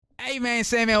Hey man,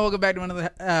 Sam man, welcome back to another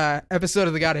episode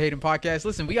of the Gotta Hate Him podcast.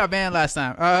 Listen, we got banned last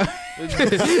time. I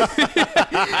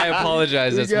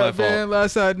apologize. That's my fault. Banned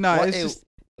last time. No, it's just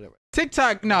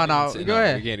TikTok. No, go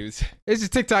ahead. It's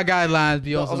just TikTok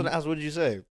guidelines. I was gonna ask, what did you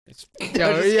say? If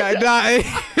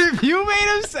you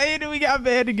made him say it, we got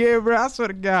banned again, bro. I swear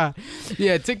to God.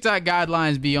 Yeah, TikTok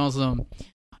guidelines be on some.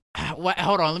 What?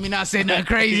 Hold on, let me not say nothing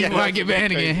crazy before I get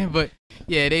banned again. But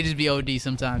yeah, they just be OD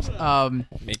sometimes.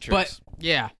 Matrix. But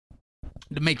yeah,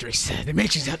 the Matrix out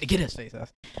to get us, face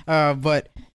us. But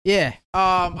yeah,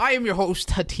 I am your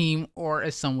host, Hatim, or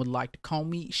as some would like to call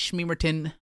me,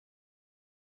 Shmeemerton.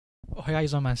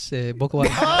 That's the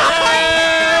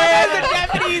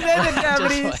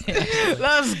Japanese.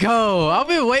 Let's go. I've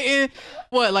been waiting,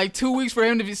 like 2 weeks for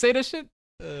him to say that shit?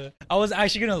 I was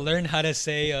actually gonna learn how to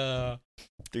say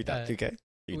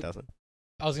 3,000.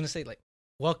 I was gonna say like,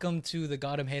 welcome to the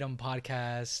Gotham Hate 'em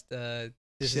podcast.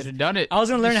 Should have done it. I was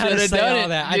gonna learn how to say all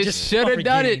that. I just should have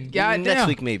done it. God Next damn.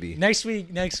 week maybe. Next week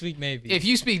maybe. If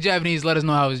you speak Japanese, let us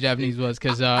know how his Japanese was,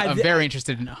 because I'm very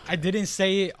interested to know. I didn't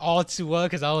say it all too well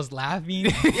because I was laughing.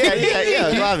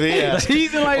 Yeah.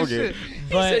 Teasing like shit.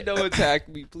 But he said, "Don't attack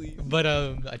me, please." But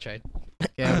I tried.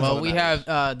 Yeah, well, we have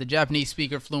the Japanese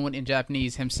speaker fluent in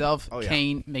Japanese himself,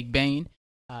 Kane McBain.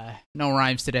 No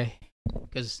rhymes today,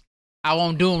 because I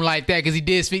won't do him like that, because he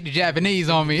did speak the Japanese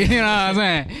on me. You know what I'm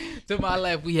saying? To my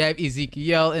left, we have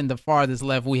Ezekiel, and the farthest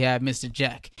left, we have Mr.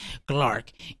 Jack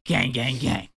Clark. Gang.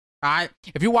 All right.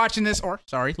 If you're watching this,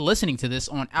 listening to this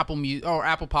on Apple Music or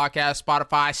Apple Podcasts,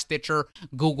 Spotify, Stitcher,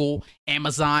 Google,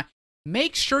 Amazon,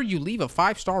 make sure you leave a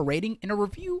 5-star rating and a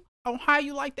review on how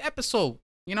you like the episode.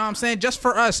 You know what I'm saying? Just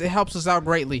for us, it helps us out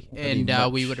greatly, and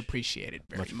we would appreciate it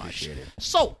very much.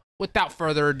 So, without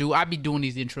further ado, I'll be doing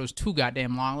these intros too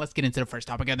goddamn long. Let's get into the first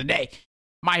topic of the day.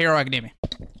 My Hero Academia.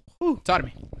 Talk to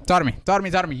me.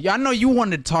 I know you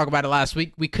wanted to talk about it last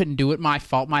week. We couldn't do it. My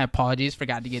fault. My apologies.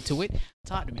 Forgot to get to it.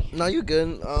 Talk to me. No, you're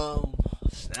good.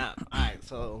 Snap. All right,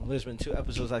 so there's been 2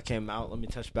 episodes that came out. Let me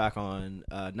touch back on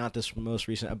not this most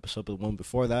recent episode, but the one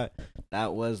before that.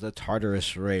 That was the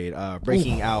Tartarus raid,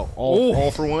 breaking out all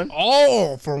for one.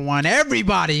 All for one.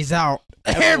 Everybody's out.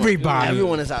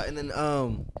 Everyone is out, and then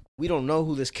we don't know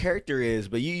who this character is,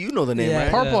 but you know the name, right?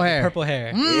 Purple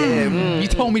hair. You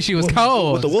told me she was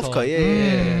cold. With the wolf cut,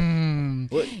 Yeah.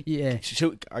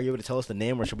 Are you able to tell us the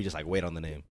name, or should we just like wait on the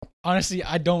name? Honestly,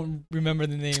 I don't remember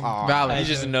the name. Valid. You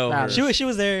just know her. She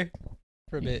was there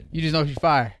for a bit. You just know she's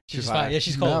fire. She's fire. Yeah,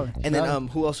 she's cold. And then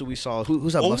who else did we saw?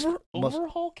 Who's that?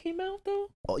 Overhaul came out though.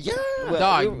 Oh yeah,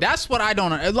 dog. That's what I don't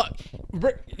know. Look,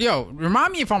 yo,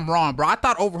 remind me if I'm wrong, bro. I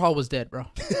thought Overhaul was dead, bro.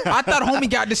 I thought homie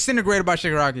got disintegrated by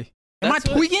Shigaraki. Am I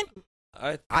tweaking?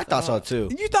 I thought so too.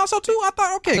 You thought so too? I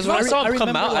thought okay. Because when I saw him come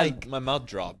remember, out, like, my mouth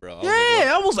dropped, bro.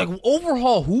 I was like,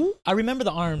 Overhaul who? I remember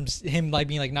the arms. Him like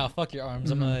being like, "Nah, fuck your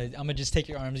arms. I'm gonna just take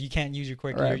your arms. You can't use your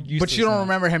quick. Right. But you don't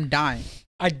remember him dying.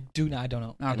 I do not. I don't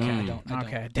know. Okay. I don't.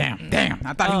 Okay. Damn.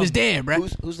 I thought he was dead, bro.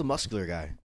 Who's the muscular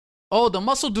guy? Oh, the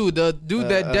muscle dude. The dude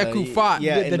that Deku fought.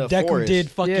 Yeah, the Deku forest. did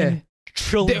fucking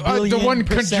trillion. The one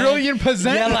quadrillion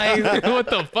percent. Yeah, like what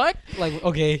the fuck? Like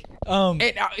okay.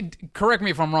 Correct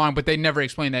me if I'm wrong, but they never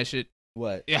explained that shit.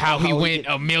 What? How he went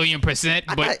 1,000,000%,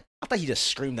 but I thought he just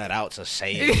screamed that out to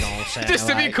say it. You know what I'm saying? Just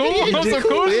to be cool. On some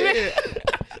cool shit.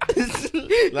 That's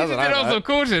what I on some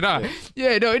cool shit, huh?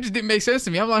 Yeah, no, it just didn't make sense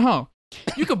to me. I'm like, huh?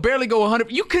 You could barely go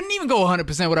 100. You couldn't even go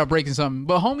 100% without breaking something.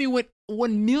 But homie went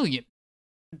 1,000,000.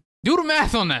 Do the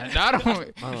math on that. I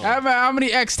don't. How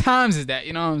many X times is that?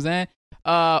 You know what I'm saying?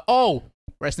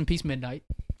 Rest in peace, Midnight.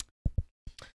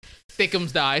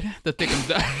 Thickums died. The Thickums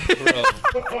died.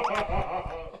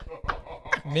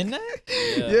 Midnight?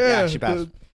 Yeah, she passed.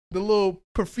 The little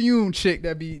perfume chick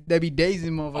that be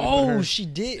dazing motherfuckers. Oh, she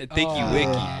did. Thicky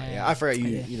Wicky. Yeah, I forgot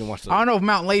you didn't watch the. I don't know if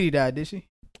Mountain Lady died, did she?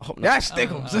 Oh, no. That's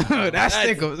Thickums. That's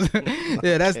Thickums.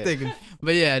 Yeah, that's Thickums.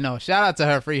 But yeah, no. Shout out to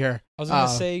her. Free her. I was gonna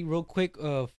say real quick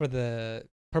for the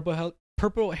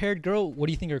purple-haired girl. What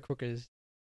do you think her quick is?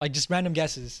 Like just random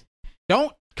guesses.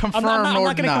 Don't confirm I'm nor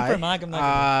not gonna deny. confirm. I'm not gonna.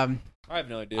 I have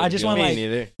no idea. I just want Me like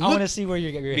neither. I want to see where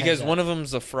you're because one of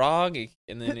them's a frog,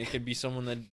 and then it could be someone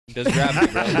that does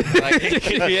gravity, bro. Like, it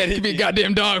could be It could be a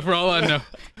goddamn dog for all I know.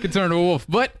 Could turn to a wolf.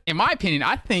 But in my opinion,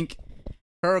 I think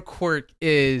her quirk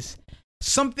is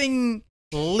something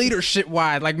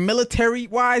leadership-wise, like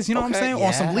military-wise, you know what I'm saying?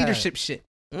 Or some leadership shit.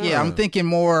 Yeah, I'm thinking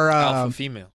more... alpha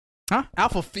female. Huh?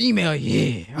 Alpha female,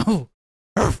 yeah. Oh,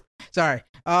 sorry.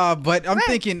 But I'm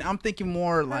thinking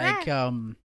more like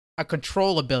a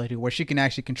control ability where she can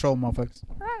actually control motherfuckers.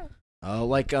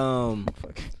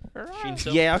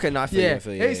 Shinso? Yeah, okay, no, I feel you.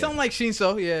 Hey, something like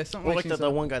Shinso, yeah, something Or like like Shinso. the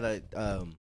one guy that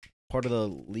part of the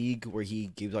league where he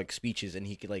gives like speeches and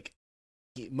he could like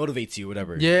he motivates you,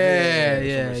 whatever.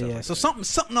 Yeah. So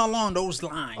something along those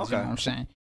lines. Okay. You know what I'm saying?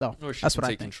 So Or she that's can what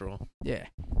I take think. control. Yeah,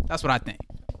 that's what I think.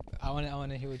 I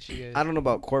want to hear what you guys. I don't know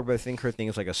about Court, but I think her thing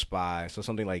is like a spy, so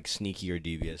something like sneaky or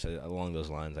devious along those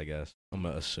lines. I guess I'm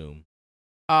gonna assume.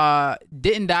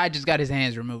 Didn't die, just got his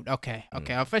hands removed. Okay,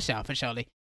 for sure.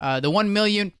 The 1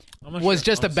 million was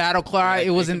just a battle cry. It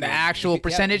wasn't the actual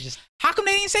percentage. How come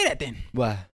they didn't say that then?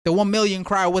 What? The 1 million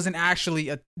cry wasn't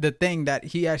actually the thing that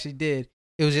he actually did.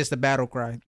 It was just a battle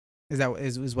cry.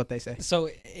 Is what they say. So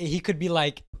he could be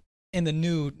like in the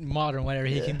new modern whatever.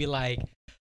 He can be like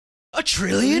 1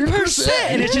 trillion%,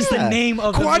 and it's just the name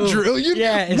of the quadrillion.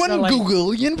 Yeah, 1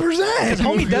 googillion percent. Because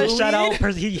homie does shout out.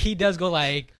 He does go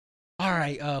like, all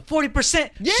right, 40%.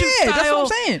 Yeah, shoot that's what I'm style.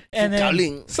 saying. And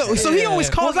then so he always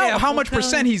calls out how much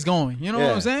percent he's going. You know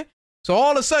what I'm saying? So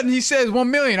all of a sudden he says 1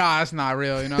 million. That's not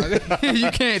real. You know, you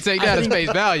can't take that as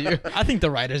face value. I think the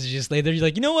writers are just later. You're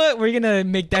like, you know what? We're gonna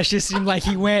make that shit seem like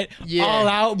he went all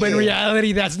out, but in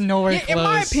reality, that's nowhere close. In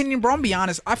my opinion, bro, I'm be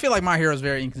honest. I feel like My Hero is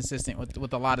very inconsistent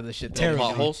with a lot of the shit.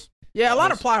 Plot holes. Yeah, a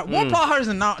lot of plot. More plot holes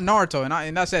than Naruto,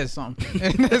 and that says something.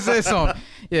 That says something.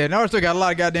 Yeah, Naruto got a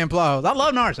lot of goddamn plot holes. I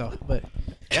love Naruto, but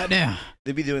goddamn,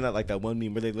 they be doing that like that one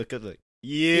meme where they look at like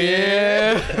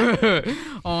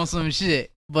on some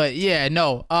shit. But yeah,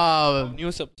 no.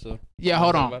 Newest episode. Yeah,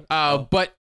 hold on.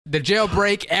 But the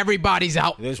jailbreak, everybody's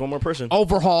out. There's one more person.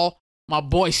 Overhaul. My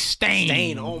boy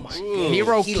Stain. Oh my god.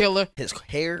 Hero killer. His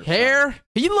hair.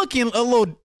 He looking a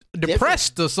little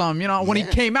depressed or something, you know, when he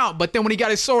came out. But then when he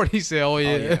got his sword, he said, "Oh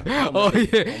yeah,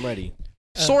 I'm ready."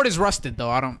 Sword is rusted though.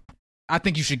 I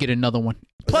think you should get another one.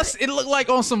 Plus, it looked like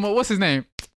on some what's his name?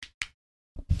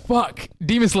 Fuck,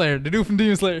 Demon Slayer, the dude from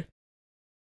Demon Slayer.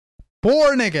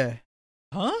 Boar nigga.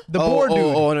 Huh? The boar dude. I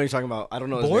know what you're talking about. I don't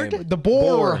know his name. The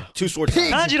boar. 2 swords.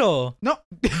 Tanjiro. No.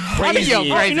 Crazy.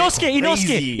 Inosuke.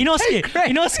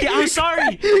 I'm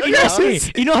sorry.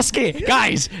 Inosuke.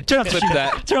 Guys, turn up the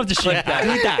shit. Turn up the shit.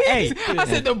 Hey. I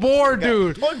said the boar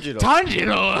dude.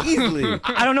 Tanjiro. Easily.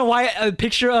 I don't know why a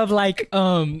picture of like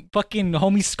fucking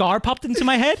homie Scar popped into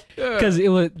my head because it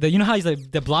was you know how he's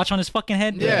like the blotch on his fucking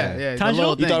head. Yeah.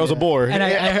 Tanjiro. You thought it was a boar. And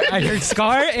I heard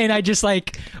Scar and I just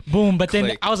like boom. But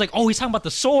then I was like, oh, he's talking about the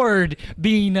sword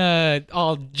being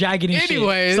all jagged and shit.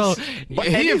 Anyways, so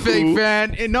he a fake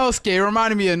fan. Inosuke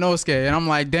reminded me of Inosuke, and I'm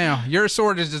like, damn, your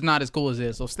sword is just not as cool as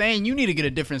his. So Stain, you need to get a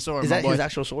different sword. Is that his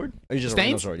actual sword? Or just a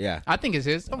random sword? Yeah. I think it's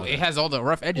his. Oh, it has all the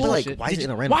rough edges. Well, and like, shit. why is it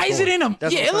in a random Why is it in a?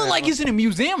 That's Yeah, it looked like it's in a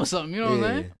museum or something. You know what I'm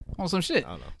saying? On some shit. I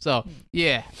don't know. So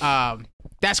yeah,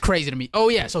 that's crazy to me. Oh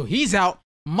yeah, so he's out.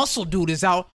 Muscle dude is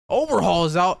out. Overhaul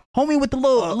is out. Homie with the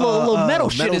little metal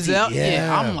shit is out.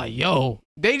 Yeah, I'm like, yo,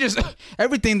 they just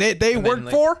everything they worked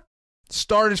for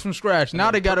started from scratch.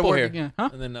 Now they got to work again, huh?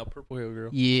 And then purple hair girl.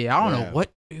 Yeah, I don't know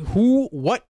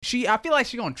what she. I feel like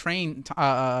she's gonna train.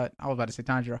 I was about to say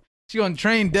Tanjiro. She's gonna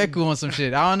train Deku on some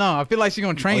shit. I don't know. I feel like she's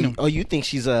gonna train him. Oh, you think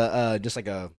she's just like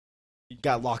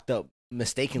got locked up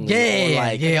mistakenly?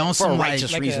 Yeah, on for some a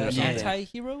righteous reason or something.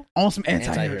 Anti-hero? On some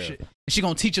anti-hero shit. She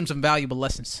gonna teach him some valuable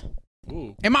lessons.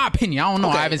 Ooh. In my opinion, I don't know.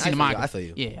 Okay, I haven't seen the manga. I feel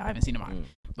you. Yeah, I haven't seen the manga.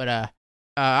 But all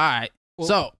right. Well,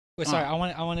 so wait, sorry,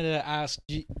 I wanted to ask.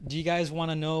 Do you guys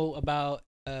want to know about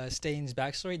Stain's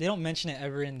backstory? They don't mention it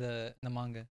ever in the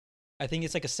manga. I think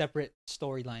it's like a separate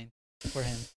storyline for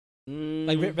him.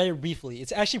 Like very briefly.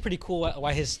 It's actually pretty cool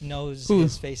why his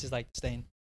face is like Stain.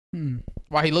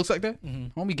 Why he looks like that?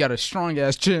 Mm-hmm. Homie got a strong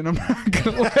ass chin. I'm not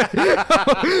gonna lie.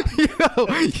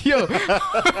 yo.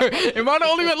 Am I the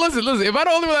only one? Listen. Am I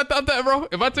the only one that thought that, bro?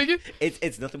 Am I thinking?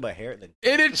 It's nothing but hair. Then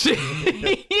It is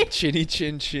chin.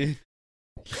 Chin.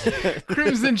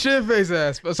 Crimson chin face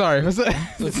ass. But sorry, what's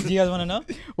that? Do you guys want to know?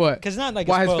 What? Because it's not like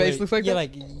why a spoiler. his face looks like that? Yeah,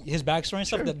 like his backstory and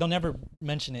stuff. They'll never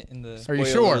mention it in the. Are you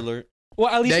sure? Alert. Well,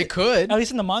 at least They could. At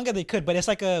least in the manga, they could. But it's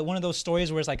like one of those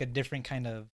stories where it's like a different kind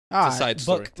of It's a side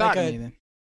story. It's odd like to me then.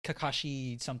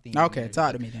 Kakashi something. Okay, it's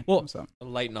odd to me then. Well, A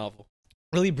light novel.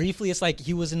 really briefly, it's like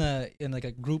he was in like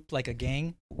a group, like a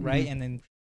gang, right? And then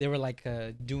they were like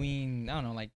doing, I don't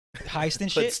know, like heist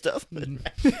and shit. stuff.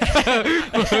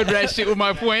 Hood rat shit with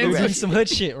my Doing friends. some hood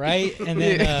shit, right? And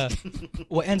then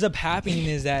what ends up happening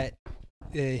is that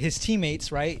his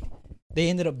teammates, right? They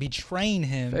ended up betraying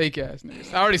him. Fake ass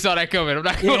niggas. I already saw that coming. I'm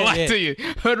not gonna lie to you.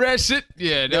 Hood rat shit.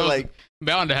 Yeah, that They're was like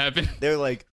bound to happen. they're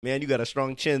like, man, you got a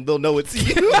strong chin. They'll know it's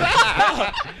you.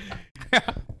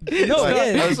 No, Like,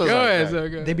 yeah. I'm so Go sorry.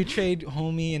 ahead, go. They betrayed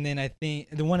homie, and then I think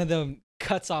one of them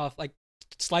cuts off, like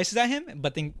slices at him,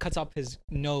 but then cuts off his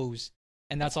nose,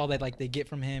 and that's all that like they get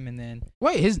from him. And then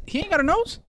Wait, he ain't got a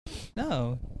nose?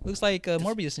 no, looks like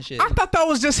Morbius and shit. I thought that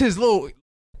was just his little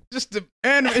just the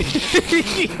anime.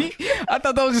 I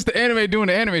thought that was just the anime doing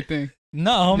the anime thing.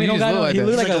 No, homie, don't got no. He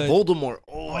looks like a Voldemort.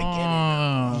 Oh, I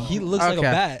get it. He looks like a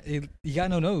bat. He got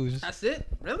no nose. That's it?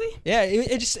 Really? Yeah,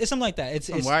 it's something like that. It's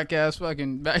whack ass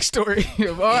fucking backstory.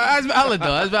 That's valid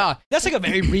though. That's valid. That's like a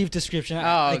very brief description.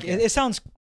 Like it sounds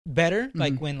better.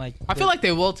 Like when like I feel like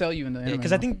they will tell you in the anime.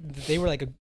 Because I think they were like a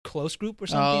close group or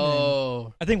something.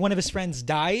 Oh. I think one of his friends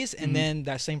dies, and then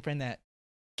that same friend that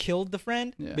killed the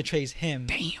friend betrays him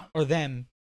or them.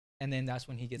 And then that's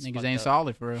when he gets. Niggas ain't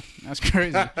solid for real. That's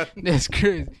crazy. That's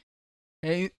crazy.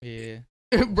 Hey,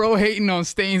 bro, hating on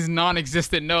Stain's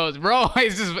non-existent nose, bro.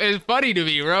 It's funny to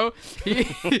me, bro. He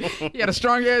had a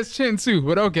strong ass chin too,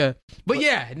 but okay. But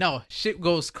yeah, no, shit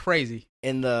goes crazy.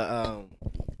 In the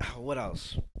what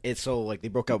else? It's so like they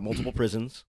broke out multiple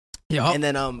prisons. Yeah, and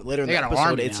then later in the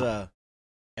episode, it's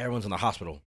everyone's in the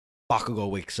hospital. Bakugo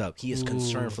wakes up. He is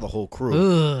concerned for the whole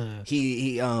crew.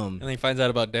 He and then he finds out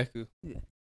about Deku.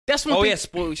 That's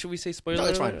what should we say spoiler? No,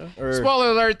 it's fine.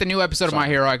 Spoiler alert, the new episode of My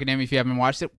Hero Academia. If you haven't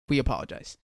watched it, we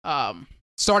apologize.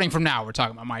 Starting from now, we're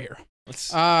talking about My Hero.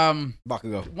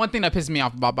 Bakugo. One thing that pisses me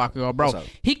off about Bakugo, bro,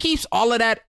 he keeps all of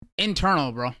that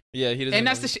internal, bro. Yeah, he doesn't. And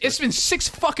that's it's been 6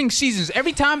 fucking seasons.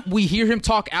 Every time we hear him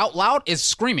talk out loud, it's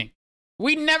screaming.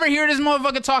 We never hear this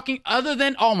motherfucker talking other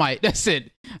than All Might. That's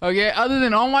it. Okay? Other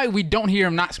than All Might, we don't hear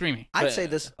him not screaming. I'd say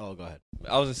this. Oh, go ahead.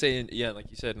 I was saying, yeah,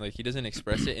 like you said, like he doesn't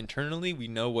express it internally. We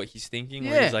know what he's thinking.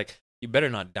 Where he's like, "You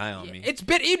better not die on me."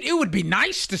 It would be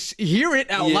nice to hear it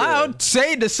out loud,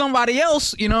 say it to somebody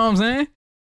else. You know what I'm saying?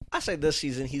 I say this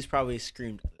season he's probably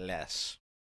screamed less.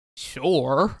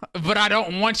 Sure, but I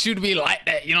don't want you to be like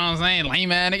that. You know what I'm saying? Lame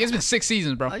man. It's been 6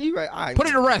 seasons, bro. You right. Put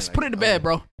it to rest. Put it to bed,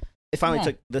 bro. It finally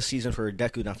took this season for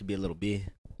Deku not to be a little B.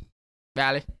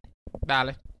 Valid.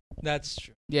 That's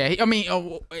true. Yeah, I mean,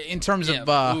 in terms of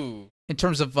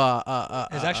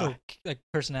his actual like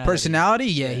personality.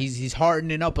 Yeah, he's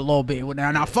hardening up a little bit.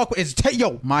 Now fuck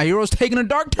with My Hero's taking a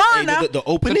dark turn now. The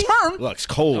opening looks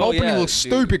cold. The opening looks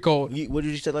stupid cold. What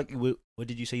did you say? Like, what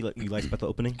did you say you liked about the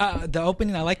opening? The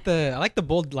opening, I like the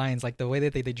bold lines, like the way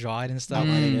that they draw it and stuff.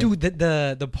 Dude,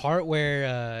 the part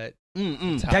where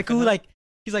Deku like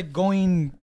he's like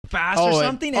going fast or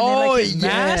something, and then like his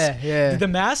mask, the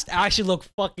mask actually looked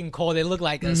fucking cold. It looked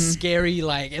like a scary,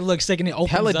 like it looks sick, and it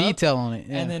opens hella up, detail on it,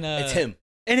 and then it's him,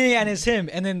 and it's him,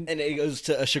 and then it goes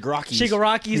to Shigaraki's,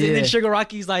 and then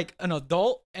Shigaraki's like an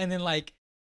adult, and then like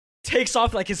takes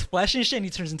off like his flesh and shit, and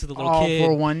he turns into the little kid.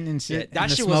 For one and shit. Yeah,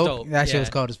 that shit was dope. That shit was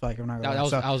cold as fuck. I'm not gonna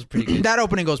that was pretty good. That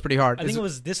opening goes pretty hard. I think it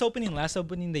was this opening, last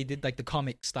opening they did like the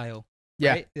comic style.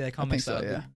 Yeah, right? Yeah, comic style.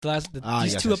 Yeah.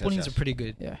 These two openings are pretty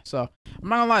good. Yeah, so I'm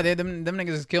not gonna lie, them niggas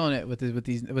is killing it with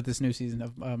this new season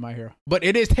of My Hero. But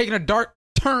it is taking a dark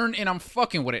turn, and I'm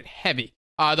fucking with it heavy.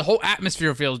 The whole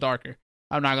atmosphere feels darker.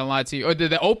 I'm not gonna lie to you. Or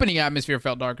the opening atmosphere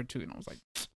felt darker too, and I was like,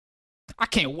 I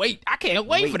can't wait. I can't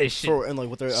wait for this shit. And like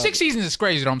with their, 6 seasons is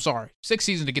crazy, though. I'm sorry. 6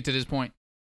 seasons to get to this point.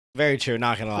 Very true.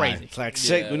 Not gonna lie. Crazy. It's like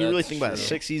six. When you really think about it,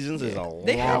 6 seasons is a lot.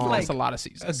 They have like a lot of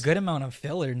seasons. A good amount of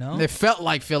filler. No, it felt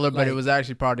like filler, but it was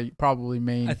actually probably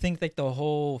main. I think like the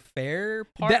whole fair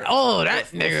part. That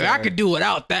nigga, I could do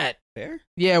without that. Fair?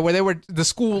 Yeah, where they were the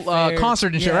school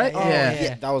concert and shit, right?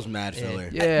 Yeah, that was mad filler.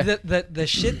 Yeah, the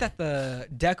shit that the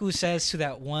Deku says to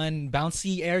that one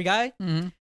bouncy air guy. Mm-hmm.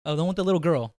 The one with the little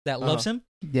girl that loves him.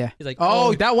 Yeah. He's like,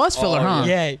 oh, that was filler, huh?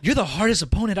 Yeah. You're the hardest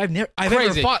opponent I've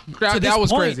ever fought. That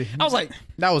was crazy. I was like,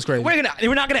 that was crazy. We're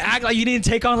not gonna act like you didn't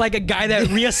take on like a guy that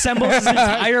reassembles his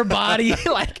entire body.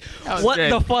 Like, what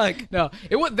the fuck? No,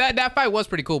 it was that fight was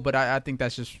pretty cool, but I think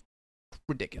that's just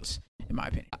ridiculous in my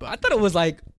opinion. But I thought it was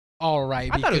like all right.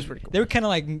 I thought it was pretty cool. They were kind of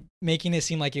like making it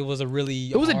seem like it was a really.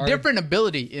 It was a different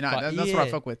ability, that's what I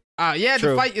fuck with.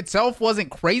 The fight itself wasn't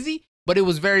crazy, but it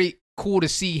was very cool to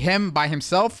see him by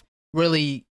himself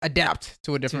really adapt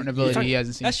to a different ability he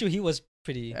hasn't seen. That's true. He was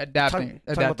pretty adapting.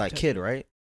 Talking about that kid, right?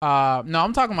 No,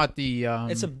 I'm talking about the.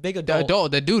 It's a big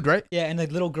adult. The dude, right? Yeah, and the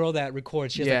little girl that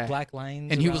records. She has like black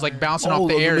lines. And he was like bouncing off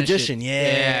the air. The magician. And shit.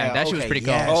 Yeah, that shit was pretty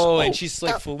cool. Oh, and she's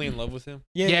like fully in love with him.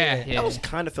 Yeah. That was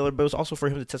kind of filler, but it was also for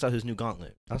him to test out his new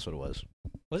gauntlet. That's what it was.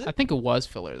 Was it? I think it was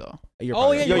filler though. You're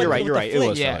right. It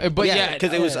was. Yeah, but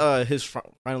because it was his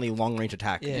finally long range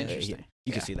attack. Yeah, interesting.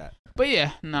 You can see that. But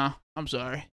yeah, no, I'm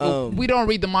sorry. We don't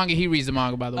read the manga. He reads the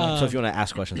manga, by the way. So if you want to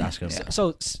ask questions, ask him.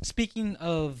 So speaking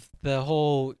of the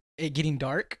whole it getting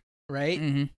dark, right?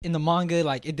 Mm-hmm. In the manga,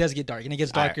 like it does get dark, and it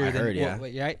gets darker. I heard,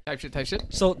 right? Type shit.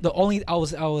 So I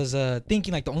was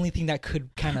thinking like the only thing that could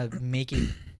kind of make it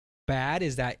bad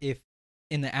is that if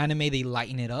in the anime they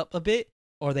lighten it up a bit,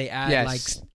 or they add like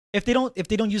if they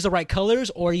don't use the right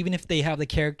colors, or even if they have the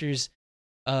characters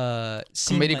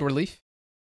comedic relief.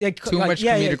 too much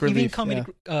comedic relief. Even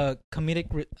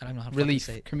comedic. I don't know how to relief.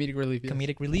 say it. Comedic relief. Yeah.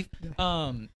 Comedic relief.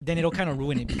 Then it'll kind of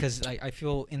ruin it because like I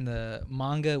feel in the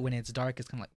manga when it's dark, it's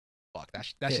kind of like fuck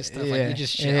that's just stuff like you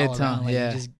just shit all around. Like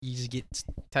you just get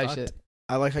type shit.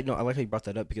 I like how you brought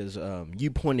that up because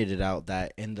you pointed it out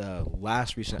that in the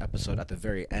last recent episode at the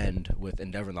very end with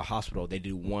Endeavor in the hospital, they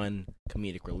do one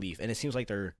comedic relief, and it seems like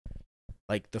they're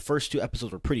like the first 2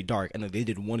 episodes were pretty dark, and then they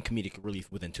did one comedic relief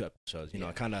within 2 episodes. You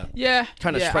know, kind of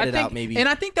spread it out maybe. And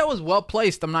I think that was well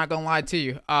placed. I'm not gonna lie to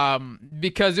you,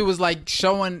 because it was like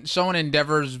showing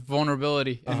Endeavor's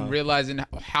vulnerability and realizing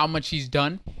how much he's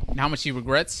done and how much he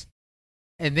regrets.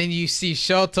 And then you see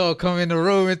Shoto come in the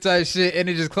room and type shit, and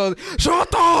it just closed.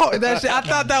 Shoto! And that shit, I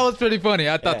thought that was pretty funny.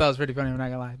 I'm not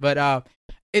gonna lie. But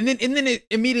and then it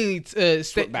immediately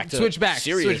switch back,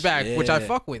 which I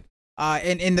fuck with.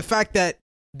 And the fact that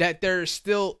they're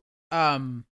still I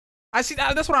see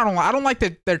that's what I don't like. I don't like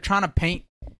that they're trying to paint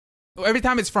every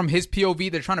time it's from his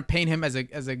POV. They're trying to paint him as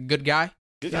a good guy.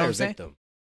 Good guy or victim?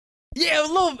 Yeah, a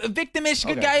little victimish,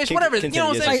 good guyish, whatever. You know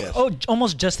what I'm saying? Like,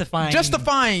 almost justifying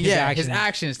his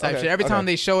actions type shit. Every time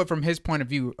they show it from his point of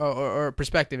view or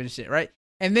perspective and shit, right?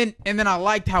 And then I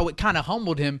liked how it kind of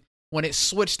humbled him when it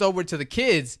switched over to the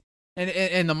kids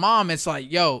and the mom. It's like,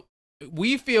 yo,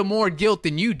 we feel more guilt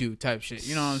than you do type shit.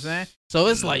 You know what I'm saying? So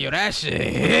it's like, yo, that shit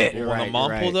hit. When the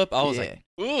mom pulled up, I was like,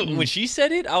 ooh. When she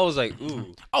said it, I was like,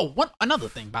 ooh. Oh, another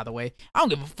thing, by the way. I don't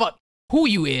give a fuck who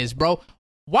you is, bro.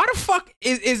 Why the fuck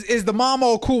is the mom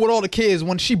all cool with all the kids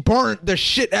when she burnt the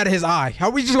shit out of his eye? How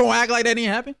we just gonna act like that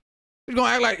didn't happen? We gonna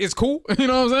act like it's cool? You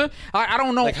know what I'm saying? I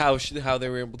don't know. Like how they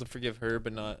were able to forgive her,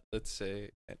 but not, let's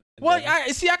say. Well,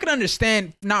 I can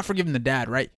understand not forgiving the dad,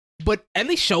 right? But at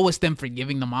least show us them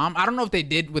forgiving the mom. I don't know if they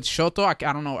did with Shoto. I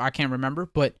don't know. I can't remember.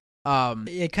 But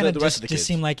it kind of just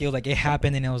seemed like it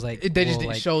happened, and it was like they just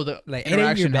didn't show the like interaction. It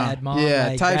ain't your bad, mom. Yeah,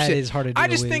 like, type that shit. Is harder to deal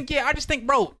I just think,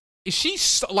 bro.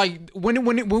 She's like when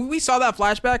we saw that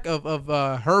flashback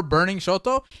of her burning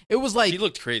Shoto, it was like she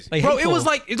looked crazy, like bro. Hateful. It was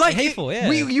like hateful.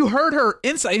 Yeah, you heard her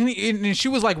insight, and she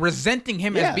was like resenting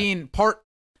him as being part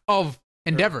of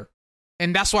Endeavor,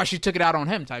 and that's why she took it out on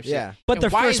him. Type shit. Yeah, but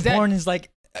their firstborn is like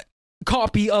a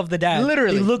copy of the dad.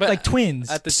 Literally, they look like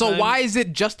twins. So why is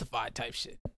it justified? Type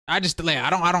shit. I don't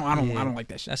like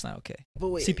that shit. That's not okay. But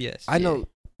wait, CPS. I know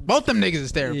both them niggas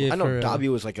is terrible. Yeah, I know Dabi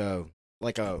was like a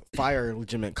fire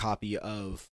legitimate copy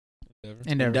of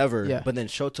Endeavor, but then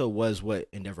Shoto was what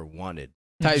Endeavor wanted.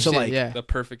 Type so shit, like the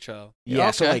perfect child. Yeah,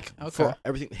 okay. So like for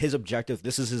everything, his objective.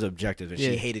 This is his objective, and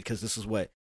she hated because this is what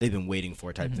they've been waiting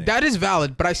for. Type thing. That is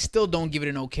valid, but I still don't give it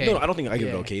an okay. No, I don't think I give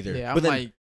it an okay either. Yeah, but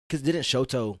then because didn't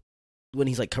Shoto, when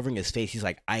he's like covering his face, he's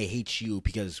like, "I hate you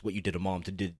because what you did to mom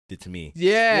did to me."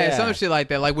 Yeah, some shit like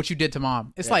that, like what you did to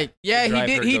mom. It's like,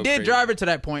 he did drive her to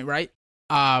that point, right?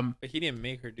 But he didn't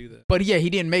make her do that. But yeah, he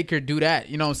didn't make her do that.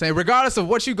 You know what I'm saying? Regardless of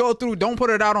what you go through, don't put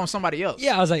it out on somebody else.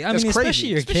 Yeah, I was like, I mean, especially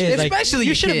your kids. Especially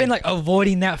you should have been like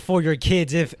avoiding that for your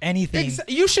kids, if anything.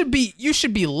 You should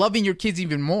be loving your kids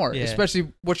even more,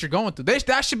 especially what you're going through.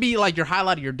 That should be like your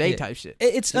highlight of your day type shit.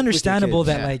 It's understandable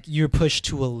that like you're pushed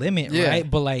to a limit,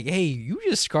 right? But like, hey, you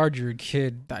just scarred your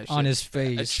kid on his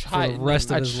face for the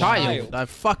rest of his life. A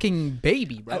fucking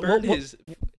baby, bro.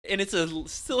 And it's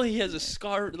still he has a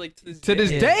scar like to this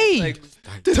day. Like,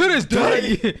 to this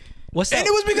day. What's that? And it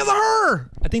was because of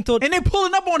her. I think and they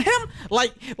pulling up on him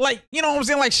like you know what I'm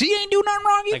saying, like she ain't do nothing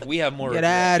wrong either. Like we have more. Get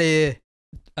out of here.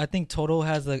 I think Toto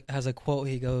has a quote.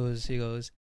 He goes,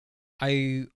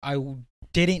 I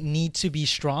didn't need to be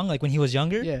strong like when he was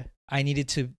younger. Yeah. I needed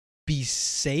to be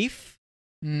safe.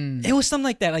 It was something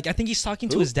like that. Like I think he's talking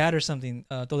to his dad or something.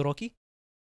 Todoroki.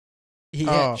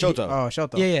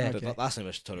 Shoto. Yeah. The last name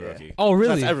is Todoroki. Yeah. Oh,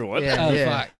 really? That's everyone.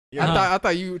 Yeah. I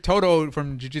thought you Toto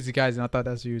from Jujutsu Kaisen. I thought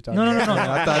that's who you were talking about. No.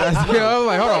 I thought that's I was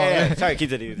like, hold on. Yeah. Sorry,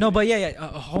 continue. No, but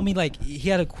homie, like he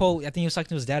had a quote. I think he was talking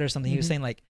to his dad or something. He was saying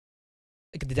like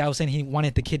the dad was saying he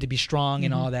wanted the kid to be strong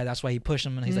and all that. That's why he pushed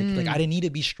him. And he's like I didn't need to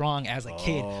be strong as a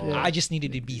kid. I just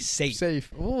needed to be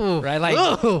safe. Ooh. Right?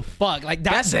 Like, fuck. Like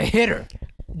that's a hitter.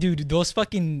 Dude, those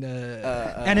fucking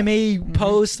anime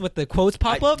posts with the quotes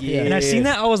pop up, and I seen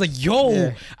that, I was like,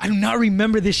 "Yo, I do not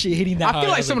remember this shit hitting that." I feel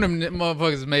like some of them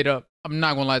motherfuckers is made up. I'm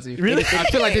not gonna lie to you. Really? I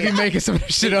feel like they be making some of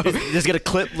this shit up. Just get a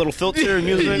clip, little filter, and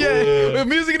music. With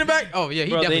music in the back. Oh yeah,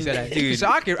 he definitely said that. Dude. So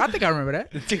I think I remember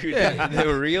that. Dude,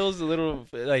 the reels, a little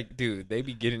like, dude, they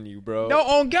be getting you, bro. No,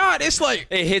 on God, it's like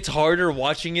it hits harder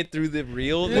watching it through the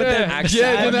reel than the actual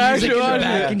audio.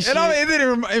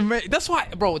 That's why,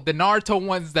 bro. The Naruto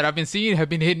ones that I've been seeing have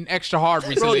been hitting extra hard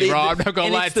recently, bro. I'm not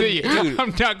gonna lie to you. Dude,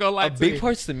 I'm not gonna lie to you. A big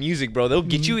part's the music, bro. They'll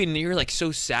get you and you're like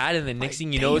so sad, and the next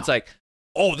thing you know, it's like,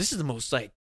 oh, this is the most like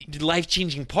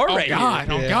life-changing part Oh right God!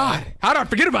 here. Oh God! How did I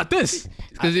forget about this?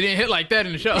 Because it didn't hit like that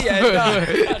in the show.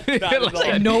 It's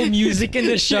like no music in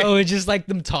the show. It's just like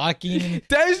them talking.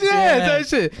 That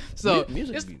shit. So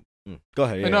music. Go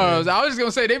ahead. Yeah, no, I was just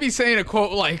gonna say they be saying a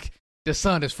quote like the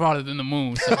sun is farther than the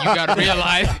moon, so you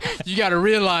gotta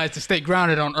realize to stay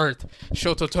grounded on Earth.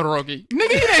 Shoto Todoroki, nigga,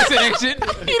 he didn't say that shit.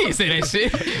 He didn't say that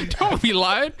shit. Don't be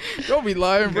lying,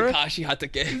 bro. Kakashi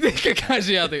Hatake.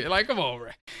 Kakashi out there, like, come on, bro.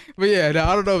 But yeah, no,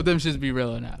 I don't know if them shits be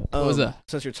real or not. What's up?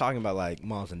 Since you're talking about like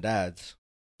moms and dads,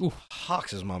 Ooh.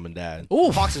 Hawks' mom and dad.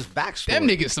 Ooh. Hawks' backstory. Them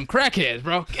niggas some crackheads,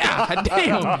 bro. God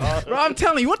damn, bro. I'm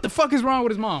telling you, what the fuck is wrong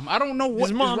with his mom? I don't know what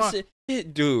His mom wrong.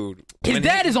 said, dude. His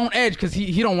dad is on edge because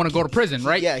he don't want to go to prison,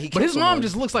 right? Yeah, he but his killed mom someone.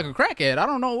 just looks like a crackhead. I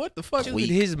don't know what the fuck. Dude,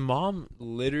 his mom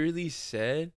literally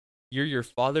said, "You're your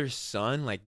father's son.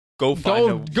 Like, go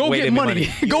find Go a way get to make money.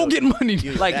 Go get money.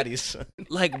 You like- daddy's son.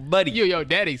 Like, buddy. Yo,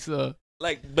 daddy's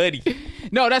Like, buddy.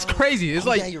 No, that's crazy. It's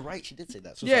like yeah, you're right. She did say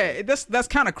that. So yeah, sorry. that's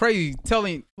kind of crazy.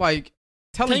 Telling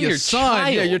your your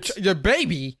son, yeah, child. your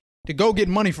baby to go get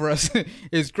money for us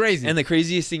is crazy. And the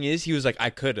craziest thing is, he was like, I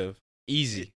could have.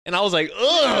 Easy. And I was like,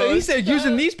 ugh. he said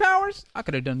using these powers, I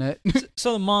could have done that.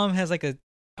 So the mom has like a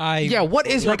eye. Yeah, what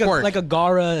is like her quirk? like a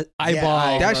Gara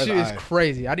eyeball, that Gara shit the is eye.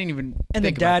 crazy. I didn't even. and the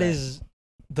think about dad that. is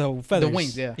the feathers. The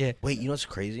wings, yeah. Wait, you know what's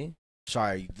crazy?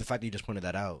 Sorry, the fact that you just pointed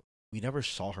that out. We never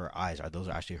saw her eyes. Are those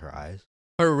actually her eyes?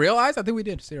 Her real eyes. I think we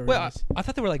did see her real Wait, eyes. I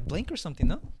thought they were like blink or something.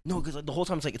 No. No, because like, the whole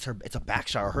time it's like it's a back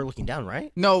shot of her looking down,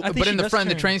 right? No, I think but she in the does front of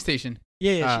the turn. train station.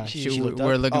 Yeah, She looked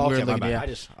we're up? looking. Oh, We're okay, my looking. bad.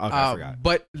 Yeah. I forgot.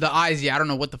 But the eyes, yeah, I don't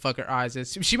know what the fuck her eyes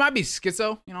is. She might be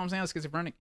schizo. You know what I'm saying?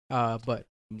 Schizophrenic. But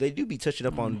They do be touching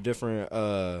up on different.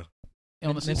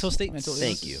 illnesses. mental states. Mental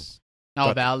Thank illness. No,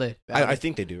 But valid. I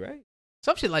think they do, right?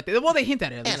 Some shit like that. Well, they hint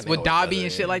at it at least. Anime With always Dobby does and it,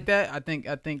 shit yeah. like that. I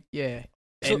think, yeah.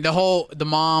 So- And the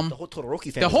mom, The whole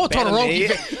Todoroki family. the whole is banned,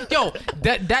 Todoroki. man. Yo,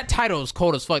 that title is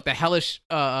cold as fuck. The hellish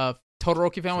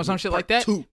Todoroki family or some shit like that.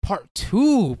 Part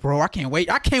 2, bro. I can't wait.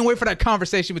 I can't wait for that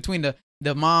conversation between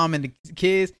the mom and the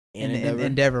kids and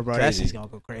Endeavor, bro. That Crazy. shit's gonna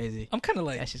go crazy. I'm kind of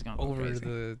like That shit's gonna go over crazy.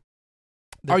 the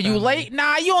Are you family. late?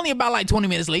 Nah, you only about like 20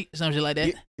 minutes late. Some shit like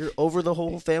that. You're over the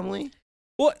whole family.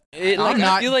 What? I'm not-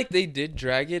 I feel like they did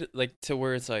drag it like to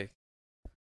where it's like,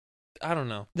 I don't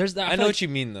know. There's that. I know what you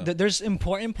mean though. There's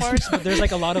important parts, but there's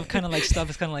like a lot of kind of like stuff.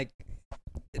 It's kind of like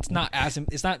it's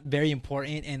not very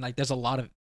important, and like there's a lot of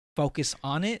focus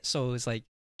on it. So it's like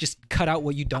just cut out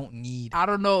what you don't need. I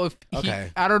don't know if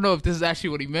I don't know if this is actually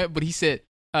what he meant, but he said,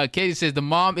 Katie says the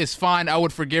mom is fine. I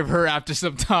would forgive her after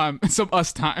some time, some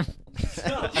us time.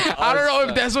 I don't know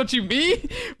if that's what you mean,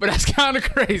 but that's kind of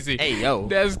crazy. Hey yo,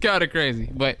 That's kind of crazy.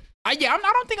 But I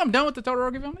don't think I'm done with the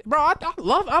Todoroki family, bro.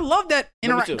 I love that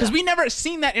interaction because we never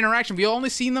seen that interaction. We only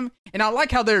seen them, and I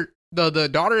like how the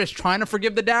daughter is trying to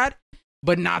forgive the dad,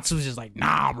 but Natsu's just like,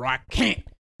 nah, bro, I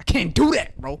can't do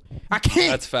that, bro. I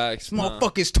can't. That's facts. This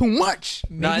motherfucker is too much.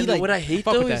 Nah, Maybe, what I hate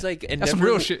fuck though with is that. like That's some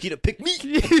real shit. he'd have picked me.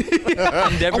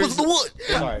 Endeavor's, I was the one.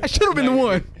 Sorry. I should have been the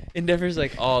one. Endeavor's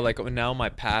like, oh, like now my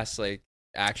past like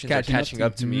actions are catching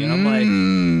up to me, and Mm.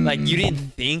 I'm like you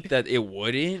didn't think that it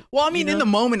wouldn't. Well, I mean, you in know? the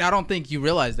moment, I don't think you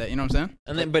realize that. You know what I'm saying?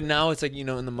 And then, but now it's like, you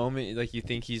know, in the moment, like you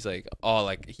think he's like, oh,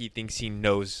 like he thinks he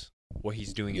knows what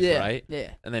he's doing is right,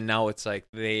 Yeah. and then now it's like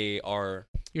they are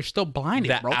You're still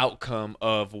blinded, the bro. outcome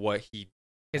of what he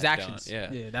His had actions.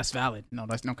 done. Yeah. That's valid. No,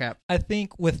 that's no cap. I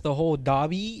think with the whole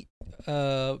Dobby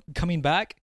coming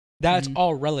back, that's Mhm.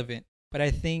 all relevant. But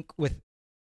I think with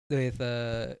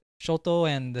Shoto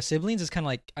and the siblings, it's kind of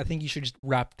like I think you should just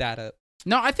wrap that up.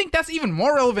 No, I think that's even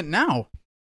more relevant now.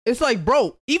 It's like,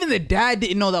 bro, even the dad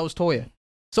didn't know that was Toya.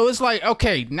 So it's like,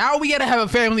 okay, now we gotta have a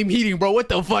family meeting, bro. What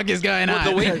the fuck is going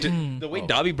on? Well, Mm. the way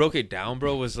Dobby broke it down,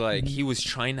 bro, was like he was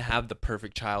trying to have the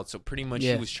perfect child. So pretty much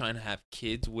Yeah. he was trying to have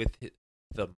kids with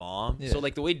the mom. Yeah. So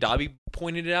like the way Dobby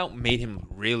pointed it out made him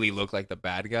really look like the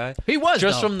bad guy. He was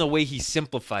Just though. from the way he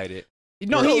simplified it.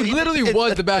 No, he literally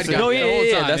was the bad guy. No, the yeah, whole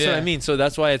yeah, time, that's what I mean. So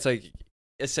that's why it's like,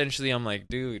 essentially, I'm like,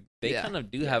 dude, they Yeah. kind of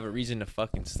do have a reason to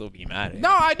fucking still be mad at him. No,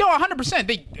 I know 100%.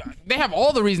 They have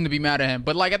all the reason to be mad at him,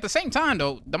 but like at the same time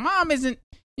though, the mom isn't.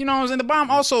 You know what I'm saying? The mom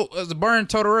also is burned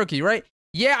Todoroki, right?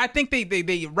 Yeah, I think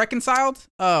they reconciled.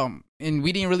 And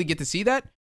we didn't really get to see that,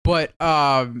 but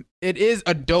it is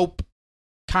a dope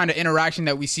kind of interaction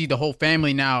that we see. The whole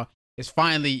family now is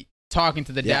finally talking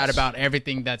to the dad Yes. about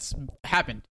everything that's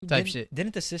happened. Type shit.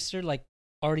 Didn't the sister like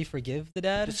already forgive the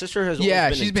dad? The sister has Yeah,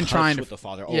 always been she's in been touch trying to- with the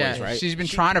father. Yeah, Always, right? she's been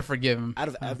trying to forgive him. Out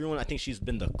of everyone, I think she's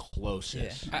been the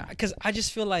closest. Because I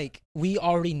just feel like we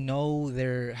already know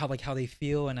how they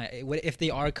feel, and if they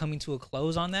are coming to a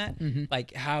close on that, Mhm.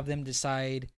 like have them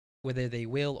decide whether they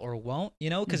will or won't, you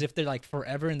know, because if they're like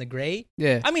forever in the gray,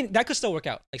 Yeah. I mean, that could still work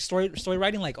out. Like story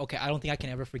writing, like, okay, I don't think I can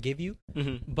ever forgive you,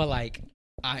 but like,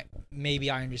 I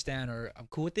understand or I'm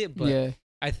cool with it. But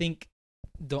I think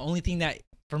the only thing that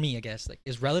for me, I guess, like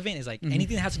is relevant is like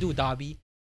anything that has to do with Dobby.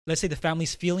 Let's say the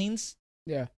family's feelings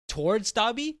towards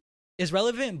Dobby is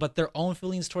relevant, but their own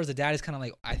feelings towards the dad is kind of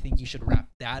like, I think you should wrap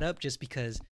that up just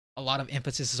because a lot of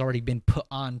emphasis has already been put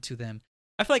on to them.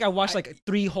 I feel like I watched like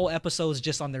 3 whole episodes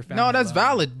just on their family. No, that's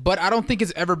valid, but I don't think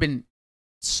it's ever been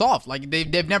soft. Like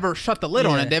they've never shut the lid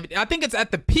on it. I think it's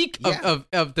at the peak of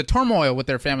the turmoil with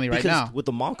their family right now. With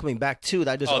the mom coming back too,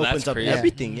 that just opens up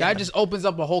everything. That just opens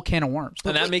up a whole can of worms.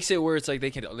 And that makes it where it's like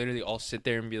they can literally all sit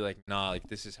there and be like, nah, like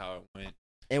this is how it went.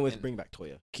 And with bring back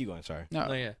Toya. Keep going, sorry.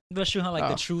 No, But show how like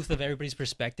the truth of everybody's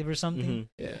perspective or something.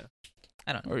 Yeah.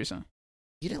 I don't know. What are you saying?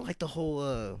 You didn't like the whole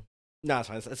No, it's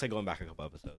fine. It's like going back a couple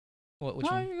episodes. Which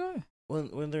one?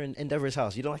 When they're in Endeavor's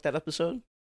house. You don't like that episode?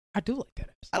 I do like that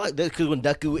episode. I like that because when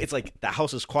Deku, it's like the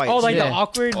house is quiet. Oh, like the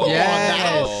awkward.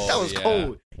 That was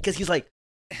cold. Because he's like,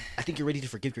 I think you're ready to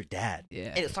forgive your dad. Yeah.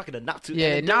 And it's talking to Natsu.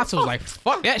 Yeah, Natsu was like,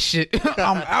 fuck that shit.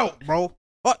 I'm out, bro.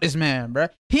 Fuck this man, bro.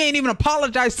 He ain't even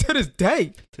apologized to this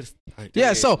day.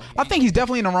 Yeah, so I think he's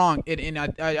definitely in the wrong. And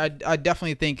I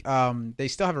definitely think they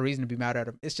still have a reason to be mad at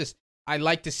him. It's just, I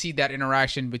like to see that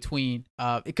interaction between,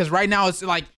 because right now it's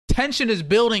like tension is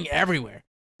building everywhere.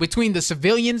 Between the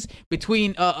civilians,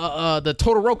 between the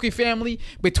Todoroki family,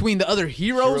 between the other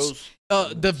heroes.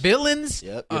 The villains,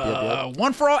 yep.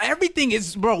 One for all, everything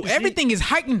is, everything is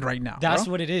heightened right now. That's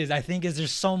what it is. I think is there's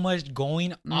so much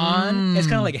going on. It's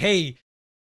kind of like, hey,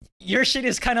 your shit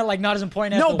is kind of like not as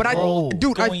important as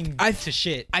going to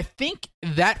shit. I think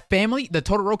that family, the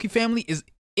Todoroki family, is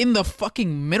in the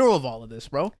fucking middle of all of this,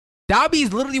 bro. Dobby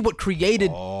is literally what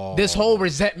created this whole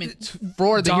resentment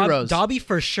for the heroes. Dobby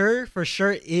for sure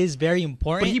is very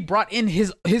important. But he brought in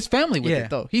his family with it,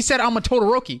 though. He said, I'm a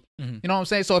Todoroki. You know what I'm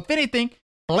saying? So if anything,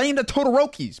 blame the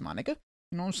Todorokis, my nigga.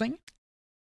 You know what I'm saying?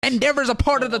 Endeavor's a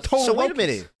part of the Todorokis. So wait a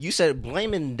minute. You said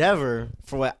blame Endeavor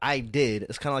for what I did.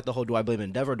 It's kind of like the whole, do I blame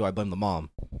Endeavor or do I blame the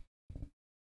mom?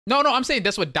 No, I'm saying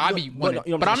that's what Dobby wanted.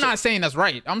 But I'm not saying that's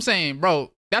right. I'm saying,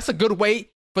 bro, that's a good way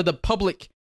for the public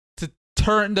to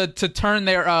turn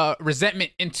their resentment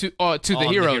into to the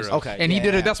heroes. Okay, and he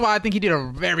did it. That's why I think he did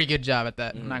a very good job at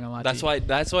that. I'm not gonna lie. That's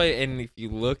why. And if you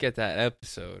look at that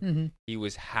episode, he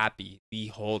was happy the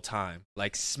whole time,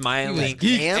 like smiling,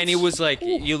 and he was like,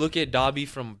 you look at Dobby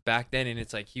from back then, and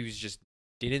it's like he was just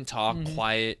didn't talk,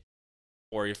 quiet,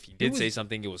 or if he did say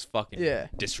something, it was fucking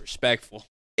disrespectful.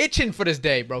 Itching for this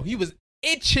day, bro. He was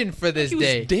itching for this day.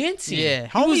 He was dancing. Yeah.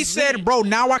 Homie said, bro,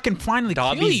 now I can finally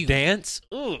kill you. Dobby's dance.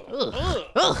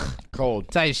 Cold.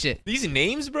 Tell you shit. These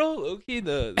names, bro. Okay,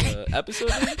 the episode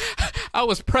name. I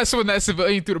was pressed when that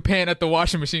civilian threw the pan at the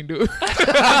washing machine, dude.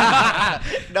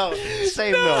 No,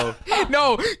 same though.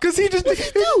 No, because he was doing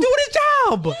his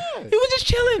job. Yeah. He was just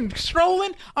chilling,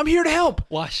 strolling. I'm here to help.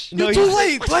 Wash. You're too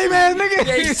late, play man, nigga.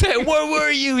 Yeah, he said, where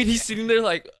were you? And he's sitting there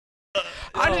like...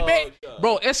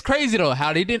 Bro, it's crazy though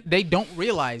how they don't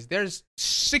realize there's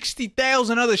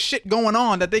 60,000 other shit going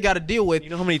on that they got to deal with. You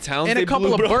know how many towns and they a couple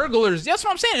blew, of bro? burglars. That's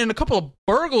what I'm saying. And a couple of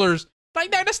burglars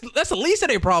like that. That's the least of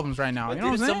their problems right now. You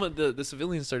know what I'm saying? Some of the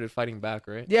civilians started fighting back,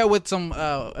 right? Yeah, with some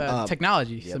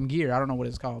technology, some gear. I don't know what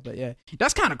it's called, but yeah,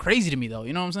 that's kind of crazy to me though.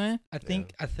 You know what I'm saying? I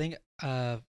think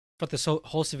for the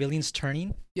whole civilians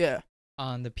turning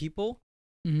on the people,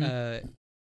 I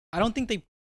don't think they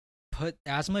put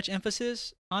as much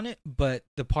emphasis on it, but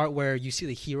the part where you see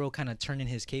the hero kind of turn in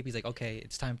his cape, he's like, okay,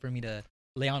 it's time for me to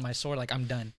lay on my sword. Like, I'm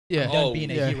done. Yeah. I'm done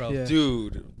being a hero. Yeah.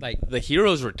 Dude, like the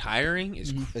hero's retiring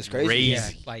is crazy. Yeah,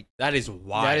 like that is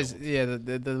wild. That is,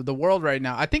 the world right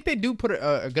now. I think they do put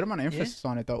a good amount of emphasis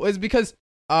on it though. It's because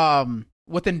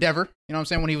with Endeavor, you know what I'm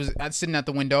saying, when he was sitting at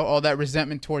the window, all that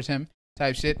resentment towards him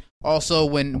type shit. Also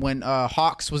when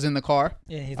Hawks was in the car.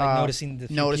 Yeah, he's like noticing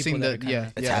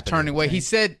the turning away. He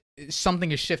said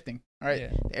something is shifting. All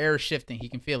right, the air is shifting. He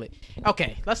can feel it.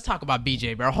 Okay, let's talk about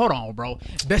BJ, bro. Hold on, bro.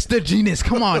 Best of genius.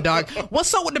 Come on, dog.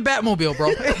 What's up with the Batmobile, bro?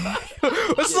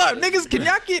 What's up, niggas? Can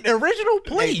y'all get original,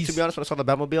 please? Hey, to be honest, when I saw the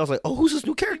Batmobile, I was like, oh, who's this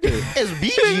new character? It's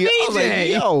BJ. I was like,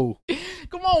 yo.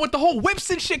 Come on, with the whole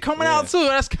whips and shit coming out, too.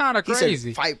 That's kind of crazy.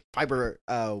 He said fiber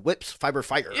whips, fiber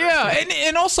fire. Yeah,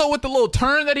 and also with the little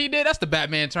turn that he did, that's the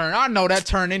Batman turn. I know that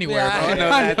turn anywhere, bro. I know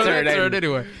that turn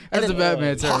anywhere. That's the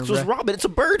Batman turn, Hawks was Robin. It's a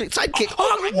bird. It's sidekick.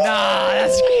 Nah,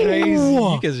 that's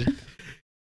crazy.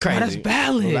 Crazy. That's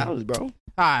valid. Valid, bro. All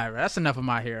right, that's enough of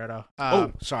my hero,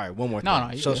 though. Sorry. One more thing.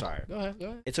 No, so sorry. Go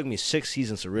ahead. It took me 6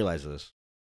 seasons to realize this.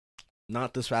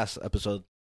 Not this past episode,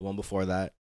 the one before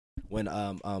that. when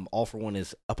All For One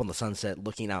is up on the sunset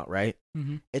looking out, right?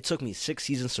 Mm-hmm. It took me 6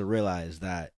 seasons to realize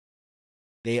that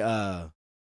they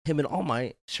him and All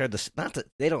Might share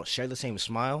they don't share the same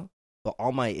smile, but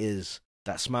All Might is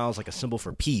that smile is like a symbol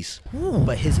for peace. Ooh.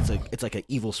 But his it's like an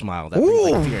evil smile that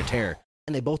brings like fear and terror,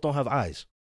 and they both don't have eyes.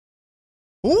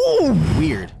 Ooh,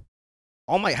 weird.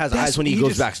 All Might has eyes when he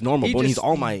goes back to normal, but when he's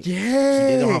All Might,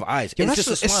 they don't have eyes. It's just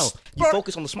a smile. You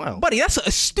focus on the smile. Buddy, that's an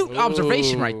astute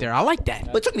observation right there. I like that.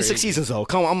 But it took me 6 seasons, though.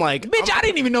 Come on, I'm like... Bitch, I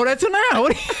didn't even know that till now.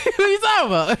 What are you talking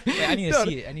about? Yeah, I need to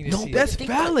see it. I need to see it. That's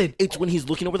valid. It's when he's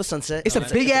looking over the sunset. It's a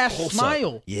big-ass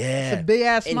smile. Yeah. It's a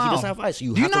big-ass smile. And he doesn't have eyes, so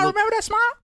you do you have to not remember that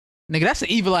smile? Nigga, that's an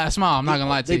evil-ass smile. I'm not going to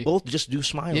lie to you. They both just do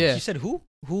smiles. Yeah. You said who?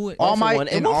 Who? All Might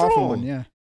and All For One, yeah.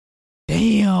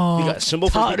 Damn. You got symbol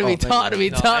talk to me.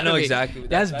 I know exactly.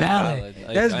 That's valid.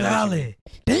 That's valid.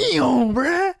 Damn,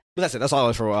 bruh. But that's it. That's all I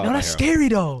was for. No, that's scary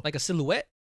though. Like a silhouette.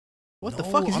 What the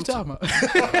fuck is you talking about?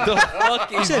 The fuck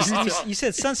you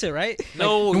said sunset, right?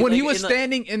 No, when he was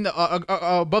standing in the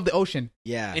above the ocean.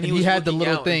 Yeah, and he had the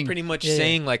little thing, pretty much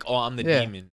saying like, "Oh, I'm the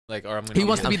demon." Like, or I'm gonna. He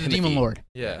wants to be the demon lord.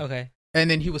 Yeah. Okay.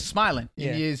 And then he was smiling.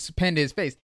 Yeah. He is pinned to his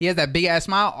face. He has that big ass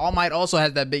smile. All Might also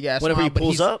has that big ass smile. Whenever he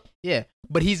pulls up? Yeah.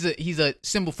 But he's a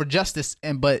symbol for justice,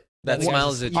 but that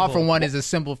smile is All For One is a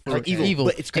symbol for evil.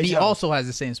 But and he also has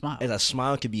the same smile. And a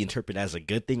smile can be interpreted as a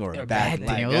good thing or a bad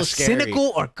thing. A little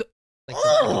cynical or good. Like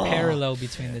the parallel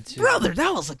between the two. Brother,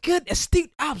 that was a good,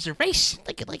 astute observation.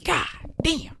 Like, God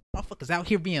damn. Motherfuckers out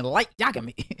here being light. Y'all got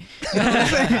me. You know what I'm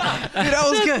saying? Dude, that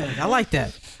was good. I like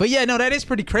that. But yeah, no, that is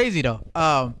pretty crazy though.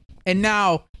 And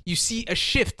now you see a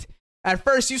shift. At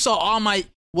first, you saw All Might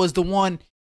was the one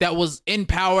that was in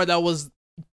power, that was,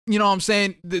 you know what I'm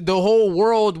saying? The whole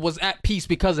world was at peace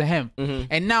because of him. Mm-hmm.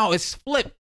 And now it's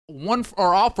flipped.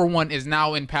 All For One is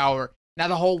now in power. Now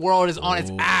the whole world is on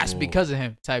its ass because of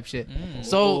him, type shit.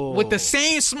 So with the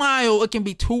same smile, it can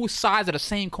be two sides of the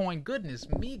same coin. Goodness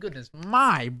me, goodness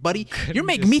my, buddy. You're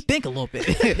making me think a little bit.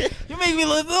 You're making me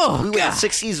look, oh, we got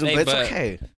 6 seasons, but it's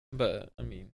okay. But, I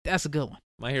mean. That's a good one.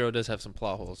 My hero does have some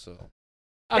plot holes, so.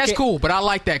 That's cool, but I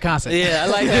like that concept. Yeah, I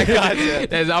like that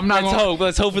concept.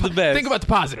 Let's hope for the best. Think about the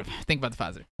positive.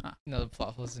 No, the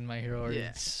plot holes in My Hero are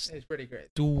it's pretty great.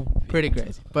 Pretty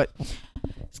crazy. But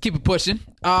let's keep it pushing.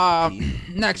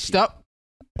 Next up,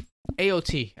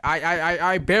 AOT.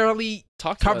 I barely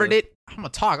covered it. I'm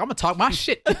gonna talk my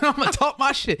shit.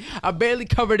 I barely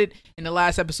covered it in the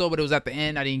last episode, but it was at the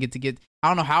end. I didn't get. I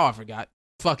don't know how I forgot.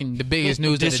 Fucking the biggest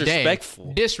news of the day.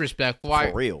 Disrespectful.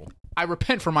 For real. I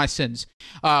repent for my sins.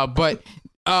 But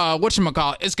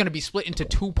whatchamacallit, it's going to be split into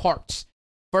 2 parts.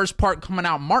 First part coming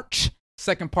out March.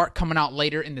 Second part coming out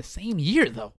later in the same year,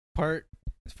 though. 4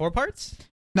 parts?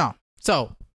 No.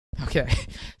 So, okay.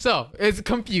 So, it's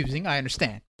confusing. I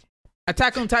understand.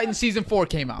 Attack on Titan Season 4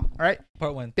 came out, all right?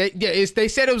 Part 1. They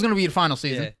said it was going to be the final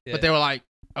season, but they were like,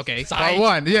 okay, Psych. Part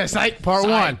 1. Yeah, psych, Part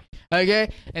 1.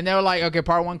 Okay, and they were like, okay,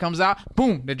 part 1 comes out,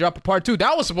 boom, they drop a part 2.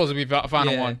 That was supposed to be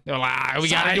final one. They were like, we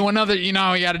gotta do another, we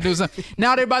gotta do something.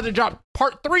 Now they're about to drop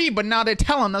part 3, but now they're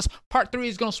telling us part 3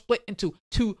 is gonna split into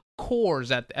 2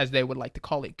 cores, as they would like to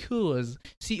call it, cores,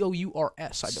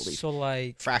 COURS, I believe. So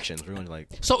like fractions, we're like.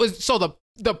 So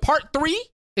the part 3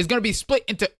 is gonna be split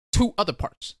into 2 other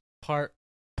parts. Part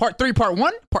 3, part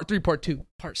 1, part 3, part 2.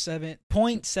 Part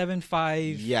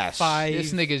 7.75. Yes. 5.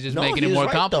 This nigga's just making it more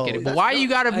complicated. But why you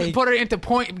gotta put it into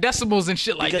point decimals and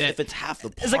shit like that? If it's half the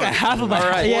part. It's like a half of a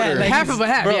half. Yeah, like half of a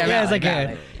half. Bro, yeah, it's like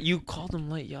a... You called him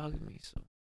Light Yagami, so.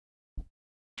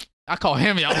 I call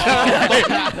him y'all.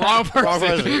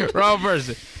 Wrong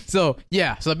person. So,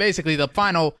 yeah. So, basically, the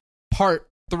final part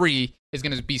 3 is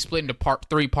going to be split into part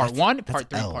 3, part 1, part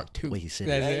 3, part 2. Wait, he said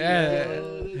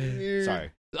it.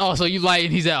 Sorry. Oh, so you light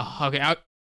and he's out. Okay.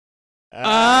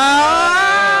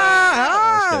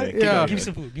 Give me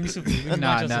some food.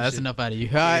 Nah, that's enough out of you.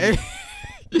 But,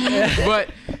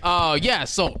 yeah,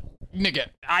 so, nigga,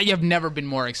 I have never been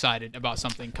more excited about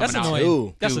something coming out.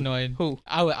 Annoying. That's annoying. Who?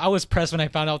 I was pressed when I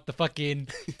found out the fucking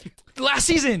last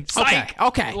season.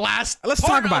 Okay. Let's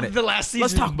talk about it. The last season.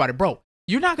 Let's talk about it, bro.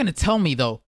 You're not going to tell me,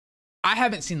 though. I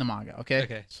haven't seen the manga, okay?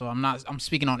 Okay. So I'm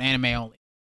speaking on anime only.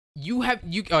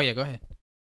 Oh, yeah, go ahead.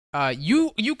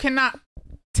 You cannot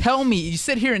tell me, you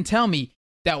sit here and tell me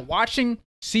that watching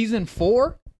season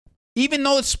 4, even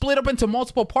though it's split up into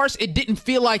multiple parts, it didn't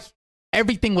feel like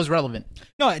everything was relevant.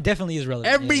 No, it definitely is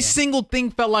relevant. Every single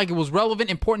thing felt like it was relevant,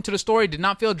 important to the story, did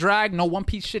not feel dragged, no One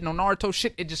Piece shit, no Naruto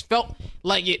shit. It just felt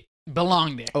like it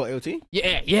belonged there. Oh, AOT?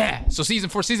 Yeah. So season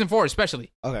 4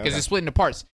 especially. Okay. Because it's split into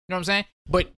parts. You know what I'm saying?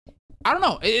 But I don't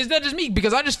know. Is that just me?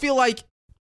 Because I just feel like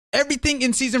everything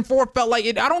in season 4 felt like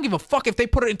it. I don't give a fuck if they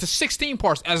put it into 16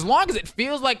 parts. As long as it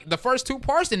feels like the first 2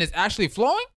 parts and it's actually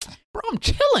flowing, bro, I'm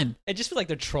chilling. I just feel like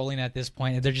they're trolling at this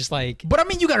point. They're just like... But I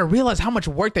mean, you got to realize how much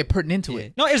work they're putting into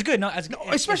it. No, it's good. No,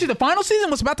 especially the final season,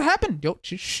 what's about to happen. Yo,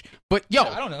 shh. But yo...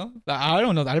 I don't know. I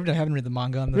haven't read the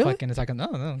manga on the really? fucking Attack on...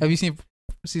 No. Have you seen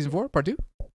season 4, part 2?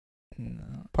 No.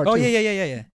 Part 2.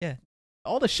 Yeah.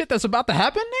 All the shit that's about to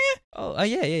happen, nigga? Oh,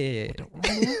 yeah. Yeah,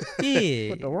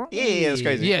 it's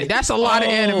crazy. Yeah, that's a lot of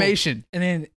animation.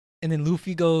 And then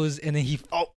Luffy goes, and then he...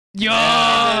 Okay.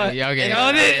 And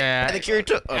the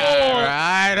Kirito. All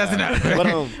right, that's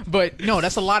enough. But no,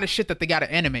 that's a lot of shit that they got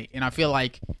to animate, and I feel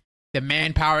like the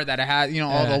manpower that it has,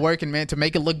 all the work and man to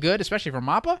make it look good, especially for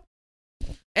MAPPA,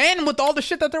 and with all the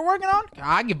shit that they're working on,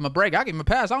 I give them a break. I give them a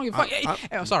pass. I don't give a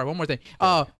fuck. Sorry, one more thing.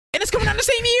 And it's coming out the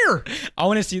same year. I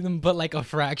want to see them put like a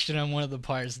fraction on one of the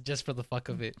parts just for the fuck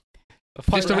of it.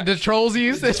 Just the trolls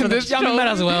use this. Might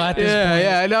as well at this point.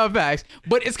 Yeah, no facts.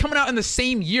 But it's coming out in the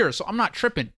same year, so I'm not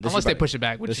tripping unless they push it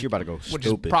back. This year about to go stupid. Which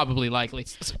is probably likely.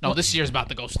 No, this year's about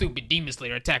to go stupid. Demon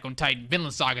Slayer, Attack on Titan,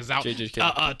 Vinland Saga's out.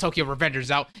 Tokyo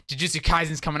Revenger's out. Jujutsu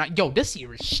Kaisen's coming out. Yo, this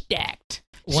year is stacked.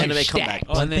 One comeback.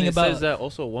 One thing it says that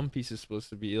also One Piece is supposed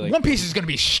to be like... One Piece is going to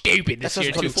be stupid this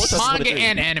year, too. Manga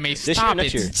and anime, stop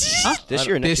it. This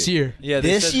year or next year? Yeah,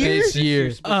 this year? This year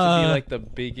is supposed to be like the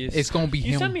biggest... It's going to be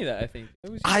him. You sent me that, I think.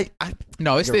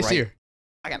 No, it's this year.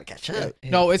 I got to catch up.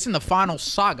 No, it's in the final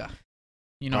saga.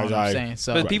 You know what I'm saying?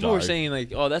 So, but people were saying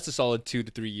like, oh, that's a solid 2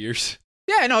 to 3 years.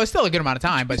 Yeah, no, it's still a good amount of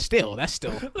time, but still, that's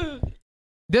still...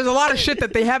 There's a lot of shit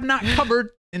that they have not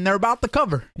covered, and they're about to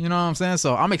cover. You know what I'm saying?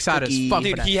 So I'm excited as fuck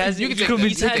for that.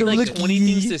 He's had like 20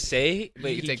 things to say,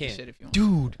 but you can he take can't. the shit if you want.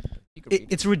 Dude,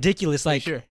 it's ridiculous. Like,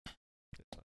 sure.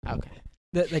 Okay.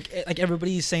 Like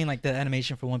everybody's saying like the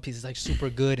animation for One Piece is like super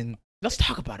good, and let's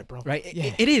talk about it, bro. Right?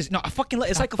 Yeah. It is. No,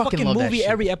 it's like a fucking movie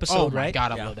every episode, right?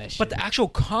 God, I love that shit. But the actual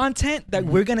content that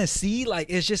we're gonna see, like,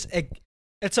 is just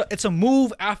it's a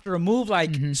move after a move,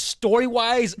 like story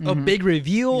wise, a big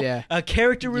reveal, a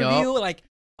character reveal, like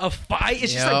a fight.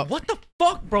 It's just like, what the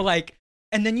fuck, bro? Like,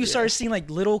 and then you start seeing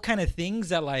like little kind of things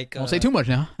that like don't say too much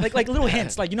now. Like little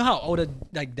hints, like you know how Oda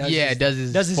like does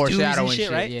his foreshadowing and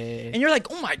shit, right? Yeah. And you're like,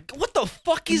 oh my, what the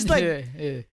fuck is like?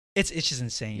 It's just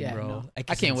insane, bro. No. Like,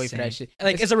 I can't wait for that shit.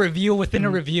 Like it's a reveal within a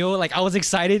reveal. Like I was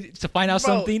excited to find out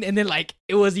something, and then like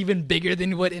it was even bigger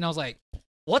than what, and I was like,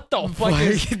 what the fuck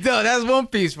is... No, that's One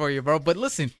Piece for you, bro. But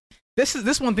listen,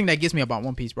 this one thing that gets me about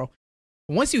One Piece, bro.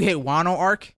 Once you hit Wano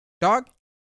arc, dog,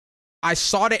 I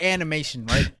saw the animation,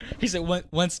 right? He said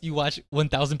once you watch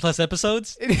 1,000 plus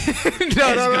episodes, no, it's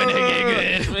gonna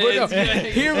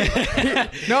get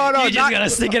good. No, you just gotta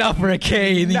stick it out for a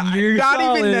K. And not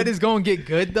even that it's gonna get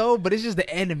good though, but it's just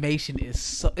the animation is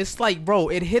so. It's like, bro,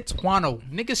 it hits Wano.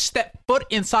 Niggas step foot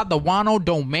inside the Wano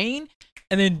domain.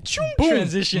 And then boom,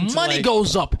 transition. Money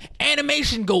goes up,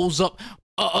 animation goes up,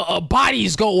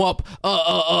 bodies go up,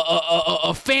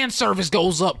 fan service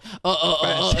goes up,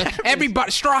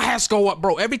 everybody straw hats go up,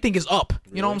 bro. Everything is up.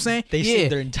 You know what I'm saying? They see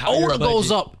their entire budget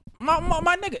goes up.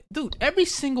 My nigga, dude, every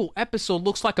single episode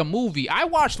looks like a movie. I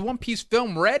watched One Piece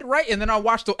film Red, right? And then I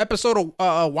watched the episode of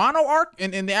Wano arc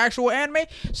in the actual anime.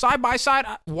 Side by side,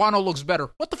 Wano looks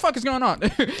better. What the fuck is going on?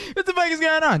 What the fuck is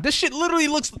going on? This shit literally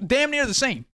looks damn near the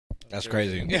same. That's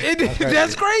crazy.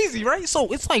 That's crazy, right?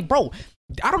 So it's like, bro,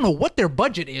 I don't know what their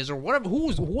budget is or whatever.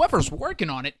 Whoever's working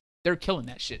on it, they're killing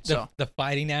that shit. So the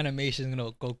fighting animation is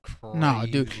gonna go crazy. No,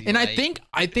 dude, and like,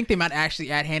 I think they might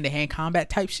actually add hand-to-hand combat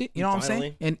type shit. You know what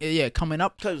I'm saying? And coming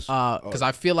up because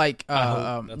I feel like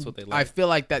that's what they like. I feel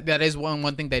like that is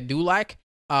one thing they do like.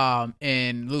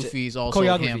 And Luffy's also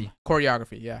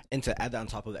choreography, yeah. And to add that on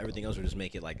top of everything else, or just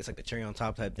make it like it's like the cherry on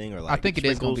top type thing, or like I think it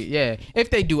is gonna be, yeah.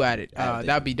 If they do add it,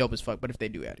 that'd be dope as fuck. But if they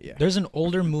do add it, yeah. There's an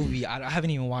older movie I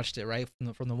haven't even watched it, right,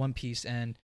 from the One Piece,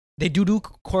 and they do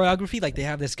choreography. Like they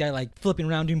have this guy like flipping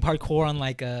around doing parkour on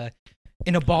like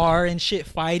in a bar and shit,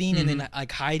 fighting and then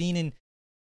like hiding, and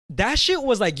that shit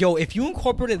was like, yo, if you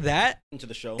incorporated that into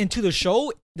the show,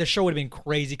 the show would have been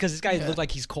crazy because this guy looked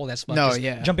like he's cold as fuck. No,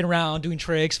 just jumping around, doing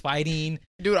tricks, fighting.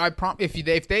 Dude, I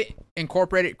if they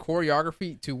incorporated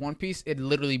choreography to One Piece, it'd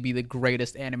literally be the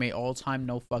greatest anime all time,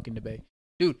 no fucking debate.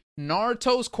 Dude,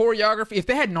 Naruto's choreography. If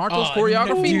they had Naruto's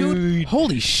choreography, dude,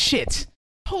 holy shit,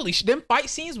 them fight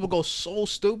scenes would go so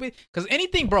stupid. Because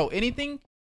anything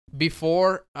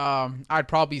before, I'd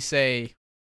probably say.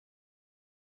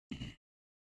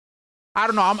 I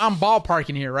don't know. I'm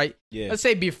ballparking here, right? Yeah. Let's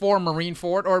say before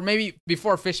Marineford or maybe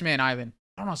before Fishman Island.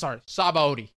 I don't know. Sorry,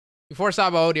 Sabaody. Before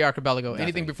Sabaody, Archipelago. Nothing.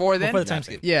 Anything before then? Before the time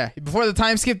skip. Yeah, before the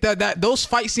time skip. That those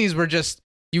fight scenes were just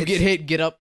get hit, get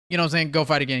up. You know what I'm saying? Go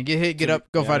fight again. Get hit, get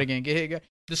up. Go fight again. Get hit.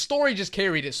 the story just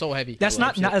carried it so heavy. That's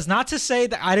not to say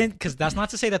that I didn't, because that's not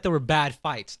to say that there were bad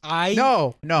fights.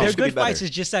 No, they're good fights.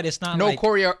 It's just that it's not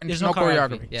there's no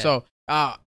choreography. Yeah. So,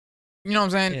 you know what I'm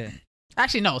saying? Yeah.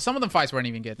 Actually, no. Some of them fights weren't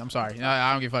even good. I'm sorry.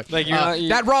 I don't give a fuck. Like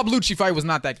that Rob Lucci fight was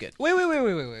not that good. Wait.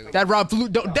 That Rob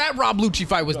Lucci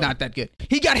fight was not that good.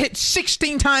 He got hit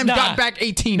 16 times, got back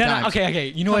 18 times. Okay.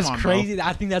 You know what's crazy? Bro.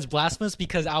 I think that's blasphemous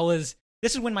because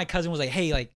this is when my cousin was like,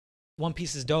 hey, like, One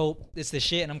Piece is dope. It's the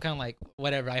shit. And I'm kind of like,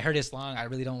 whatever. I heard it's long. I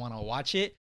really don't want to watch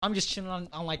it. I'm just chilling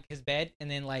on like his bed. And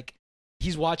then like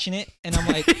he's watching it. And I'm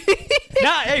like,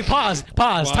 hey, pause.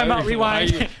 Time out,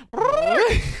 rewind.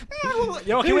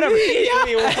 Yo, okay, whatever.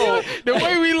 The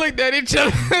way we looked at each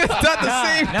other, it's not the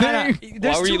same thing.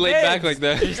 Why were you laid back like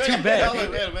that? There's two beds.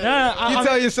 You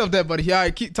tell yourself that, buddy. All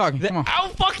right, keep talking. Come on. I'll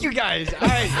fuck you guys. All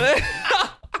right.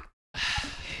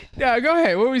 Yeah, go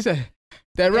ahead. What were we saying?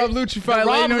 That Rob Lucci fight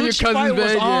laying on your cousin's bed.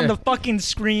 Was on the fucking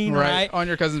screen, right? On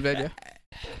your cousin's bed, yeah.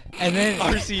 And then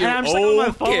I'm just like on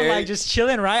my phone, like just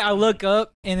chilling, right? I look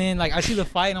up and then like I see the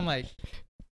fight and I'm like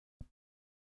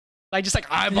just like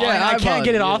eyeballing. I can't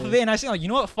get it off of it. And I say, like, you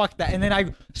know what? Fuck that. And then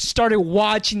I started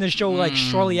watching the show like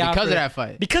shortly after. Because of that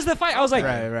fight. Because of the fight, I was like,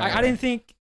 I didn't think.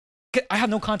 I have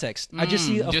no context. I just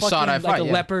see a fucking like a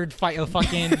leopard fight a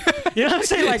fucking. You know what I'm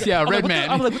saying? Like, red man.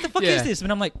 I'm like, what the fuck is this?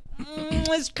 And I'm like,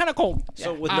 it's kind of cold.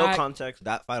 So with no context,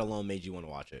 that fight alone made you want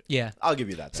to watch it. Yeah, I'll give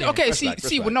you that.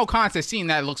 See, with no context, seeing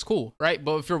that looks cool, right?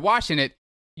 But if you're watching it,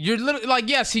 you're literally like,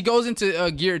 yes, he goes into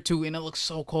Gear 2 and it looks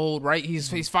so cold, right?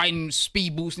 He's fighting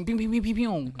speed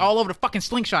boosting, all over the fucking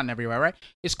slingshot and everywhere, right?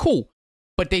 It's cool,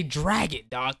 but they drag it,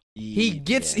 dog. He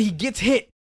gets hit.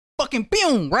 Fucking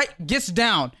boom, right? Gets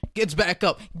down, gets back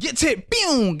up, gets hit,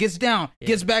 boom, gets down,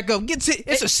 gets back up, gets hit.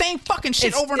 It's the same fucking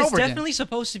shit over and over again. It's definitely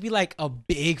supposed to be like a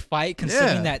big fight,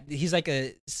 considering that he's like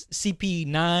a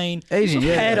CP9 Asian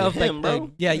head of like him,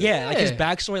 bro. like his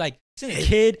backstory, like he's a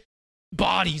kid,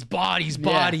 bodies,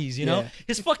 you know,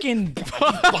 his fucking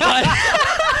body.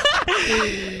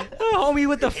 Homie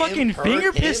with the fucking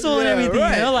finger pistol and everything,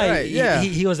 you know, like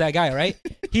he was that guy, right?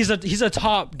 He's a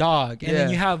top dog, and then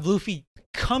you have Luffy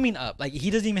coming up, like he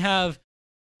doesn't even have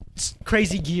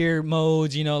crazy gear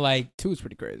modes, you know, like 2 is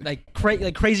pretty crazy, like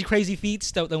crazy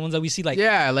feats, the ones that we see like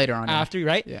later on after,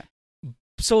 right? Yeah.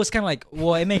 So it's kind of like,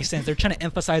 well, it makes sense. They're trying to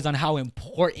emphasize on how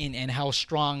important and how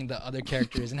strong the other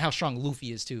character is, and how strong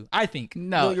Luffy is too. I think.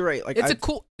 No, you're right. Like it's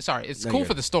cool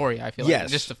for the story. I feel like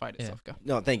just to fight itself. Go.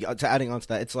 No, thank you. To adding on to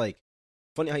that, it's like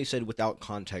funny how you said without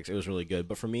context, it was really good.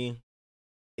 But for me,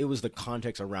 it was the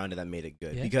context around it that made it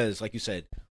good. Yeah. Because, like you said,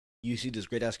 you see this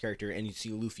great ass character and you see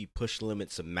Luffy push the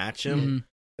limits to match him. Mm-hmm.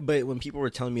 But when people were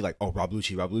telling me like, "Oh, Rob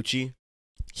Lucci,"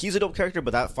 he's a dope character,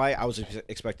 but that fight I was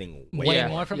expecting way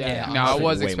more from him. No, I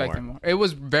was expecting more. It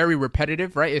was very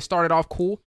repetitive, right? It started off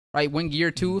cool, right? When Gear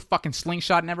 2, fucking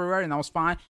slingshot and everywhere, and that was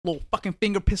fine. Little fucking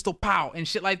finger pistol pow and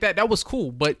shit like that. That was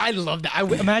cool, but I love that. I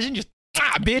would imagine just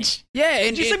bitch. Yeah,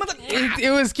 and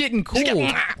it was getting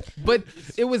cool, but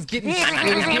it was getting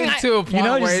to a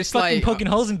point where it's like poking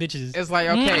holes in bitches. It's like,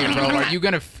 okay, bro,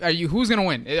 who's gonna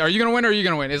win? Are you gonna win or are you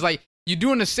gonna win? It's like you're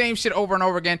doing the same shit over and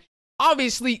over again.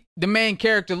 Obviously, the main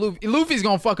character Luffy's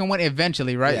gonna fucking win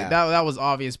eventually, right? Yeah. That was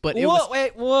obvious, but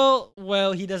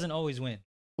well, he doesn't always win.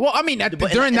 Well, I mean,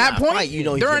 during that point,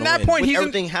 he's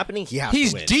everything happening.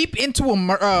 He's deep into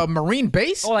a marine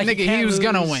base. Oh, like nigga, he was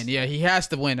gonna win. Yeah, he has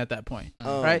to win at that point,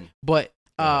 right? But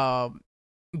yeah,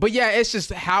 it's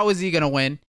just how is he gonna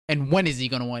win and when is he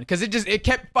gonna win? Because it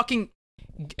kept fucking.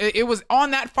 It was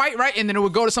on that fight, right? And then it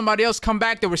would go to somebody else, come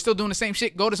back. They were still doing the same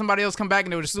shit. Go to somebody else, come back,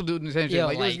 and they were still doing the same shit.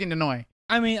 Like, it was getting annoying.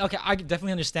 I mean, okay, I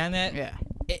definitely understand that. Yeah,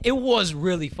 it was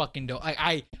really fucking dope.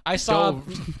 I saw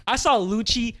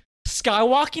Lucci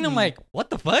skywalking. I'm like, what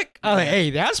the fuck? I'm like,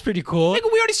 hey, that's pretty cool.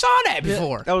 Nigga, we already saw that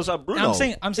before. That was Bruno.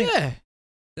 I'm saying, yeah.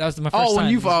 That was my first time.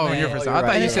 When you first time. I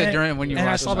thought you said during when you. And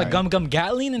I saw the Gum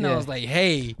Gatling, and I was like,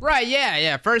 "Hey!" Right?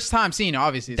 Yeah. First time seeing it,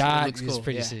 obviously. That looks cool.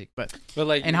 pretty sick. But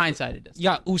like in hindsight, it does.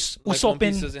 Yeah, One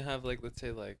Piece doesn't have like, let's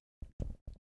say like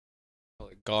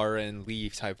Gaara and Lee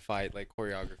type fight like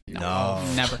choreography. No,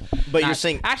 never. But you're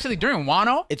saying actually during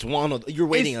Wano, it's Wano. You're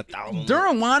waiting 1,000.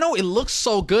 During Wano, it looks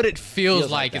so good. It feels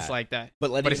like it's like that.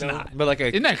 But it's not. But like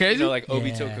isn't that crazy? You know, like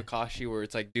Obito Kakashi, where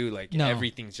it's like, dude, like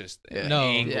everything's just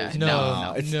no.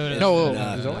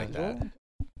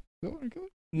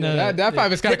 That fight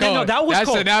was kind of cold. No, that was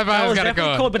cold. That fight was kind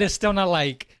of cold, but it's still not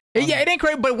like. Yeah, it ain't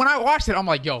crazy. But when I watched it, I'm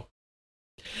like, yo.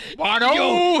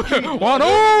 Wano!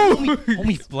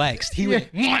 Homie flexed. He went.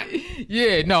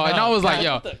 Yeah, no, and I was like,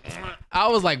 yo. I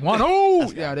was like,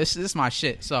 Wano! Yeah, this is my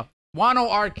shit. So,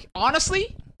 Wano arc,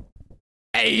 honestly,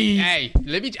 Hey,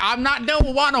 let me. I'm not done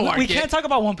with Wano arc. We can't talk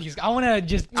about One Piece. I want to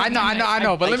just. I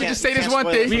know. But let me just say this one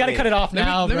thing. We gotta cut it off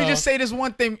now. Let me just say this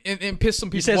one thing and piss some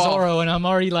people off. You said Zoro, and I'm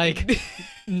already like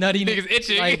nutty. Niggas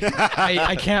itching. Like,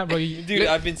 I can't, bro. Dude,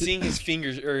 I've been seeing his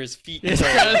fingers or his feet. It's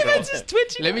just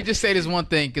twitching. Let me just say this one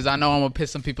thing because I know I'm gonna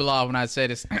piss some people off when I say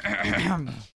this.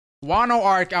 Wano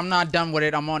arc, I'm not done with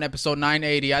it. I'm on episode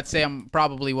 980. I'd say I'm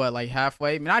probably like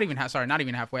halfway. Not even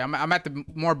halfway. I'm at the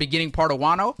more beginning part of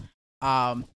Wano.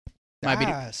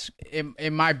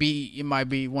 It might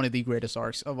be one of the greatest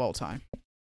arcs of all time.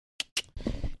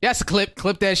 That's a clip.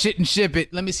 Clip that shit and ship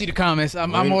it. Let me see the comments.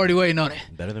 I'm already waiting on it.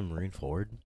 Better than Marineford?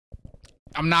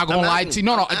 I'm not gonna lie to you.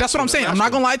 No, that's what I'm saying. I'm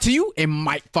not gonna lie to you. It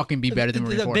might fucking be better than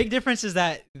Marineford. The big difference is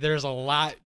that there's a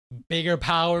lot bigger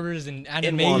powers and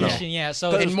animation. Yeah,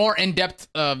 so and more in depth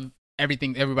of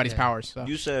everybody's powers. So.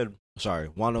 You said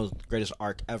Wano's greatest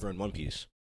arc ever in One Piece.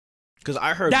 Because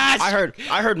I heard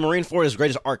Marineford is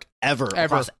greatest arc ever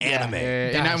across anime.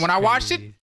 And when I watched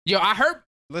it, I heard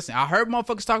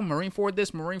motherfuckers talking Marineford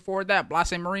this, Marineford that. But I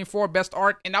say Marineford best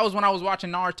arc, and that was when I was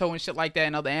watching Naruto and shit like that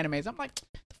and other animes. I'm like, the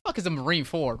fuck is a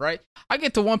Marineford, right? I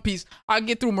get to One Piece, I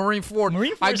get through Marineford,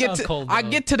 I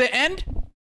get to the end.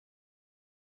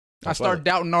 I start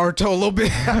doubting Naruto a little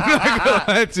bit. I'm not gonna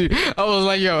lie to you. I was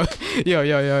like, yo.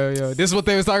 This is what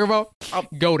they was talking about?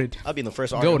 Goated. I'll be in the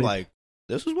first arc. I'm like,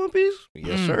 this is One Piece?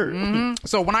 Yes, sir. Mm-hmm.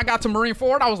 So when I got to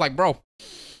Marineford, I was like, bro,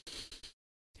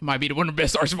 it might be one of the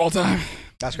best arcs of all time.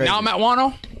 That's crazy. Now I'm at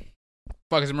Wano.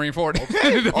 Fuck is Marineford.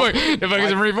 Okay. the fuck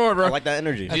is Marineford, bro. I like that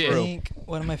energy. I think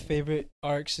one of my favorite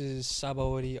arcs is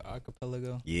Sabaody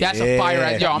Archipelago. Yeah. That's a fire.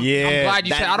 I'm glad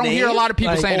you said. I don't hear a lot of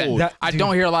people saying that. I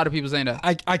don't hear a lot of people saying that.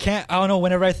 I can't. I don't know.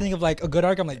 Whenever I think of like a good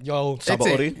arc, I'm like, yo,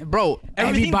 Sabaody, bro.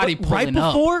 Everybody right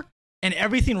before and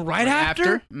everything right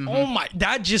after. Mm-hmm. Oh my,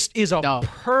 that just is a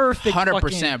perfect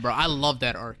 100%, bro. I love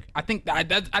that arc. I think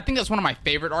that's one of my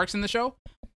favorite arcs in the show.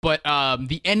 But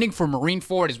the ending for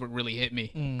Marineford is what really hit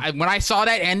me. When I saw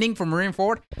that ending for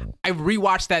Marineford, I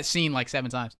rewatched that scene like 7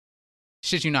 times.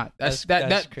 Shit you not. That's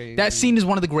crazy. That scene is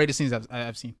one of the greatest scenes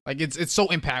I've seen. Like it's so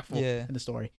impactful in the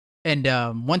story. And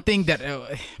one thing that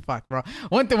fuck, bro.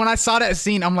 One thing when I saw that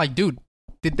scene, I'm like, dude,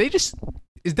 did they just?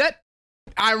 Is that?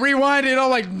 I rewinded. I'm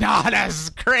like, nah, that's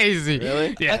crazy.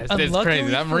 Really? Yeah, it's crazy.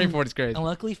 That Marineford is crazy. And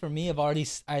luckily for me,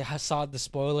 I saw the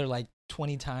spoiler like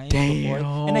 20 times before.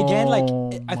 And again, like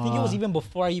I think it was even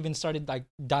before I even started like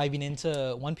diving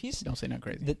into One Piece. Don't say nothing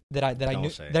crazy. That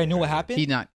I knew what happened. He's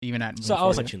not even at. So I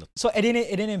was like, so it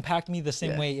didn't impact me the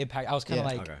same way. I was kind of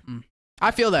like,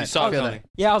 I feel that. I feel that.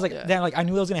 Yeah, I was like, damn, like I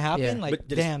knew it was gonna happen. Yeah. Like,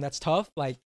 damn, that's tough.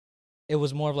 Like, it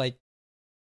was more of like,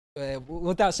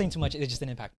 without saying too much, it just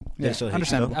didn't impact me. Yeah,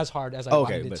 understandable. As hard as I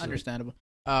wanted it to. Understandable.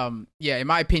 Yeah, in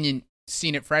my opinion,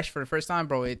 seeing it fresh for the first time,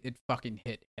 bro, it fucking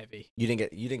hit heavy. You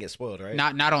didn't get spoiled, right?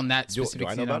 Not on that specific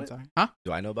scene. Do I know about it? Huh?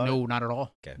 Do I know about it? No, not at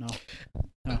all. Okay.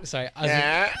 No. Sorry.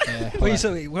 Wait,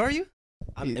 so where are you?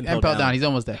 I'm Impel down. He's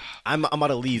almost there. I'm about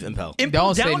to leave Impel.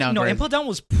 Don't say nothing. No, Impel down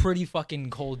was pretty fucking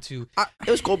cold too.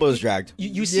 It was cold, but it was dragged.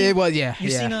 You see? Yeah, well, yeah. You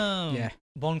seen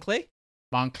Bon Clay?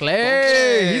 Bon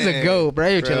Clay. He's a goat,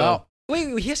 bro. Chill out.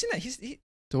 Wait, he has seen that.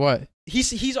 To what?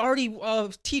 He's already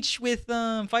teach with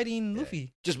fighting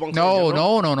Luffy. Just Bon Clay.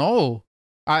 No.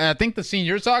 I think the scene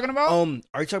you're talking about.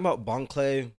 Are you talking about Bon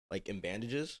Clay like in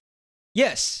bandages?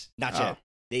 Yes. Not yet.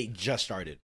 They just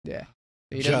started. Yeah.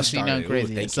 He doesn't see nothing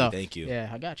crazy. Thank you. Yeah,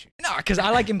 I got you. No, because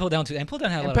I like Impel Down too. Impel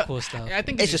Down had a lot of cool stuff. I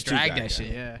think it's just dragged that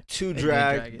shit. Yeah. Too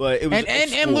dragged, but it was.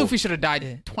 And Luffy should have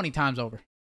died 20 times over.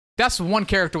 That's one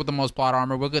character with the most plot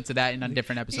armor. We'll get to that in a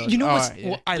different episode. You know what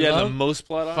I love? The most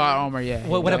plot armor? Yeah.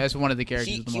 That's one of the characters.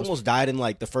 He almost died in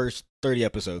like the first 30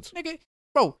 episodes. Nigga,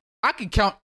 bro, I could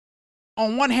count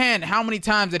on one hand how many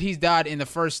times that he's died in the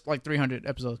first like 300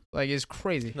 episodes. Like it's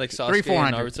crazy. Like Sasuke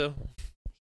and Naruto.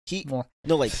 He was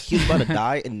about to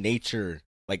die in nature.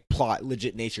 Like plot,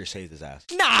 legit nature saved his ass.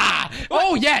 Nah.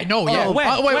 Oh yeah, no, yeah. Wait,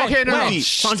 okay, no.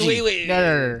 Sanji. Wait.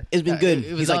 No. It's been good.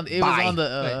 It was on the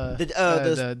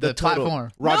platform.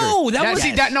 Roger. No, that was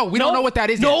that. No, we don't know what that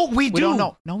is. No, we do. We don't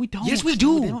know. No, we don't. Yes, we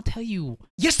do. They don't tell you.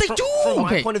 Yes, they do. From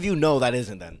my point of view, no, that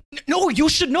isn't then. No, you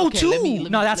should know too.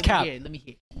 No, that's cap. Let me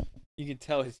hear. You can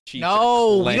tell his cheeks.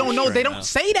 No, we don't know. They don't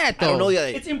say that though. I don't know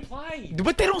yet. It's implied,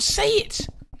 but they don't say it.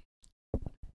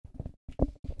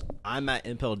 I'm at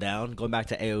Impel Down, going back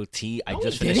to AOT. I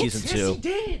just finished season 2. Yes, he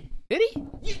did. Did he?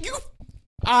 You.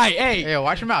 Alright, hey. Hey,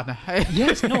 watch your mouth now.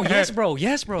 Yes, bro.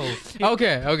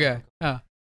 Okay. I'm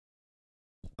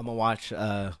gonna watch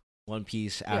One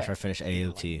Piece after I finish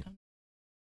AOT. I'm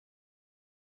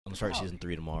gonna start season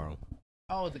 3 tomorrow.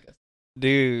 Oh,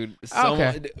 Dude,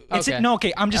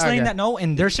 Okay. I'm just letting that know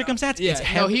in their circumstance. Yeah, it's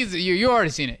heavy. you already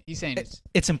seen it. He's saying this.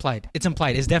 It's implied. It's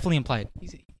definitely implied.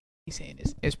 He's saying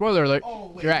this. Hey, spoiler alert.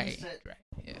 Right.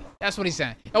 Yeah, that's what he's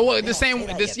saying. Oh, well, but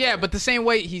the same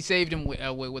way he saved him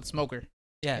with Smoker.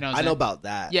 Yeah, you know I know about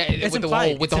that. Yeah, it's with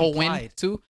implied. the whole win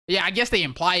too. Yeah, I guess they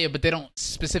imply it, but they don't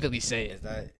specifically say it. Is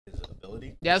that his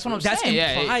ability? Yeah, that's what I'm saying.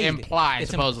 Implied. Yeah, implied.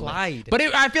 It's supposedly. implied. But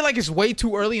I feel like it's way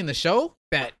too early in the show.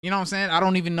 That you know what I'm saying. I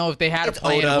don't even know if they had a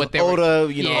plan of what they were.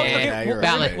 Oda, you know. Yeah, okay, you're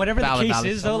valid. right. Whatever the case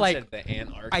is, though, like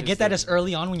I get that as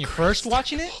early on when you're first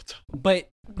watching it, but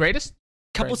greatest.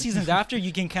 Couple seasons after,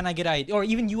 you can kind of get idea, or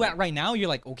even you at right now, you're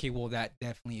like, okay, well, that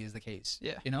definitely is the case.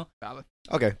 Yeah, you know, valid.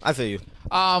 Okay, I feel you.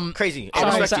 Crazy.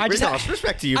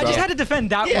 Respect to you, bro. I just had to defend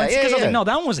that one because I was like, no,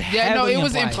 that one was heavily it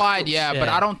was implied. Yeah, but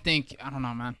I don't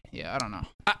know, man. Yeah, I don't know.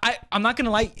 I'm not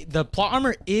gonna lie. The plot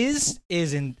armor it's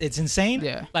insane.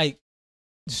 Yeah, like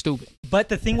stupid. But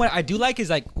the thing what I do like is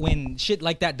like when shit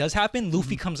like that does happen,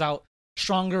 Luffy comes out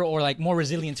stronger or like more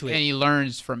resilient to it, and he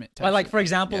learns from it. Like for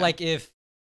example, like if.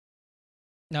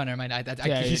 No, never mind.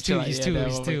 He's too.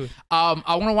 I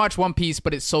want to watch One Piece,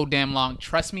 but it's so damn long.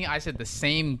 Trust me, I said the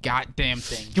same goddamn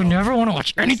thing. You never want to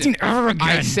watch anything ever again.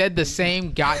 I said the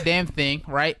same goddamn thing,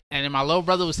 right? And then my little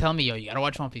brother was telling me, yo, you gotta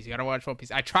watch One Piece. You gotta watch One Piece.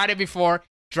 I tried it before,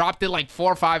 dropped it like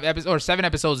 4 or 5 episodes, or 7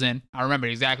 episodes in. I remember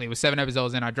exactly. It was 7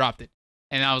 episodes in. I dropped it.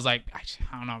 And I was like,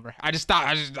 I don't know, bro. I just stopped.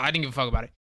 I didn't give a fuck about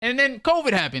it. And then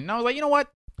COVID happened. And I was like, you know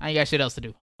what? I ain't got shit else to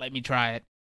do. Let me try it.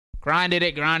 Grinded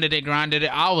it.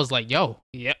 I was like, yo.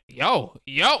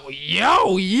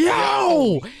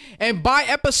 And by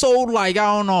episode, like,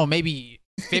 I don't know, maybe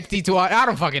 50 to, I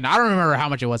don't remember how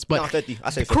much it was, but 50.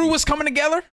 I say 50. Crew was coming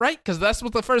together, right? Because that's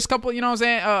what the first couple, you know what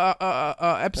I'm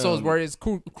saying, episodes where his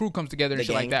crew comes together and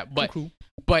shit like that.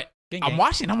 But I'm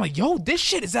watching, I'm like, yo, this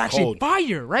shit is actually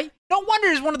fire, right? No wonder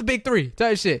it's one of the big 3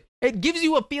 type shit. It gives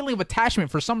you a feeling of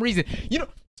attachment for some reason. You know,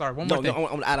 sorry, one more thing. I'm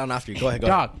gonna add on after you. Go ahead.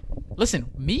 Dog,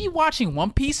 listen, me watching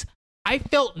One Piece, I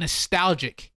felt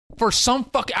nostalgic for some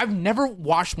fucking. I've never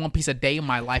watched One Piece a day in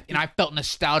my life, and I felt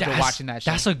nostalgic watching that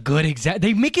shit. That's a good example.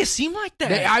 They make it seem like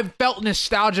that. I felt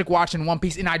nostalgic watching One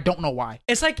Piece, and I don't know why.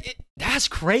 It's like that's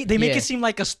great. They make it seem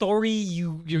like a story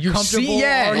you're comfortable. See,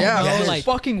 yeah. It's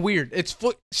fucking weird. It's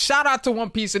shout out to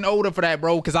One Piece and Oda for that,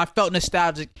 bro, because I felt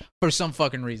nostalgic for some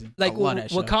fucking reason. Like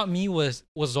what caught me was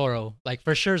Zoro, like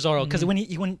for sure Zoro, because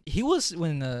when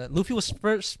Luffy was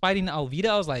first fighting Alvida,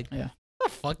 I was like, what the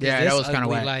fuck is this? That was kind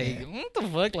of weird. Like what the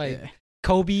fuck, like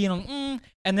Kobe and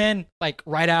then like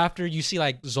right after you see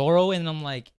like Zoro, and I'm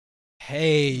like,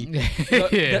 hey,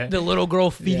 the little girl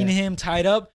feeding him tied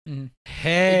up.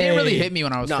 Hey, it didn't really hit me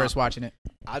when I was first watching it.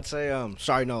 I'd say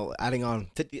adding on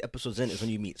 50 episodes in is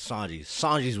when you meet Sanji.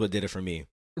 Sanji's what did it for me.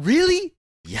 Really?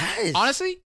 Yes.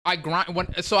 Honestly, I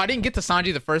didn't get to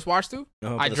Sanji the first watch through.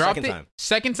 I dropped it.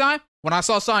 Second time, when I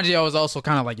saw Sanji, I was also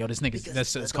kind of like, yo, this nigga,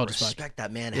 that's cold as fuck. Respect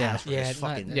that man has for his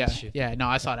fucking yeah. No,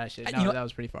 I saw that shit. No, that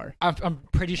was pretty far. I'm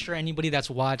pretty sure anybody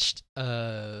that's watched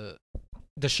the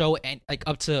show and like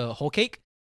up to Whole Cake,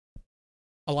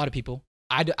 a lot of people.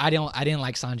 I didn't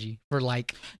like Sanji for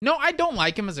like. No, I don't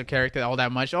like him as a character all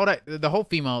that much. The whole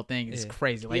female thing is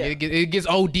crazy. Like it gets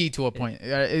OD to a point.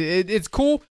 It's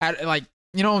cool at like.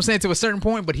 You know what I'm saying, to a certain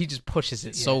point, but he just pushes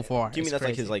it so far. Do you mean that's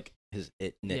crazy. Like his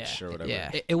niche or whatever? Yeah.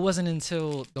 It wasn't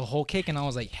until the Whole Cake, and I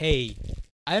was like, hey,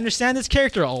 I understand this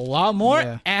character a lot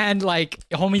more, and like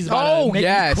homie's about to make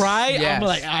me cry. I'm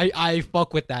like, I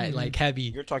fuck with that, like heavy.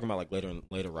 You're talking about like later,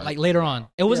 right? Like later on.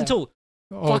 It wasn't until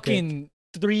fucking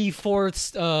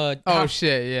 3/4.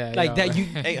 Shit, like that you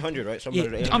 800, right?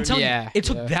 800. I'm telling you, it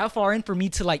took that far in for me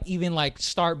to like even like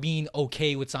start being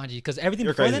okay with Sanji, because everything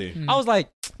before then, I was like,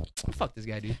 fuck this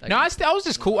guy, dude. Like, no, I was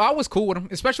just cool. I was cool with him,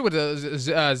 especially with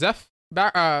the Zeph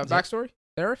backstory.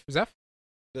 Zeph.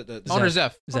 Owner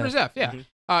Zeph. Yeah.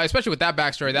 Especially with that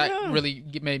backstory, that really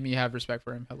made me have respect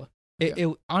for him. Hella. It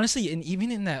honestly, and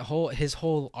even in that his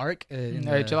whole arc.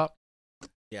 Chill out.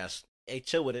 Yes. Hey,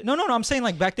 chill with it. No. I'm saying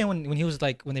like back then when he was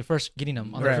like when they first getting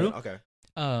him on the crew. Okay.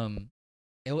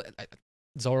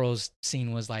 Zoro's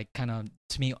scene was like kind of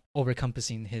to me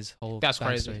overencompassing his whole. That's backstory.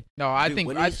 Crazy. No, I think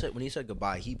when he said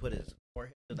goodbye, he put his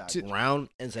forehead to that ground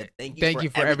and said, "Thank you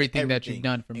for everything that you've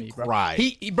done for me, bro."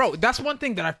 Cried. Bro, that's one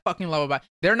thing that I fucking love about.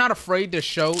 They're not afraid to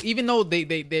show, even though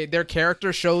their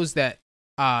character shows that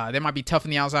they might be tough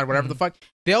on the outside, whatever the fuck.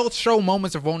 They'll show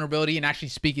moments of vulnerability and actually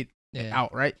speak it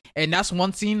out, right? And that's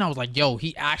one scene I was like, yo,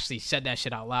 he actually said that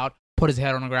shit out loud, put his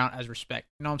head on the ground as respect.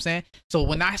 You know what I'm saying? So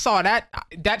when I saw that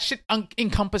shit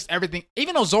encompassed everything.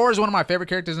 Even though Zoro is one of my favorite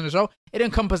characters in the show, it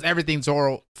encompassed everything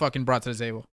Zoro fucking brought to the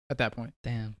table at that point.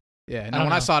 Damn. Yeah, no,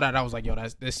 when I saw that, I was like, yo,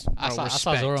 that's this. I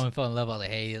saw Zoro and fell in love. I was like,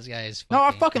 hey, this guy is. No,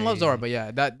 I fucking love Zoro, but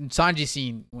yeah, that Sanji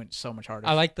scene went so much harder.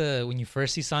 I like when you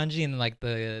first see Sanji and like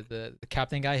the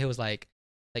captain guy who was like,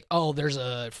 oh, there's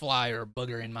a fly or a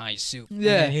booger in my soup.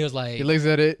 Yeah, and he was like, he looks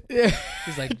at it. Yeah,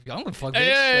 he's like, I'm gonna fuck this.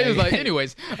 Yeah, he was like,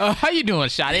 anyways, how you doing,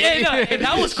 Shotty? Yeah, no,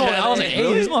 that was cool. I was like,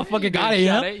 hey, this motherfucker got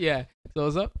it. Yeah. So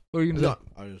what's up? What were you gonna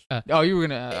say? No, you were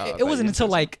gonna. It wasn't until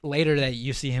like later that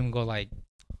you see him go like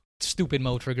stupid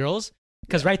mode for girls.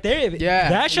 Because right there,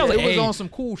 that show was on some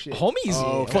cool shit.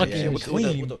 Homies fucking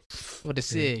clean. With the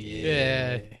SIG.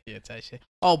 Yeah, tight shit.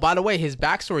 Oh, by the way, his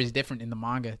backstory is different in the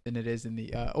manga than it is in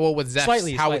the with Zeph.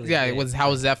 Slightly. It was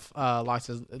how Zeph lost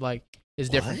his is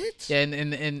different. Yeah,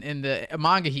 in the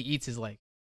manga he eats his leg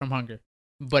from hunger,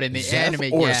 but in the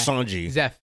anime, Sanji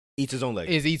Zeph eats his own leg.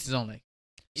 Eats his own leg.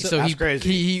 So that's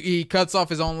crazy. He cuts off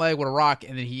his own leg with a rock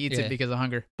and then he eats it because of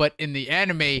hunger. But in the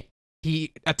anime,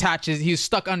 he's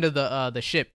stuck under the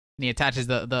ship and he attaches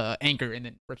the anchor and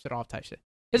then rips it off type shit.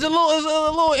 It's a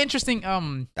little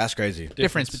interesting that's crazy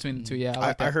difference between the two.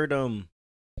 Yeah, I heard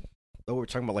we're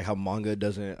talking about like how manga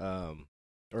doesn't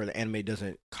or the anime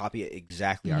doesn't copy it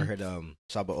exactly. I heard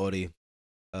Sabaody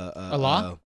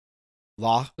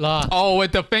Law. Oh,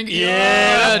 with the finger.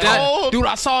 Yeah, dude,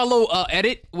 I saw a little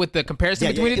edit with the comparison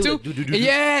between the two.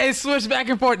 Yeah, it switched back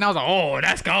and forth, and I was like, "Oh,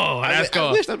 let's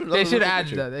go." They should have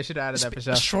added that. They should have added that for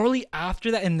sure. Shortly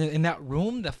after that, in that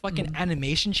room, the fucking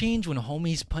animation change when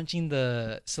homie's punching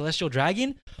the celestial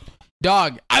dragon.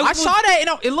 Dog, I saw that. You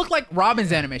know, it looked like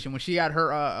Robin's animation when she got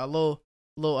her a little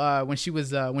when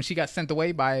she got sent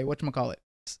away by whatchamacallit.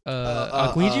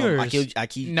 Aokiji or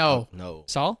Aki? No.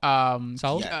 Saul?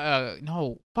 Saul? Yeah.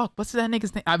 No. Fuck. What's that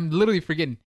nigga's name? I'm literally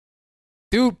forgetting.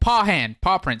 Dude, Paw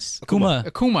Prince.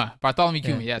 Akuma. Bartholomew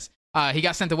Kuma. Yes. He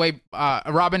got sent away.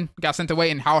 Robin got sent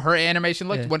away, and how her animation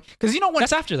looked. Because you know what?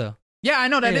 That's after though. Yeah, I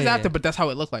know that is after, but that's how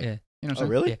it looked like. Yeah. You know what I'm saying?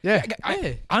 Really?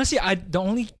 Yeah. Honestly, the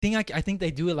only thing I think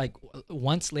they do it like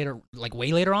once later, like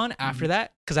way later on after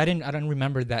that, because I didn't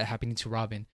remember that happening to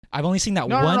Robin. I've only seen that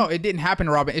one. No, it didn't happen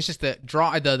to Robin. It's just the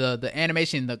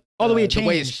animation, the way it changed. The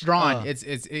way it's drawn.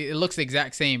 It looks the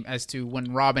exact same as to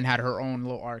when Robin had her own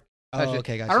little arc.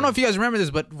 Okay, gotcha. I don't know if you guys remember this,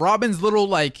 but Robin's little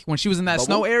when she was in that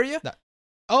snow area.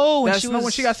 When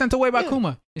she got sent away by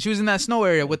Kuma, and she was in that snow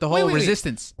area with the whole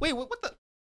resistance. Wait, what the?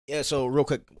 Yeah, so real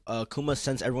quick, Kuma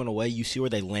sends everyone away. You see where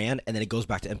they land, and then it goes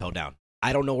back to Impel Down.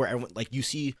 I don't know where everyone you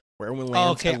see where everyone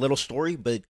lands. A little story,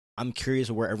 but I'm curious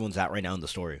where everyone's at right now in the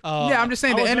story. Yeah, I'm just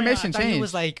saying the animation changed. It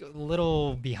was like a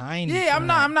little behind. Yeah,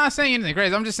 I'm not saying anything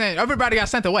crazy. I'm just saying everybody got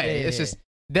sent away. It's just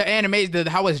the animation,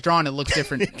 how it's drawn, it looks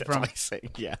different. That's all he's saying.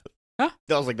 Yeah. Huh?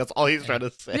 I was like, that's all he's trying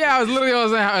to say. Yeah, I was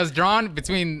saying how it's drawn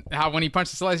between how when he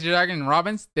punched the Celestial Dragon and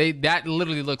Robin's. That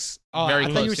literally looks very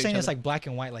close. I thought you were saying it's like black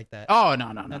and white like that. Oh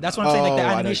no. That's what I'm saying. Like the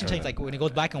animation changed. Like when it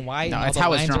goes black and white, no, and it's all how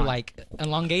the it's lines drawn. are like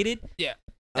elongated. Yeah.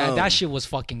 That shit was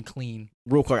fucking clean.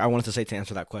 Real quick, I wanted to say to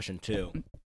answer that question too.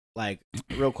 Like,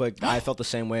 real quick, I felt the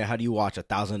same way. How do you watch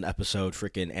 1,000 episode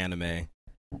freaking anime?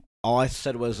 All I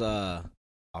said was, I'll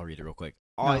read it real quick.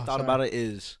 I thought about it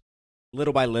is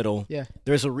little by little. Yeah.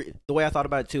 There's the way I thought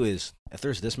about it too is if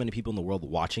there's this many people in the world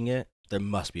watching it, there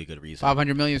must be a good reason.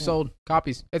 500 million sold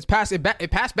copies. It passed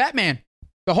Batman.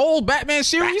 The whole Batman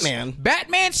series.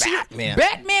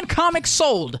 Batman comics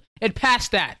sold. It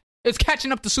passed that. It's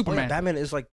catching up to Superman. Batman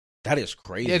is like. That is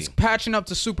crazy. It's patching up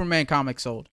to Superman comics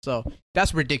sold. So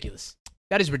that's ridiculous.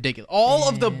 That is ridiculous. All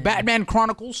of the Batman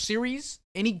Chronicles series,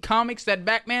 any comics that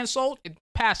Batman sold, it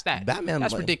passed that. Batman,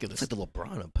 that's ridiculous. It's like the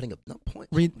LeBron. I'm putting up no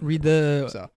points. Read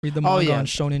the manga on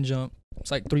Shonen Jump.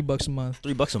 It's like $3 a month.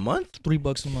 $3 a month?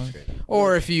 $3 a month.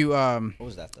 Or if you what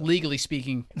was that? Though? Legally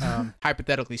speaking,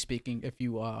 hypothetically speaking, if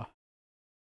you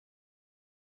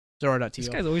Zoro.to. This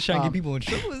guy's always trying to get people in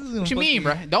trouble. What you mean,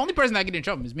 bro? The only person that get in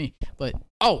trouble is me. But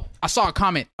I saw a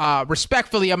comment.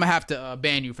 Respectfully, I'm gonna have to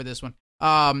ban you for this one.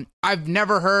 I've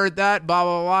never heard that. Blah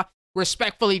blah blah.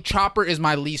 Respectfully, Chopper is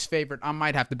my least favorite. I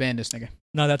might have to ban this nigga.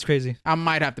 No, that's crazy. I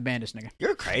might have to ban this nigga.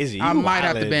 You're crazy. I might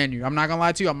have to ban you. I'm not gonna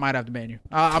lie to you. I might have to ban you.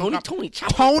 Tony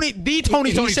Chopper.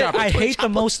 Tony Chopper. I hate the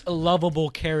most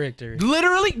lovable character.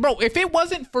 Literally, bro. If it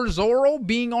wasn't for Zoro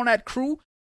being on that crew,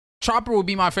 Chopper would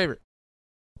be my favorite.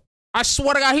 I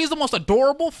swear to God, he's the most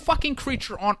adorable fucking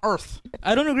creature on Earth.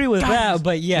 I don't agree with that,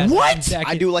 but yeah. What?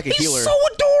 I do like a healer. He's so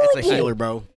adorable. It's a healer,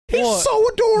 bro. He's so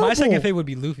adorable. My second favorite would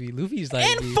be Luffy. Luffy's like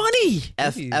and funny.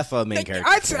 F a main character.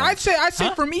 I'd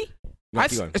say for me.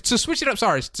 To switch it up.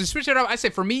 Sorry, to switch it up. I say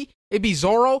for me, it'd be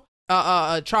Zoro,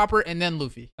 Chopper, and then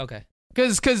Luffy. Okay.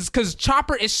 Because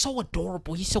Chopper is so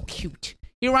adorable. He's so cute.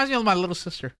 He reminds me of my little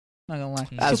sister. Not gonna lie.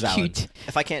 That's so valid. Cute.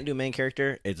 If I can't do main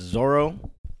character, it's Zoro.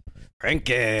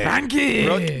 Cranky.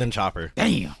 Rook, then Chopper.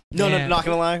 Damn. No, not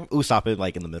gonna lie. Usopp is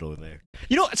like in the middle of there.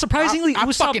 You know, surprisingly, I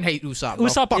fucking hate Usopp. Bro.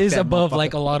 Usopp is above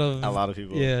like a lot of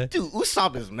people. Yeah, dude,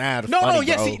 Usopp is mad. Funny,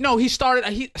 he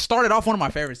started off one of my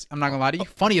favorites. I'm not gonna lie to you.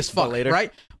 Funny as fuck. Later,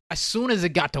 right? As soon as it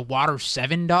got to Water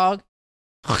 7, dog.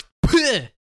 That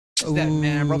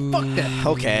man, bro. Fuck that.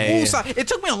 Okay. Usopp. It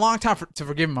took me a long time to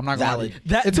forgive him. I'm not gonna lie.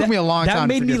 It took me a long time.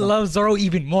 That made me love Zoro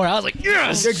even more. I was like,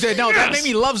 yes. No, that made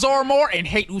me love Zoro more and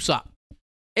hate Usopp.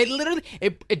 It literally,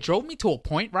 it drove me to a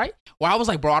point, right, where I was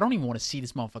like, bro, I don't even want to see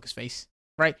this motherfucker's face,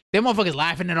 right? Them motherfuckers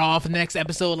laughing it off in the next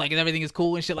episode, like everything is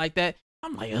cool and shit like that.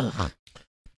 I'm like, ugh.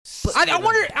 I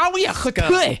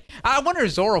wonder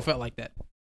if Zoro felt like that.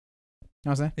 You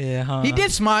know what I'm saying? Yeah, huh? He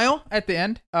did smile at the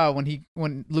end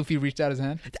when Luffy reached out his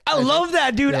hand. I love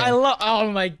that, dude. Yeah.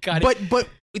 Oh my god. But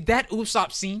that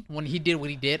Usopp scene when he did what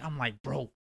he did, I'm like, bro.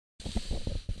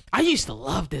 I used to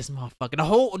love this motherfucker.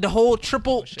 The whole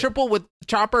triple with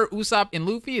Chopper, Usopp, and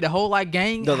Luffy. The whole like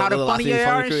gang, how the funny they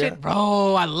are and shit,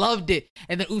 bro. I loved it.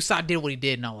 And then Usopp did what he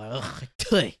did, and I'm like,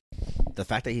 ugh. The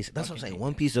fact that that's what I'm saying.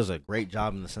 One Piece does a great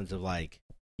job in the sense of like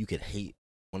you could hate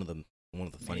one of the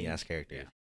funny ass characters.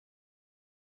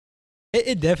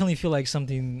 It definitely feel like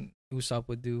something Usopp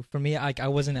would do. For me, I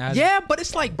wasn't as but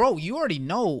it's like, bro, you already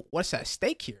know what's at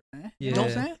stake here, man. Yeah. You know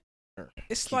what I'm saying?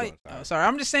 It's like, sorry,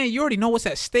 I'm just saying you already know what's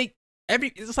at stake.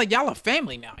 It's like y'all are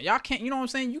family now. Y'all can't, you know what I'm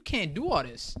saying? You can't do all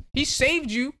this. He saved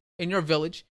you in your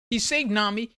village. He saved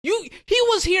Nami. He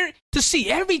was here to see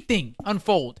everything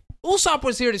unfold. Usopp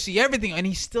was here to see everything, and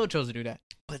he still chose to do that.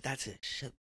 But that's it.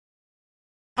 Shit.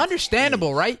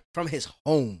 Understandable, right? From his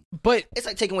home. But it's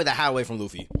like taking away the highway from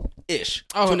Luffy. To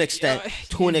an extent.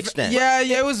 Yeah,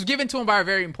 it was given to him by a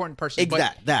very important person.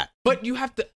 That. But you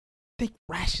have to think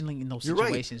rationally in those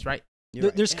situations, right?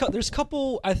 There's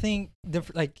couple, I think,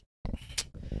 different, like,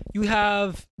 you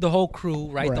have the whole crew,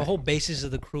 right? The whole basis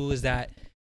of the crew is that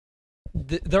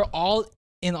they're all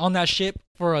on that ship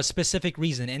for a specific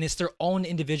reason, and it's their own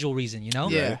individual reason, you know?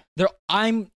 Yeah.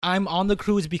 I'm on the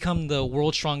crew to become the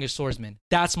world's strongest swordsman.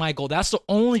 That's my goal. That's the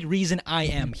only reason I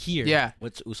am here. Yeah.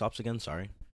 What's Usopp's again?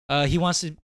 Sorry. He wants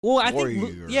to. Well, I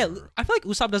think. Yeah, I feel like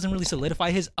Usopp doesn't really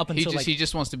solidify his up until he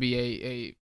just wants to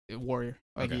be a warrior,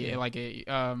 like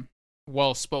a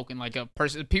well-spoken, like a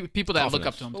person, people that look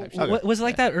up to him. Type was it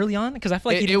like that early on? Because I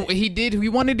feel like he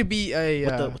wanted to be a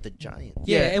with the giant.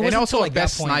 Yeah, it was also like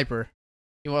best sniper.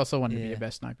 He also wanted to be a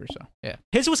best sniper. So yeah,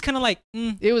 his was kind of like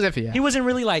it was iffy. Yeah. He wasn't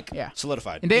really like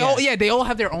solidified. And they all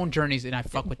have their own journeys, and I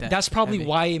fuck with that. That's probably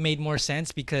why it made more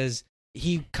sense because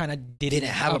he kind of didn't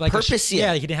have a purpose yet.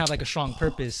 Yeah, he didn't have like a strong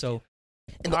purpose. So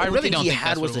and I really don't think he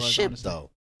had was the ship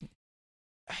though.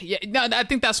 Yeah, no, I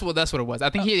think that's what it was. I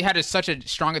think he had such a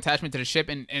strong attachment to the ship,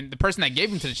 and the person that gave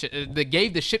him to the ship, that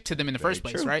gave the ship to them in the first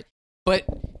place, right? But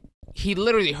he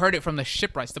literally heard it from the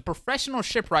shipwrights, the professional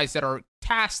shipwrights that are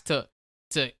tasked to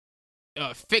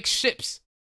fix ships.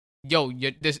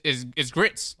 This is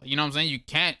grits. You know what I'm saying?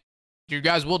 You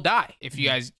guys will die if you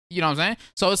guys. You know what I'm saying?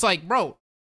 So it's like, bro,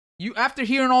 you after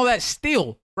hearing all that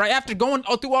still. Right after going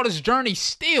through all this journey,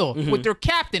 still with their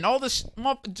captain, all this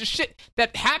shit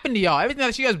that happened to y'all, everything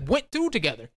that you guys went through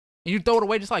together, and you throw it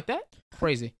away just like that,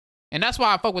 crazy. And that's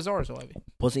why I fuck with Zoro so heavy.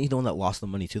 Wasn't he the one that lost the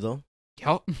money too, though?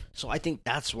 Yep. So I think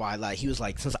that's why, like, he was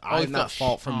like, since I'm not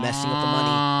fault for messing with the money,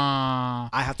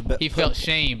 I have to bet. He felt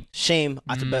shame.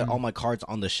 I have to bet all my cards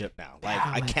on the ship now. Like,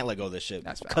 I can't let go of this ship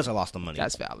because I lost the money.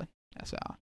 That's valid.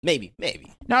 Maybe.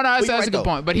 No, that's a good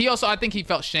point. But he also, I think he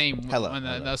felt shame.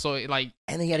 So like,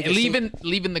 and he had to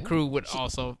leaving the crew would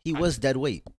also. He was dead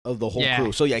weight of the whole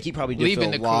crew. So yeah, he probably did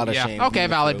feel a lot of shame. Okay,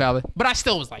 valid. But I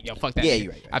still was like, yo, fuck that. Yeah,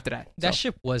 you're right. After that, that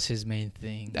ship was his main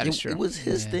thing. That is true. It was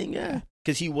his thing, yeah.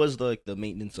 Because he was the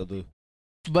maintenance of the.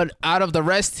 But out of the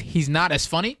rest, he's not as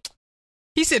funny.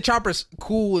 He said Chopper's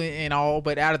cool and all,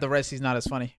 but out of the rest, he's not as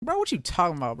funny. Bro, what you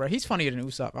talking about, bro? He's funnier than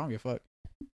Usopp. I don't give a fuck.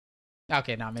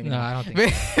 Okay, maybe not. I don't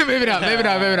think so. maybe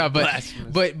not.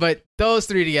 But those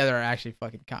three together are actually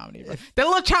fucking comedy, bro. The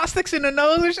little chopsticks in the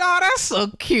nose, that's so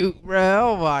cute,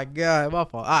 bro. Oh my god, my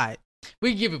fault. All right, we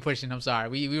can keep it pushing. I'm sorry,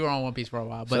 we were on One Piece for a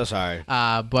while, but so sorry.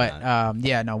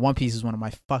 One Piece is one of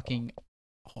my fucking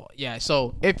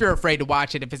So if you're afraid to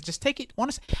watch it, if it's just take it.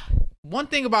 One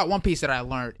thing about One Piece that I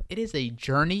learned, it is a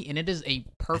journey and it is a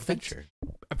perfect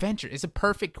adventure. It's a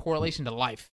perfect correlation to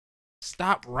life.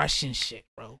 Stop rushing shit,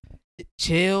 bro.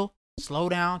 Chill, slow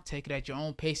down, take it at your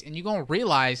own pace, and you're going to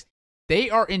realize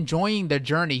they are enjoying their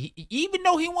journey. Even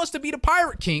though he wants to be the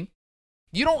Pirate King,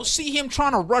 you don't see him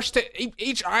trying to rush to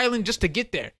each island just to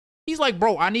get there. He's like,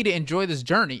 bro, I need to enjoy this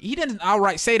journey. He didn't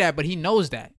outright say that, but he knows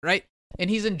that, right?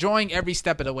 And he's enjoying every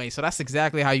step of the way. So that's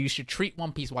exactly how you should treat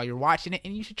One Piece while you're watching it,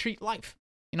 and you should treat life.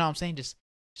 You know what I'm saying? Just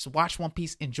watch One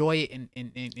Piece, enjoy it,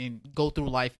 and go through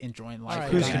life enjoying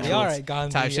life. All right,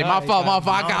 Gandhi. Type shit. My fault.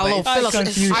 I got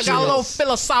a little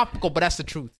philosophical, but that's the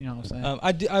truth. You know what I'm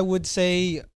saying? I would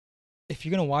say, if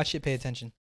you're gonna watch it, pay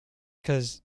attention,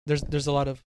 because there's a lot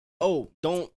of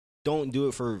Don't do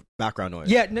it for background noise.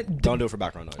 Yeah, don't do it for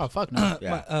background noise. Oh fuck no.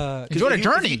 Yeah. Enjoy the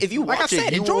journey. If you watch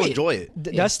it, you will enjoy it.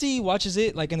 Dusty watches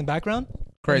it like in the background.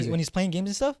 Crazy. When he's playing games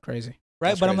and stuff. Crazy. Right,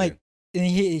 That's but crazy. I'm like, and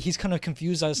he's kind of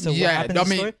confused as to what happened in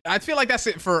the story. I feel like that's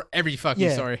it for every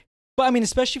fucking story. But I mean,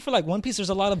 especially for like One Piece, there's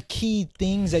a lot of key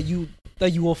things that you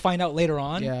will find out later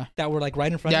on. That were like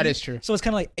right in front of you. That is true. So it's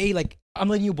kind of like, hey, like I'm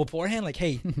letting you beforehand, like,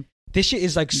 hey, this shit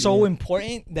is like so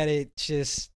important that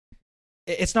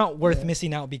it's not worth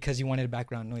missing out because you wanted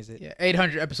background noise.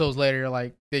 800 episodes later,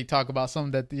 like they talk about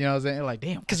something that you know what I'm saying, like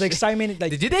damn, because the excitement,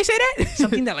 like did they say that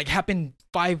something that like happened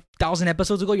 5,000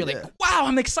 episodes ago? You're like, wow,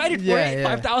 I'm excited for it.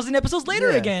 5,000 episodes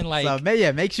later again, like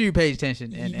so, make sure you pay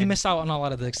attention and you miss out on a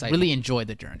lot of the excitement. Really enjoy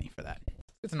the journey for that.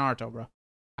 It's Naruto, bro.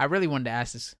 I really wanted to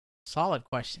ask this solid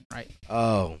question, right?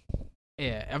 Oh,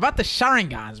 yeah, about the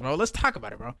Sharingans, bro. Let's talk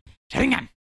about it, bro. Sharingan.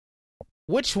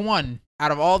 Which one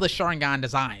out of all the Sharingan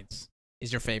designs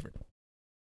is your favorite?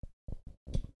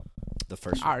 The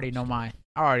first one. I already know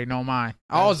mine.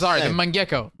 Oh, sorry, the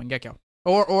Mangekyo.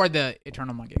 Or the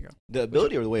Eternal Mangekyo. The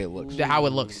ability or the way it looks? How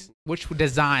it looks. Which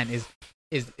design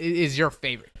is your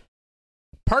favorite?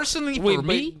 Personally, for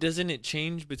me, doesn't it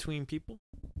change between people?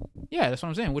 Yeah, that's what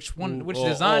I'm saying. Which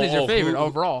design is your favorite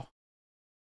overall?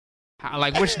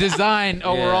 Like which design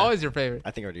overall is your favorite?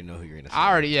 I think I already know who you're gonna say. I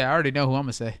already know who I'm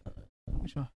gonna say.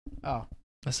 Which one? Oh,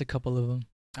 that's a couple of them.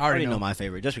 I already know my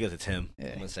favorite just because it's him. Yeah.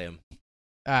 I'm gonna say him.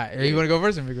 All right, you want to go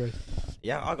first or me first?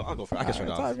 Yeah, I'll go first. I can start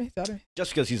off.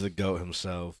 Just because he's the GOAT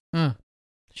himself.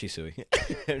 Shisui.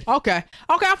 Okay,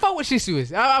 I fuck with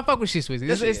Shisui. I fuck with Shisui.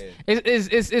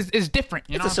 It's different.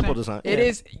 You know it's a simple design. It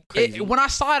is. When I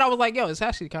saw it, I was like, yo, it's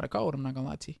actually kind of cold. I'm not gonna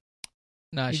lie to you.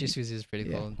 Nah, Shisui is pretty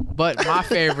cold. But my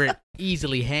favorite,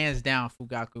 easily, hands down,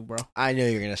 Fugaku, bro. I knew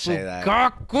you were gonna say that.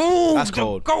 Fugaku. That's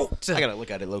cold. Goat. I gotta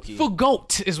look at it, low key.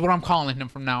 Fugoat is what I'm calling him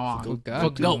from now on.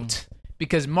 Fugoat.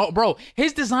 Because bro,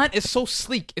 his design is so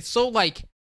sleek. It's so like,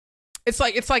 it's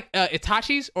like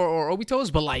Itachi's or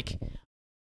Obito's, but like,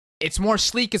 it's more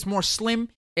sleek. It's more slim.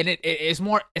 And it's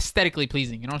more aesthetically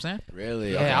pleasing. You know what I'm saying?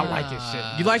 Really? Yeah, I like this shit.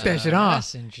 You like that shit, huh?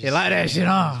 You like that shit,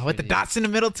 huh? With the dots in the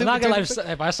middle, too. I'm not gonna lie,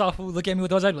 if I saw food look at me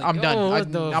with those, I'd be like, I'm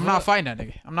done. I'm not fighting that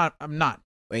nigga. I'm not.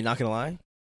 Wait, not gonna lie?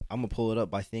 I'm gonna pull it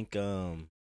up. I think, oh,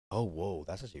 whoa.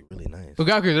 That's actually really nice.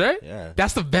 Fugaku, right? Yeah.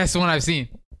 That's the best one I've seen.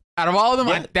 Out of all of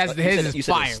them, that's his is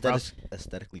fire, bro.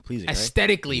 Aesthetically pleasing, right?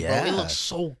 Aesthetically, bro. It looks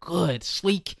so good.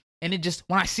 Sleek. And it just,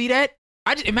 when I see that,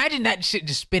 I just imagine that shit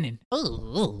just spinning.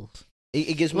 Oh.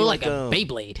 It gives me like a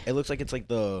Beyblade. It looks like it's like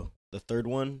the third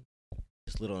one.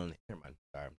 Just little on. Never mind.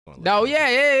 Sorry, no,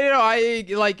 yeah. You know, I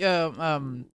like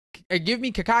give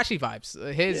me Kakashi vibes.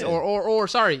 His or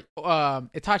sorry,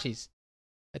 Itachi's,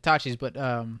 but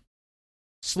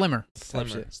slimmer with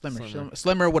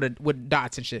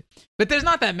dots and shit. But there's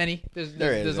not that many.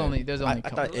 There's only a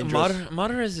couple.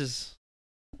 Madara's is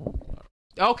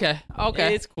okay. Yeah,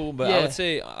 it's cool, but I would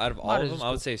say out of all of them,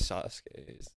 I would say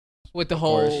Sasuke is. With the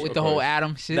whole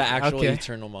atom shit. The actual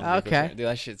eternal manga. Okay. Dude,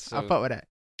 that shit's so... I fuck with that.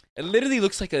 It literally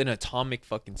looks like an atomic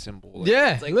fucking symbol. Like,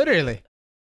 yeah, like, literally.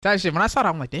 That shit. When I saw that,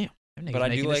 I'm like, damn. But I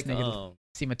do like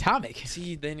seem atomic.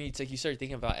 See, then it's like you start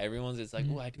thinking about everyone's. It's like,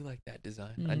 I do like that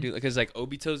design. I do, because like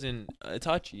Obito's and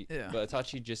Itachi. Yeah. But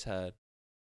Itachi just had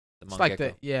the Mangekyo. It's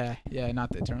like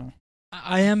not the eternal.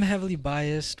 I am heavily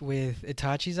biased with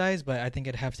Itachi's eyes, but I think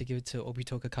I'd have to give it to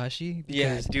Obito Kakashi.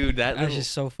 Yeah, dude, that's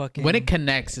just so fucking. When it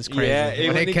connects, it's crazy.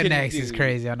 Yeah, when it connects, it's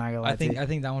crazy. I'm not gonna lie. I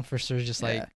think that one for sure is just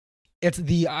like, it's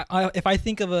the. If I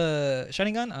think of a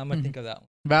Sharingan, I'm gonna think of that one.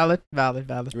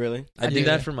 Valid. Really? I did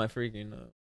that for my freaking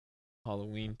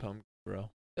Halloween pumpkin, bro.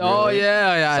 Oh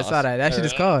yeah, I saw that. That shit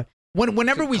is cold.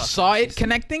 Whenever we saw it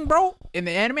connecting, bro, in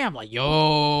the anime, I'm like,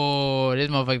 yo,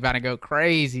 this motherfucker about to go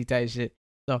crazy type shit.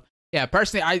 So. Yeah,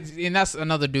 personally, and that's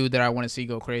another dude that I want to see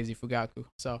go crazy, Fugaku.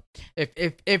 So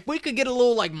if we could get a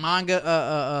little like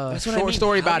manga short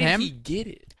story about him,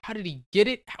 how did he get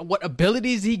it? What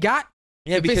abilities he got?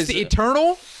 Yeah, if it's the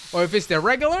eternal or if it's the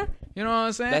regular, you know what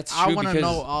I'm saying? That's true. I want to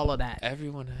know all of that.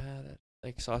 Everyone had it.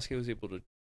 Like Sasuke was able to,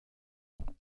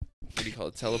 what do you call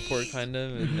it, teleport kind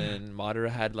of, and then Madara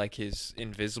had like his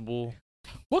invisible.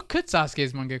 What could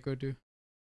Sasuke's Mangekyo do?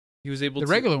 He was able the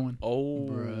regular one. Oh,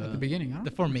 at the beginning. The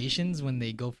formations when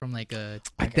they go from like a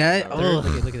like that. Oh,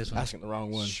 look at this one. Asking the wrong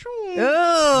one.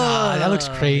 Nah, that looks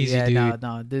crazy, dude.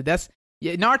 No, dude. That's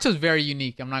Naruto's very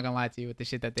unique. I'm not gonna lie to you with the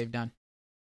shit that they've done.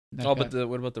 But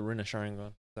what about the Rin of Sharingan?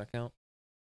 Does that count?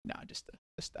 No, just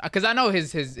because I know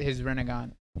his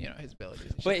Rinnegan, his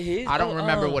abilities. But I don't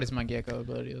remember what his Mangekyo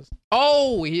ability is.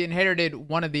 Oh, he inherited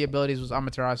one of the abilities was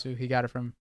Amaterasu. He got it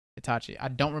from Itachi. I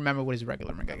don't remember what his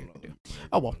regular Mangekyo could do.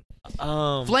 Oh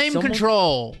well. Flame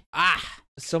control.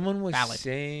 Someone was Valid.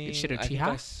 saying. I think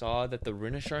I saw that the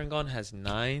Rinne Sharingan has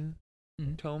 9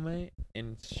 Tome,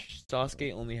 and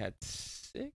Sasuke only had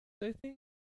 6. I think.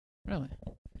 Really?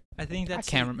 I think that's.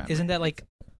 I can't remember. Isn't that like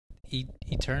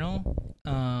eternal?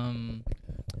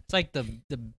 It's like the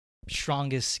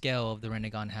strongest scale of the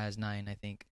Rinnegan has 9. I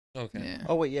think. Okay. Yeah.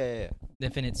 Oh wait, yeah. The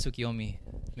Infinite Tsukiyomi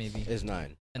maybe is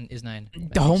 9. And is 9.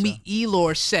 The homie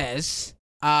Elor says,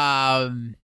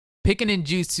 pick a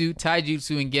ninjutsu,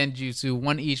 taijutsu, and genjutsu,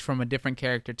 one each from a different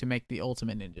character to make the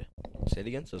ultimate ninja. Say it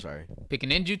again. So sorry. Pick a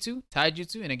ninjutsu,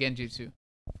 taijutsu, and a genjutsu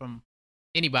from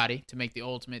anybody to make the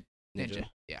ultimate ninja.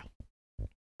 Yeah.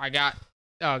 I got.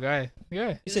 Oh, go ahead.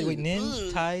 Yeah. You said wait,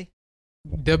 nin, tai.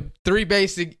 The 3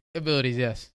 basic abilities,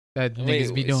 yes, that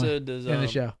niggas be doing in the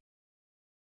show.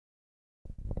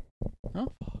 Huh?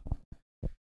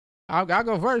 I'll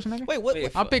go first, nigga. Wait, what?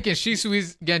 I'm picking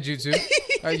Shisui's Genjutsu.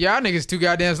 Y'all niggas too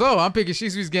goddamn slow. I'm picking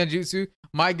Shisui's Genjutsu,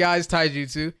 my guy's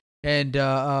Taijutsu, and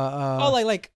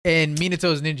and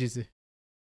Minato's Ninjutsu.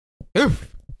 Oof.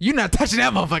 You not touching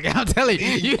that motherfucker. I'm telling you.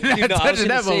 You're not touching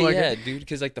that motherfucker. Yeah, dude,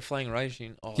 because like the flying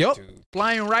Raijin. Oh, yep. Dude.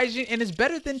 Flying Raijin, and it's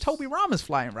better than Toby Rama's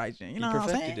flying Raijin. You know what I'm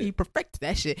saying? He perfected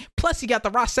that shit. Plus, he got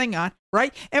the Rasengan,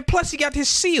 right? And plus, he got his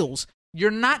seals. You're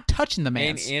not touching the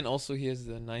man. And also, he has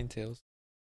the 9 tails.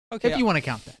 Okay, if you want to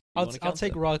count that. I'll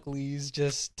take Rock Lee's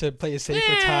just to play it safe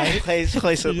for Ty.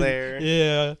 Place it there.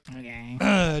 Yeah.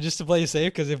 Okay. Just to play it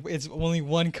safe, because if it's only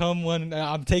one,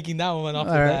 I'm taking that one off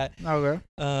of that. Okay.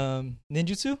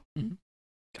 Ninjutsu? Mm-hmm.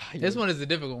 God, this one is a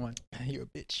difficult one. You're a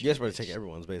bitch. You guys better take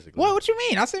everyone's, basically. What you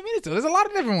mean? I said Minato. There's a lot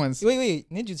of different ones. Wait.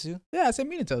 Ninjutsu? Yeah, I said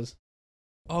Minato's.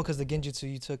 Oh, because the Genjutsu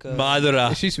you took... Madara.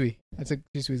 Shisui. I took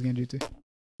Shisui's Genjutsu.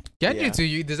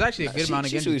 Genjutsu, there's actually a good amount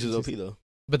of Genjutsu. Shisui's is OP, though.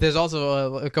 But there's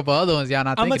also a couple other ones y'all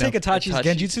not I'm thinking going to take Itachi's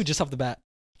Genjutsu just off the bat.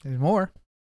 There's more.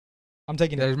 I'm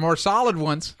taking it. There's more solid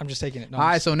ones. I'm just taking it. No, all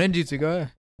right, so Ninjutsu, go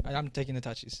ahead. I'm taking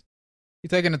Itachi's. You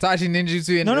taking Itachi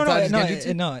Ninjutsu and Itachi's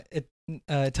Genjutsu? No.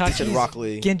 Itachi's Rock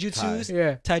Lee. Genjutsu's.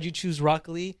 Yeah. Taijutsu's Rock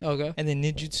Lee. Okay. And then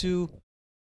Ninjutsu,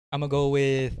 I'm going to go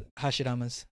with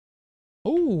Hashirama's.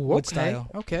 Ooh, okay. Style.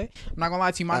 Okay. I'm not going to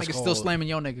lie to you. My nigga's still slamming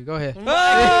your nigga. Go ahead.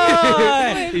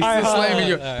 He's still slamming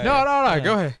you. No.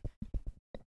 Go ahead.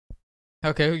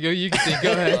 Okay, you can think.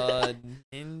 Go ahead.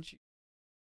 Ninja.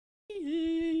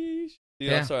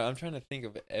 Dude, I'm sorry. I'm trying to think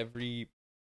of every...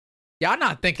 Y'all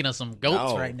not thinking of some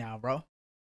goats right now, bro.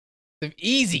 Some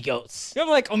easy goats. You have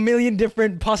like a million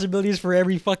different possibilities for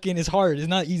every fucking... It's hard. It's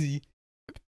not easy.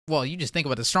 Well, you just think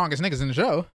about the strongest niggas in the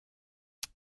show.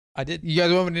 I did. You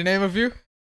guys want me to name a few?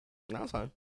 No, it's fine.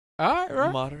 All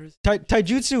right.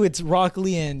 Taijutsu, it's Rock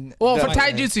Lee and... Well, for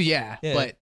Taijutsu, yeah.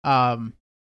 But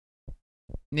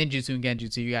Ninjutsu and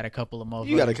Genjutsu, you got a couple of motherfuckers.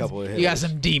 You got a couple of hitters. You got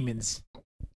some demons.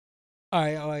 All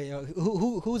right.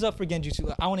 Who's up for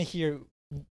Genjutsu? I want to hear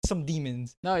some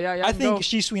demons. No, yeah. I think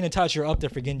Shisui and Itachi are up there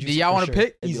for Genjutsu. Do y'all want to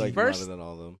pick easy first? Than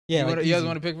all of them. Yeah, you guys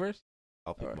want to pick first?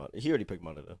 I'll pick Madara. He already picked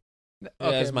Madara. Okay,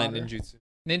 that's my Ninjutsu.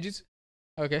 Ninjutsu?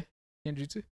 Okay.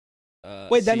 Genjutsu?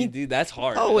 Wait, that means... Dude, that's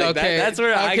hard. Oh, wait. Okay. That's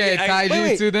where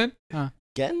Taijutsu then?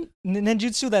 Again?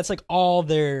 Ninjutsu, that's like all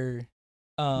their...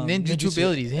 ninjutsu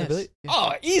abilities, yes. Yes.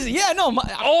 Oh, easy. Yeah, no.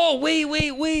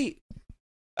 Wait.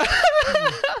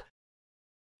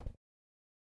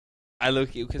 I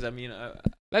look because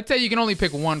let's say you can only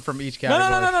pick one from each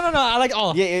category. No. I like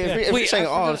all. Yeah. If you're saying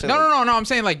all, no. I'm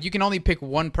saying like you can only pick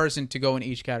one person to go in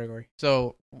each category.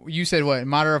 So you said what?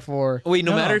 Madara for. Wait,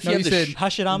 no matter if you said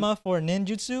Hashirama for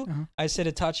ninjutsu. Uh-huh. I said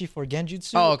Itachi for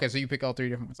genjutsu. Oh, okay. So you pick all 3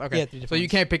 different ones. Okay. Yeah, 3 different so you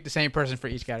can't pick the same person for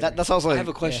each category. That sounds like. I have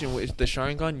a question. With the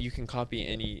Sharingan, you can copy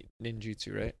any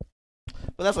ninjutsu, right?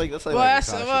 Well, that's like.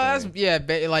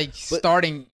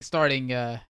 Starting.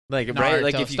 Like Naruto, right,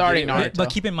 like if you starting Naruto. But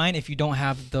keep in mind, if you don't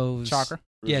have those chakra,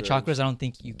 chakras, I don't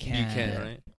think you can. You can,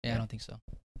 right? Yeah, I don't think so.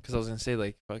 Because I was gonna say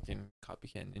like fucking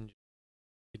copycat ninja,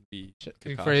 it'd be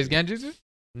Kakashi. For his genjutsu.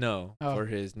 No, for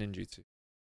his ninjutsu.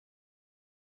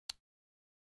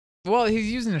 Well, he's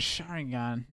using a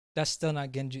Sharingan. That's still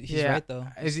not genjutsu. He's right though.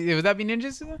 Would that be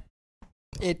ninjutsu then?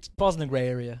 It falls in the gray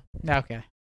area. Okay.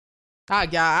 I'll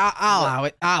allow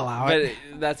it. But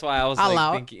that's why I was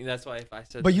thinking. That's why if I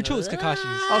said. But you chose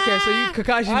Kakashi's. Okay, so you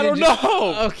Kakashi. I don't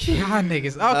know. Okay, y'all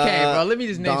niggas. Okay, bro. Let me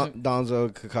just name some. Donzo,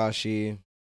 Kakashi.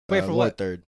 Wait for what?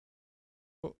 Third.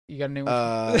 You got a name?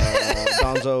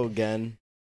 Donzo again.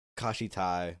 Kakashi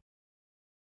Tai.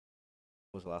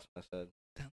 What was the last one I said?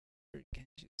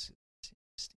 Genjutsu.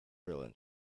 Brilliant.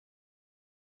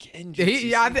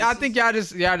 Genjutsu. I think y'all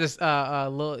just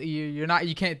little.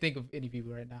 You can't think of any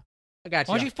people right now. I got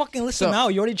you. Why don't you fucking list them out?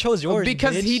 You already chose yours.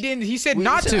 Because bitch. he didn't. He said I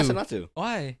not said to. not to.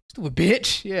 Why? Stupid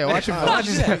bitch. Yeah, watch him. Watch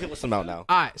you can list them out now.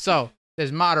 All right, so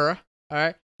there's Madara. All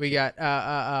right, we got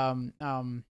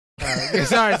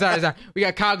sorry. We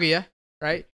got Kaguya.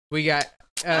 Right, we got.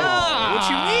 What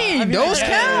you mean? Those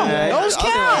count.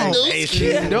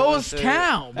 Those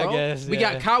count, bro. I guess, we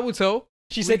got Kabuto.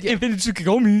 She said Infinite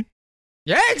Tsukiyomi.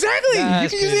 Yeah, exactly. Nah, you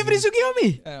can use Infinite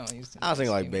Tsukiyomi. I was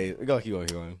thinking like base. Keep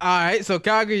going. All right, so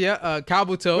Kaguya,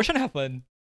 Kabuto, We're trying to have fun.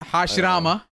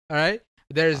 Hashirama. All right,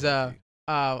 there's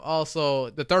also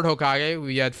the third Hokage.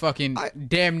 We had fucking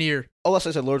damn near. Oh, I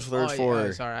said Lord's for.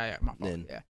 Yeah, sorry, my fault. Nin.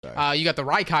 Yeah. Sorry. You got the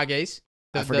Raikages.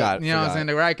 I forgot. You know what I'm saying?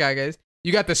 The Raikages.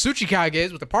 You got the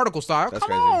Tsuchikages with the particle style. That's Come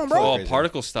crazy. on, bro. Oh,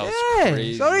 particle style is Yeah.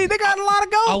 crazy. So they got a lot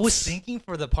of goats. I was thinking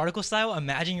for the particle style,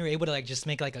 imagine you're able to like just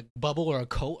make like a bubble or a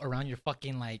coat around your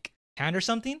fucking like hand or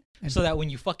something, so that when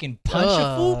you fucking punch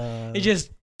a fool, it just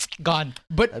gone.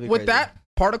 But with that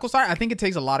particle style, I think it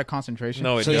takes a lot of concentration.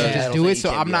 No, it so does. you Yeah, just I do don't it. think So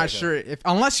you can I'm be not like sure if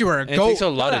unless you were a And it goat takes a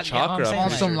lot of Yeah, I'm chakra. saying, on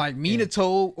like- some like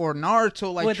Minato or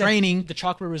Naruto like With training the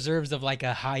chakra reserves of like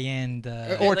a high end. or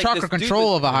like chakra this dude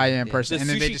control that- of a high end person, the and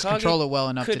then they just Tsuchikage control it well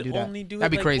enough to Could do that. only do That'd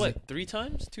it be like, crazy. what, 3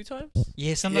 times? 2 times?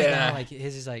 Yeah, something like Yeah. that. Like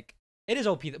his is like it is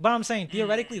OP, but I'm saying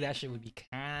theoretically that shit would be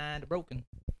kind of broken.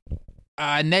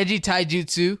 Neji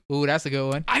Taijutsu. Ooh, that's a good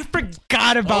one. I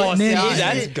forgot about see, Ninja.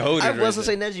 that's goated. I was gonna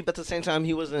say Neji, but at the same time,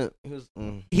 he wasn't.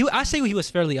 He was. I say he was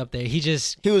fairly up there. He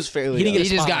He was fairly. He didn't He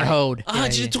get just got spotlight. hoed. Yeah, yeah.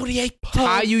 128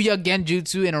 Tayuya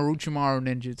Genjutsu and Orochimaru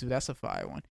Ninjutsu. That's a fire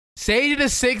one. Sage the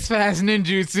Six Fast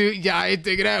Ninjutsu. Yeah, I ain't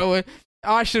thinking that one.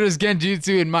 Ashura's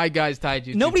Genjutsu and my guy's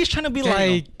Taijutsu. Nobody's trying to be Damn.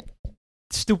 like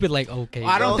stupid. Like okay,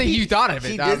 I don't Well, think he- you thought of it.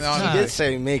 He I did, don't he know. did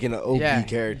say making an OP Yeah.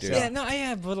 character. yeah, no,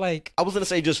 yeah, but like I was gonna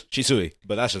say just Chisui,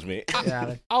 but that's just me.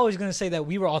 Yeah. I was gonna say that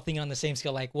we were all thinking on the same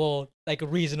scale. Like, well, like a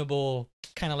reasonable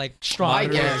kind of like strong. My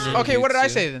Moderate. guy. Yeah. Okay, what did I Ninjutsu.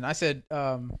 say then? I said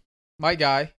my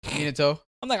guy, Minato.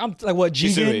 I'm like what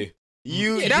Jigen? Chisui.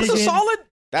 You. Yeah, that's a Jigen. solid.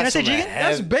 That's Can I say some Jigen?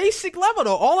 That's heavy- basic level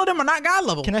though. All of them are not god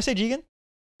level. Can I say Jigen?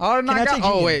 All are not can I god. take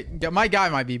Oh Jigen? wait, yeah, my guy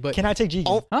might be, but Can I take Jigen?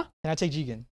 Oh. Huh? Can I take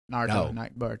Jigen? Naruto, No.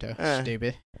 not Boruto. Eh.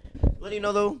 Stupid. Let you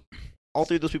know though, all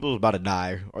three of those people was about to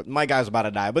die, or my guy's about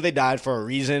to die, but they died for a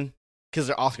reason because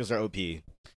their Oscars are OP.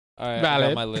 All right, I Valid.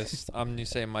 got my list. I'm gonna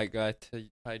say my guy.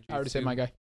 I already said my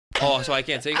guy. Oh, so I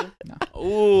can't take him? No.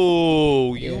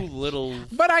 Oh, you Yeah. little.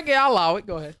 But I'll allow it.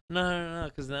 Go ahead. No,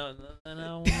 because now then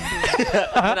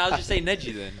I'll just say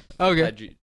Neji then.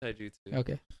 Okay. Taijutsu.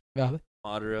 Okay. Valid.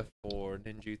 Madara for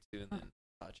ninjutsu and then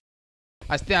Tachi.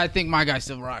 I think my guy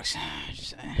still rocks.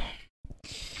 Just saying.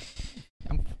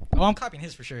 I'm copying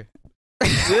his for sure.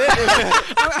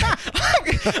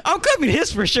 I'm copying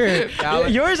his for sure.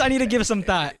 Valid. Yours, I need to give some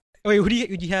thought. Wait, who do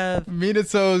you have?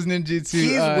 Minato's ninjutsu.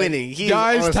 He's winning. He's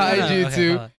Guy's honestly- Taijutsu. Okay,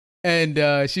 hold on. And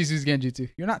Shisu's Genjutsu.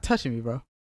 You're not touching me, bro.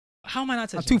 How am I not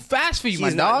I'm touching? too fast for you, my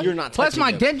He's not- dog. you're not Plus,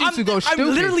 my touching Genjutsu goes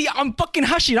stupid. I'm fucking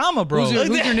Hashirama, bro. Who's your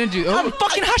ninja? I'm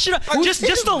fucking Hashirama.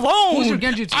 Just alone. Who's your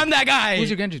Genjutsu? I'm that guy. Who's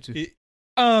your Genjutsu?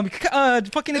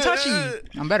 Fucking Itachi.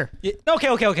 I'm better. Yeah, okay.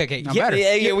 I'm Yeah, better.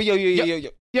 Yo.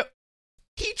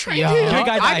 He trained Yeah. him. Your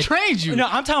guy I died. trained you. No,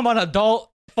 I'm talking about adult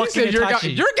You fucking said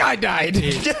Itachi. your guy died.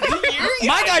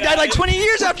 My guy died like 20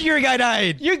 years after your guy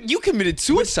died. You committed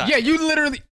suicide. Yeah, you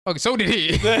literally. Okay, so did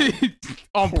he.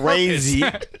 On Crazy.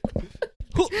 purpose.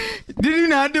 Did he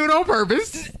not do it on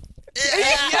purpose?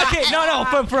 Okay,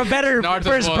 no, for a better, Naruto's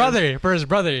for his was. brother, for his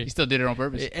brother. He still did it on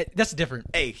purpose. That's different.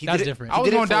 Hey, he That's did it. different. I was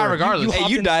did it gonna die for- regardless. Hey,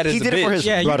 you died as He a did it for bitch. his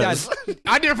Yeah, you brothers.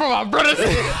 I did it for my brothers.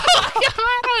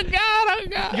 Oh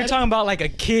God. You're talking about like a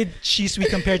kid Shisui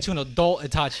compared to an adult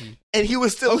Itachi. And he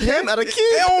was still him at a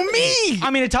kid. On me.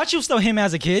 I mean, Itachi was still him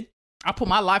as a kid. I put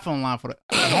my life on the line for the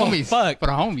homies. fuck. For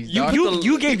the homies. dog.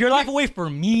 You gave your life away for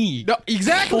me. No,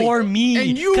 exactly. For me.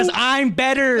 And you. Because I'm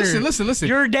better. Listen.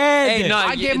 You're dead. Hey, no,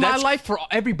 I gave my that's- life for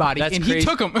everybody, that's and crazy. he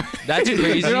took them. That's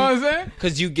crazy. You know what I'm saying?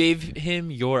 Because you gave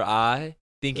him your eye,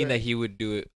 thinking that he would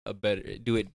do it better. He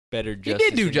Justice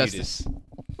did do than you justice.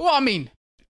 Well, I mean,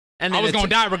 And I then was it's- gonna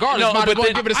die regardless. No, Might as but well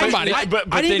then give it to somebody. But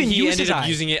I didn't then even he use ended his up eye.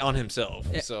 using it on himself.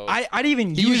 So I didn't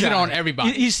even He use used it that. on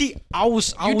everybody. You see, I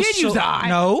was did use the eye.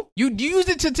 No. You used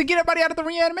it to get everybody out of the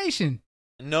reanimation.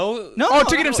 no. Oh,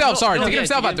 to get himself. Sorry, to get yeah,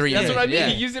 himself out the That's what I mean. Yeah.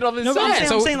 He used it on No, himself. but I'm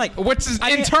so saying, like, what's his I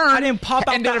in didn't- turn? I didn't pop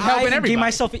out ended the up helping eye and everybody. gave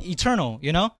myself eternal,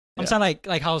 you know? I'm Yeah. saying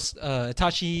like how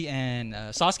Itachi and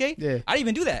Sasuke. Yeah. I didn't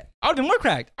even do that. I would have been more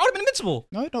cracked. I would have been invincible.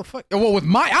 No, don't fuck. Well, with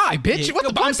my eye, bitch. Yeah. What the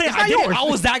But fuck? I'm saying It's I not did it. yours. I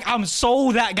was that. I'm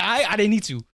so that guy. I didn't need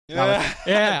to. Yeah.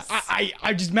 Yeah.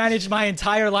 I just managed my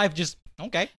entire life. Just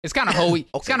okay. It's kind of hoey.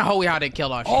 It's kind of hoey how they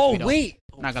kill off. Oh Shishito. wait,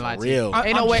 Not gonna lie to real.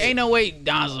 you. Ain't no way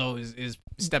Danzo is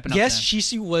stepping up. Yes,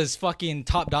 Shisui was fucking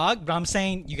top dog, but I'm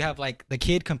saying you have like the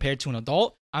kid compared to an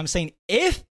adult. I'm saying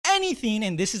if anything,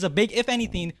 and this is a big if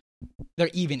anything, they're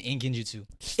even in Genjutsu.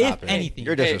 Stop if it. anything.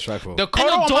 You're disrespectful. The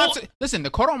Kodo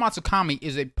Matsukami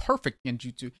is a perfect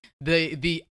Genjutsu.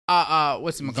 The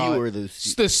what's it called? The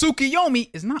Tsukiyomi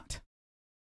is not.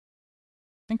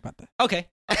 Think about that. Okay.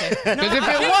 Because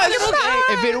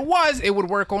if it was, it would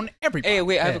work on everybody. Hey,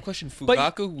 wait, I have a question.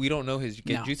 Fugaku, we don't know his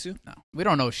Genjutsu? No, we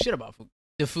don't know shit about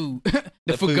the food.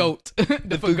 The food goat.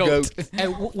 The food goat. Hey,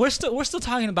 we're still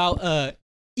talking about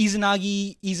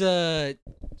Izanagi,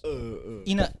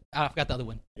 I forgot the other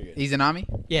one. Izanami?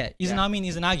 Yeah, Izanami and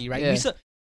Izanagi, right? Yeah.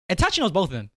 And Tachi knows both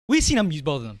of them. We've seen them use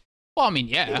both of them. Well, I mean,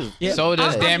 yeah. So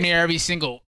does damn near every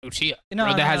single Uchiha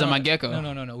that has a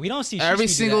Mangekyo. No. We don't see every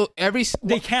single.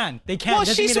 They can. Well,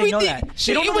 Shisui, they know that.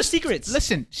 They don't know the secrets.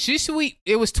 Listen, Shisui,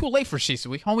 it was too late for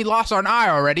Shisui. Homie lost an eye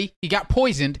already. He got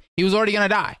poisoned. He was already gonna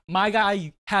die. My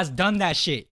guy has done that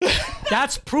shit.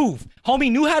 That's proof.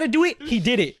 Homie knew how to do it. He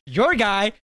did it. Your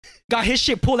guy got his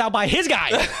shit pulled out by his guy.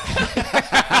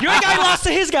 Your guy lost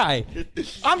to his guy.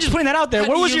 I'm just putting that out there.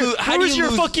 Where was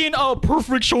your fucking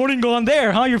perfect Sharingan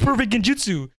there, huh? Your perfect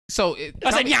Genjutsu. So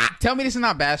tell me this is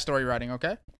not bad story writing,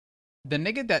 okay? The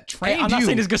nigga that trained you. I'm not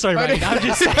saying this is good story writing. I'm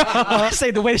just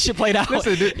saying the way this shit played out.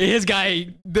 Listen, his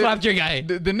guy clapped your guy.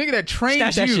 The nigga that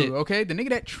trained you, okay? The nigga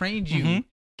that trained you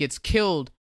gets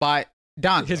killed by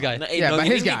Don. His guy. By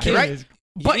his guy, right?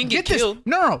 But he didn't get killed.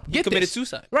 No. He committed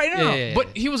suicide. Right, no.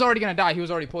 But he was already gonna die. He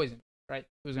was already poisoned, right?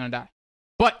 He was gonna die.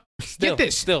 But get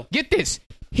this.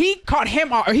 He caught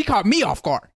him, or he caught me off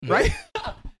guard, right?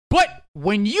 But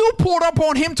when you pulled up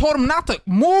on him, told him not to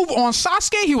move on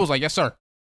Sasuke, he was like, "Yes, sir."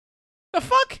 The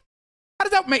fuck? How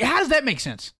does that make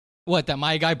sense? What? That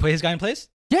my guy put his guy in place?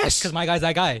 Yes. Because my guy's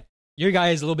that guy. Your guy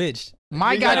is a little bitch.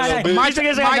 My guy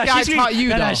taught you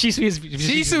though.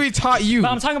 Shisui taught you.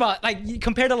 But I'm talking about like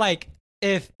compared to like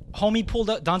if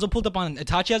Danzo pulled up on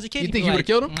Itachi as a kid. You think he would have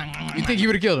killed him? You think he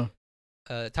would have killed him?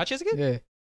 Itachi as a kid? Yeah.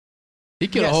 He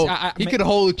killed a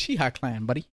whole Uchiha clan,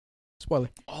 buddy. Spoiler.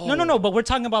 Oh. No. But we're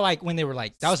talking about like when they were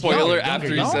like that was spoiler after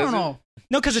he says it.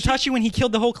 No, because Itachi when he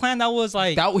killed the whole clan, that was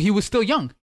like he was still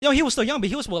young. No, he was still young, but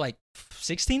he was like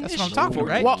 16. That's what I'm talking about,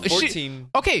 right? Well, 14.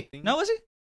 Okay. No, was he?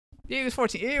 Yeah, he was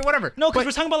 14. Yeah, whatever. No, because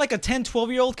we're talking about like a 10,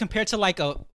 12-year-old compared to like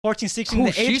a 14, 16. Who,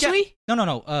 Shisui? No.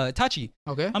 Itachi.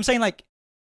 Okay. I'm saying like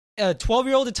a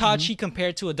 12-year-old Itachi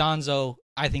compared to a Danzo.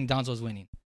 I think Danzo's winning,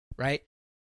 right?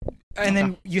 And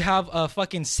then you have a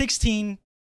fucking 16,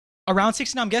 around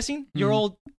 16, I'm guessing, year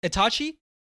old Itachi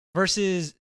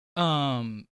versus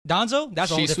Danzo.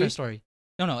 That's a whole different story.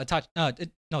 No, Itachi.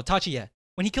 Itachi. Yeah,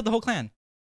 when he killed the whole clan.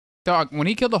 Dog, when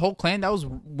he killed the whole clan, that was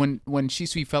when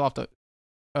Shisui fell off the.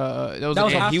 That was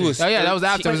after. He was. That was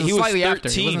after. It was slightly after.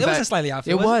 It wasn't slightly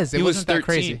after. It was. He was 13.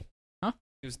 Crazy. Huh?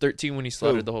 He was 13 when he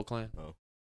slaughtered the whole clan. Oh.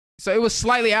 So it was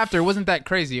slightly after. It wasn't that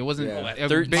crazy. It wasn't.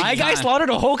 My guy slaughtered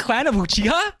a whole clan of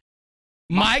Uchiha.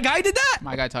 My guy did that.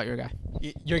 My guy taught your guy.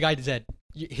 Your guy did.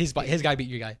 His guy beat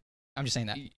your guy. I'm just saying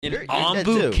that.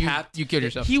 You killed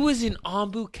yourself. He was an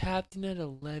Anbu captain at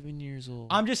 11 years old.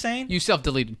 I'm just saying. You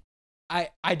self-deleted.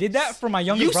 I did that for my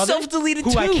younger brother, self-deleted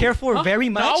who too. I care for very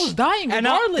much. No, I was dying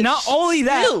regardless. And not only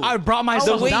that, I brought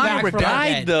myself back from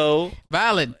died though.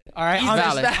 Valid. All right,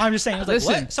 I'm just saying. I was like,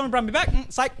 listen, what? Someone brought me back.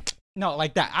 It's like, no,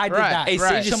 like that. I did that. Hey,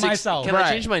 to myself. Can I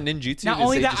change my ninjutsu? Not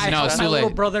only that, I helped my little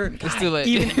brother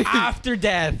even after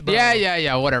death. Bro.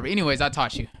 Yeah. Whatever. Anyways, I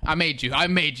taught you. I made you.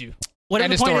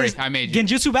 Whatever the point is, I made you.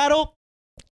 Genjutsu battle.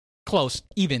 Close,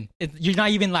 even. You're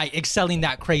not even like excelling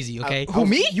that crazy, okay? Who,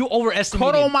 me? You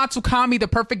overestimated. Kodo Matsukami, the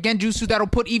perfect Genjutsu that'll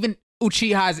put even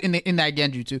Uchihas in that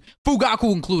Genjutsu.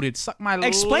 Fugaku included. Suck my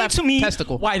Explain left to me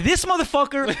testicle. why this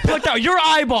motherfucker plucked out your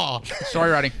eyeball. Story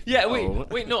writing. Yeah,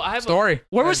 wait, no, I have story.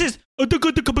 Where was his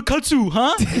Katsu,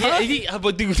 huh?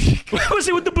 What was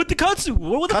it with the Butakatsu?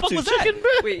 What the fuck was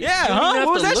that? Wait, yeah, huh?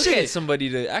 What was that shit? At somebody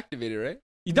to activate it, right?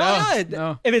 You don't.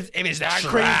 No. If it's that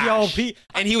crazy OP,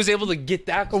 and he was able to get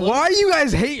that close. Why are you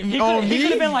guys hating on me? He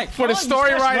could have been like for the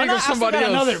story writing of somebody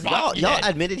else. Y'all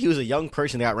admitted he was a young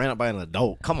person that got ran up by an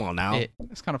adult. Come on now.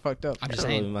 That's kind of fucked up. I'm just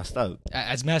saying. Really messed up.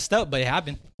 It's messed up, but it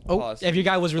happened. Oh, if your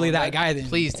guy was really that guy, then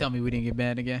please tell me we didn't get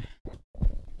banned again.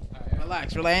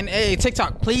 Relax. And hey,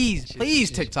 TikTok, please,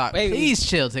 TikTok, please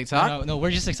chill, TikTok. No,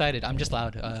 we're just excited. I'm just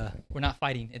loud. We're not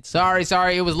fighting. It's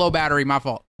sorry. It was low battery. My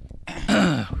fault.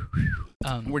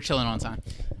 We're chilling on time.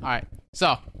 All right.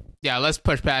 So yeah, let's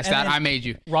push past that. I made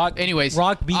you. Anyways,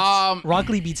 Rock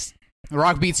Lee beats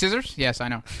scissors. Yes, I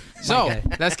know. So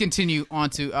let's continue on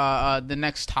to the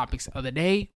next topics of the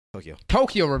day.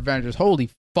 Tokyo Revengers. Holy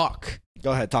fuck.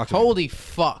 Go ahead. Talk to me. Holy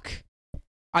fuck.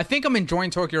 I think I'm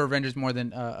enjoying Tokyo Revengers more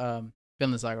than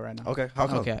Vinland Saga right now. Okay, how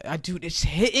come? Okay, dude, it's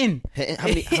hitting.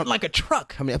 Hitting like a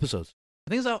truck. How many episodes? I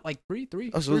think it's out like three.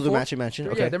 Oh, so they're matching.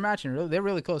 Okay. Yeah, they're matching. Really, they're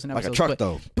really close in episodes. Like a truck,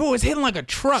 though. Bro, it's hitting like a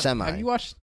truck. Semi. Have you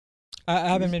watched? I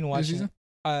haven't been watching.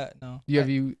 No. Have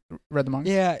you read the manga?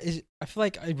 Yeah, I feel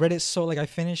like I read it so I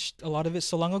finished a lot of it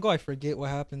so long ago. I forget what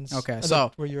happens. Okay,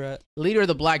 so where you're at. Leader of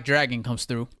the Black Dragon comes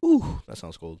through. Ooh, that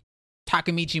sounds cool.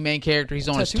 Takemichi, main character. He's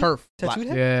on his turf. Tattooed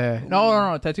head? Yeah.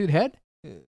 No. Tattooed head.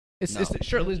 It's the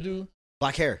shirtless dude.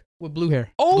 Black hair with blue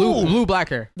hair. Oh, blue black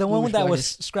hair. The one that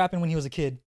was scrapping when he was a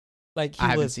kid. Like I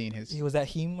haven't seen his. He was that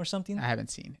him or something. I haven't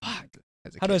seen. How do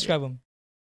I describe him?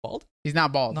 Bald? He's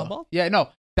not bald. Not bald? Yeah, no.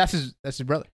 That's his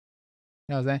brother.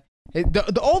 You know what I'm saying?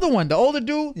 The older one, the older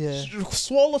dude,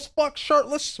 swole as fuck,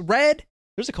 shirtless, red.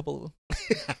 There's a couple of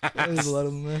them. There's a lot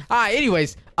of them there.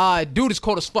 Anyways, dude is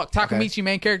cold as fuck. Takemichi,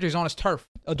 main character, is on his turf.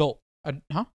 Adult.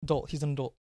 Huh? Adult. He's an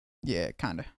adult. Yeah,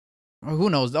 kind of. Well, who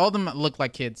knows? All of them look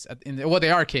like kids. Well,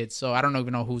 they are kids, so I don't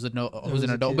even know who's an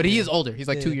adult. But he is older. He's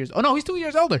like 2 years. Oh no, he's 2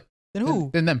 years older. Than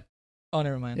who? Than them. Oh,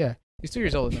 never mind. Yeah, he's 2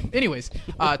 years older than them. Anyways,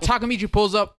 Takemichi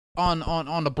pulls up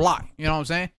on the block. You know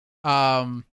what I'm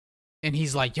saying? And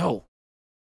he's like, "Yo."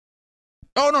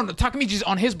 Oh no, Takemichi's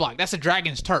on his block. That's a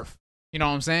dragon's turf. You know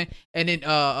what I'm saying? And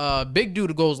then big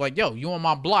dude goes like, "Yo, you on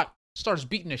my block?" Starts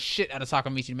beating the shit out of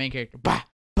Takemichi, the main character. Bah,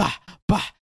 bah, bah.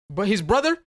 But his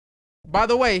brother, by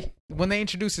the way, when they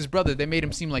introduced his brother, they made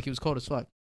him seem like he was cold as fuck.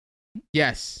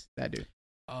 Yes, that dude.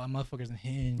 Oh, motherfucker's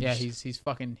unhinged. Yeah, he's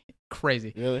fucking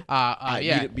crazy. Really?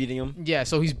 Yeah. Beating him? Yeah,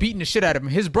 so he's beating the shit out of him.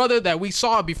 His brother that we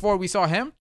saw before we saw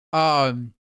him,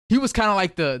 he was kind of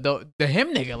like the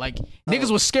him nigga. Like,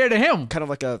 niggas was scared of him. Kind of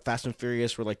like a Fast and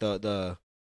Furious where like the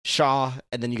Shaw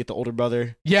and then you get the older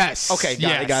brother. Yes. Okay,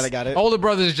 got it. Older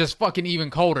brother is just fucking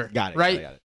even colder. Got it. Right?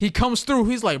 Got it. He comes through.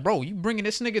 He's like, bro, you bringing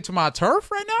this nigga to my turf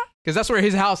right now? Because that's where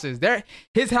his house is.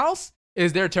 His house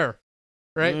is their turf.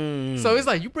 Right? So he's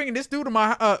like, you bringing this dude to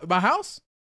my house?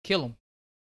 Kill him.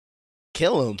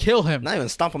 Kill him. Not even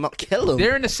stomp him out. Kill him.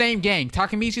 They're in the same gang.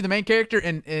 Takemichi, the main character,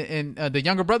 and the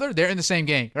younger brother, they're in the same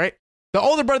gang, right? The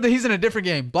older brother, he's in a different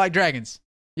game, Black Dragons.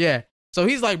 Yeah. So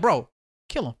he's like, bro,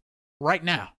 kill him right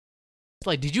now. It's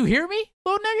like, did you hear me,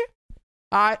 little nigga?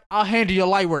 All right, I'll handle your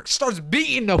light work. Starts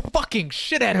beating the fucking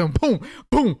shit at him. Boom,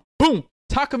 boom, boom.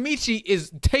 Takemichi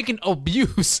is taking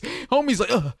abuse. Homie's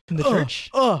like, in the church?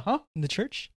 Huh? In the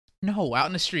church? No, out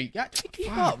in the street. God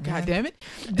damn it.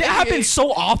 That happens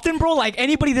so often, bro. Like,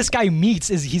 anybody this guy meets,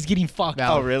 he's getting fucked.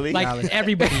 Valid. Oh, really? Like, Valid.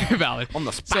 everybody. Valid. On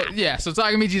the spot. So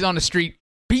Takemichi's on the street,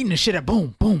 beating the shit at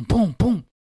boom, boom, boom, boom.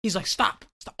 He's like, stop,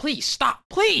 please, stop,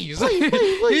 please.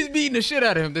 He's beating the shit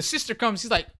out of him. The sister comes,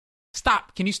 he's like,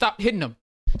 stop, can you stop hitting him?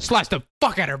 Slaps the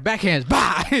fuck out of her, backhands,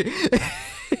 bye.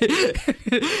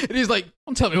 And he's like,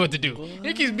 don't tell me what to do.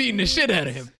 He keeps beating the shit out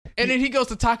of him. And then he goes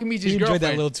to Takemichi's girlfriend. He enjoyed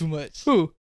that a little too much.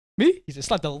 Who? Me? He just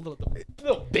slapped that little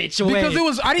bitch away.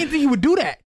 Because I didn't think he would do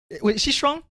that. Wait, is she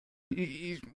strong?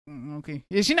 Okay.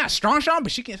 Yeah, she's not strong,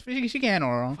 but she can handle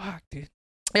her own. Fuck, dude.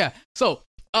 Yeah. So,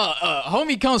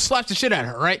 homie comes, slaps the shit out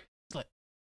of her, right? It's like,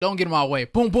 don't get in my way.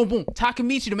 Boom, boom, boom.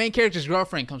 Takemichi, the main character's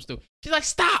girlfriend, comes through. She's like,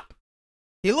 stop.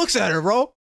 He looks at her,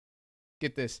 bro.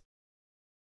 Get this.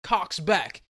 Cocks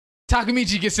back.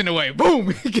 Takemichi gets in the way.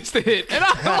 Boom. He gets the hit. And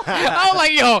I was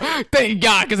like, yo, thank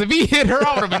God. Because if he hit her,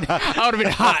 I would have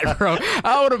been hot, bro.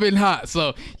 I would have been hot.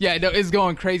 So, yeah, no, it's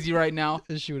going crazy right now.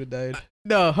 She would have died.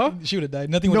 No, huh? She would have died.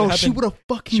 Nothing would have happened. No, she would have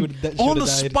fucking on the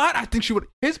died. spot. I think she would.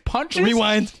 His punches.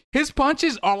 Rewind. His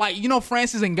punches are like, you know,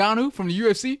 Francis Ngannou from the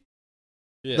UFC.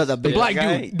 Yeah. The black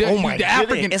guy? dude. The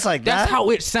African. It's like that's that? how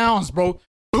it sounds, bro.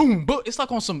 Boom, boom. It's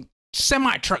like on some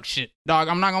semi-truck shit, dog.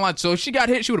 I'm not gonna lie. So if she got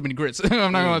hit, she would have been grits. I'm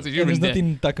not gonna lie to you. There's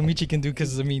nothing Takemichi can do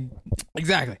because, I mean,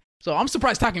 exactly. So I'm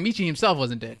surprised Takemichi himself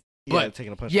wasn't dead. But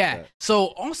taking a punch. Yeah. Like that. So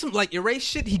on some like erase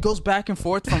shit, he goes back and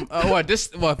forth from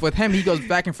with him. He goes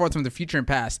back and forth from the future and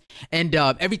past. And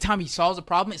every time he solves a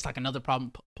problem, it's like another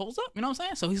problem pulls up. You know what I'm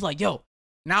saying? So he's like, yo,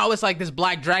 now it's like this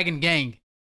Black Dragon gang.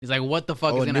 He's like, what the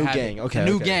fuck is gonna happen? Gang. Okay, a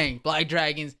new gang, Black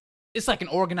Dragons. It's like an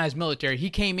organized military. He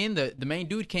came in. The main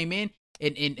dude came in.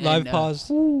 Live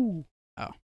pause.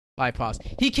 Live pause.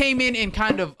 He came in and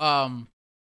kind of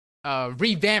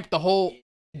revamped the whole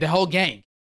gang,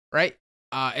 right?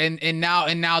 And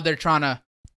now they're trying to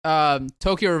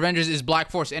Tokyo Revengers is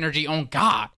Black Force Energy on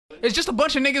God. It's just a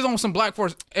bunch of niggas on some Black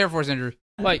Force Air Force Energy.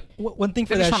 Like one thing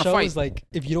for that show is like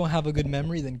if you don't have a good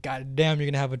memory, then goddamn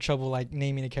you're gonna have a trouble like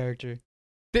naming a character.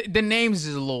 The names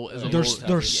is a little.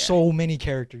 There's so many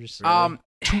characters. Really.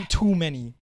 Too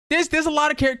many. There's a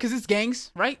lot of characters because it's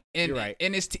gangs, right? And, You're right.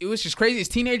 And it was just crazy. It's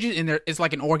teenagers and it's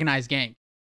like an organized gang.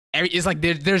 it's like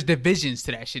there's divisions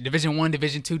to that shit. Division 1,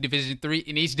 Division 2, Division 3,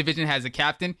 and each division has a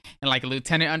captain and like a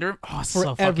lieutenant under him. Oh, it's for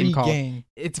so every fucking gang.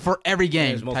 It's for every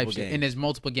gang There's type shit, and there's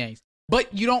multiple gangs.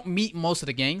 But you don't meet most of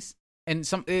the gangs, and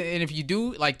if you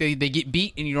do, like they get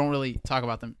beat, and you don't really talk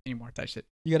about them anymore. Type shit.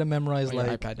 You gotta memorize Your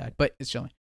like. iPad died, but it's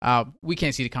chilling. We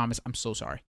can't see the comments. I'm so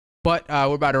sorry, but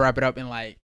we're about to wrap it up in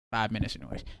like 5 minutes,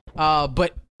 anyways.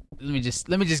 But let me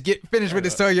just get finished with the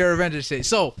Story Your Revenge shit.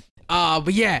 So,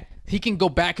 but yeah, he can go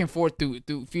back and forth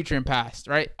through future and past,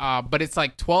 right? But it's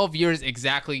like 12 years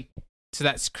exactly to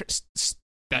that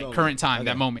current time,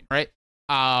 that moment, right?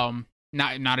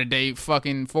 Not a day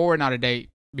fucking forward, not a day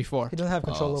before. He doesn't have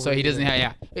control over. So it he doesn't either.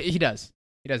 have. Yeah, he does.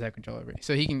 He does have control over it.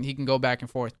 So he can go back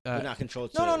and forth. not control.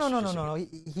 No.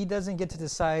 He doesn't get to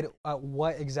decide at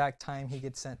what exact time he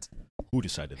gets sent. Who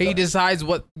decided? He decides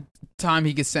what time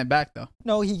he gets sent back, though.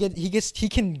 No, he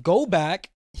can go back.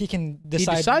 He can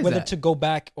decide whether to go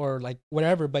back or like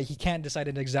whatever, but he can't decide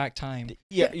an exact time.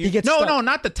 Yeah, he gets no,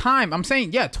 not the time. I'm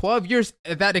saying 12 years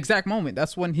at that exact moment.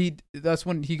 That's when he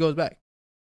goes back.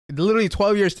 Literally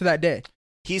 12 years to that day.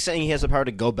 He's saying he has the power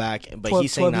to go back, but 12,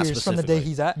 he's saying not years specifically. from the day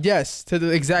he's at. Yes, to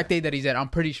the exact day that he's at. I'm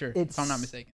pretty sure, if I'm not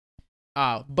mistaken.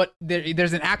 But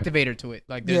there's an activator to it.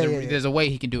 Like there's a way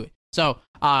he can do it. So,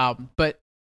 but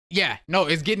yeah, no,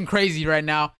 it's getting crazy right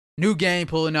now. New gang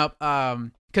pulling up.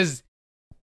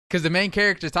 Because the main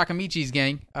character Takamichi's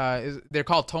gang, they're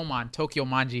called Tokyo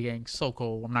Manji gang. So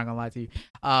cool. I'm not gonna lie to you.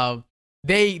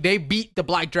 They beat the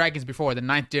Black Dragons before. The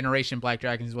 9th generation Black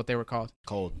Dragons is what they were called.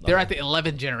 Cold. They're at the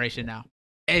 11th generation now.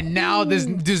 And now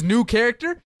this new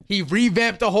character, he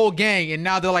revamped the whole gang, and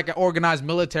now they're like an organized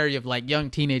military of like young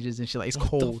teenagers and shit. Like, it's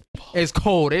cold. It's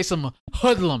cold. There's some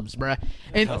hoodlums, bruh.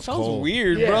 And that sounds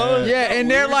weird, yeah, bro. Yeah, and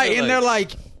they're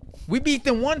like, we beat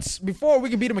them once before, we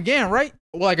can beat them again, right?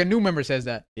 Well, like a new member says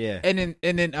that. Yeah. And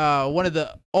then one of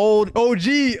the old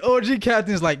OG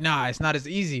captains like, nah, it's not as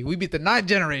easy. We beat the 9th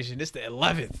generation. It's the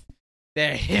 11th.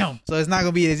 They're him. So it's not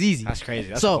gonna be as easy. That's crazy.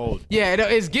 That's so cold. Yeah,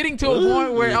 it's getting to a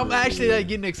point where I'm actually like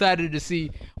getting excited to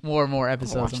see more and more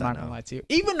episodes. I'm not gonna lie to you.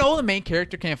 Even though the main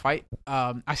character can't fight,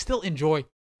 I still enjoy the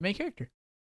main character.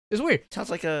 It's weird. Sounds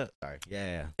like a. Sorry.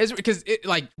 Yeah. It's because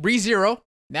like ReZero,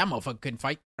 that motherfucker couldn't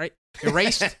fight, right?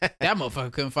 Erased, that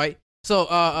motherfucker couldn't fight. So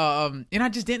and I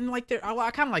just didn't like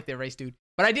I kind of like the Erased dude,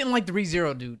 but I didn't like the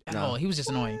ReZero dude at all. He was just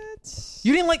annoying.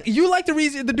 You didn't like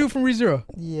the dude from ReZero?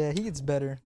 Yeah, he gets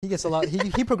better. He gets a lot.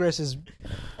 He progresses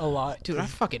a lot. Dude, I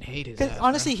fucking hate his ass.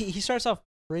 Honestly, he starts off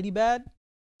pretty bad,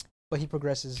 but he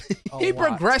progresses a lot.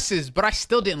 Progresses, but I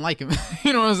still didn't like him.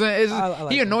 You know what I'm saying? I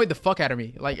like he annoyed the fuck out of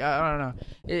me. Like, I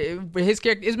don't know. His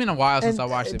character, it's been a while since I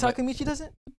watched it. Takamichi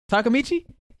doesn't? Takamichi?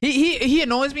 He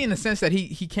annoys me in the sense that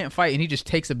he can't fight and he just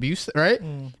takes abuse, right?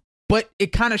 But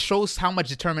it kind of shows how much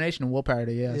determination and willpower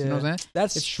he has. Yeah. You know what I'm saying?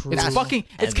 That's true.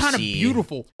 It's kind of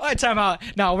beautiful. All right, time out.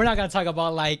 No, we're not going to talk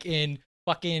about like in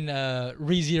fucking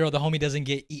ReZero, the homie doesn't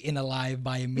get eaten alive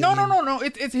by a million. No.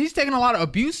 He's taking a lot of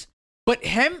abuse, but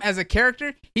him as a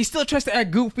character, he still tries to act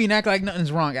goofy and act like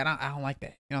nothing's wrong. I don't like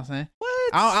that. You know what I'm saying?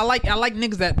 What? I like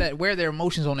niggas that wear their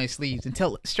emotions on their sleeves and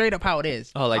tell straight up how it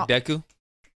is. Oh, like Deku?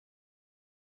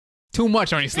 Too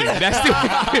much on your sleeve.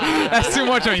 That's too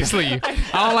much on your sleeve.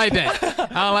 I don't like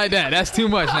that. That's too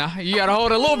much now. You gotta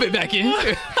hold it a little bit back in.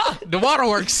 The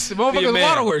waterworks. Motherfucker's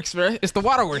waterworks, bro. It's the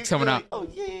waterworks coming out. Oh,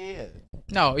 yeah.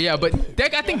 No, yeah, but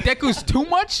I think Deku's too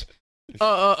much.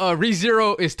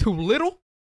 ReZero is too little.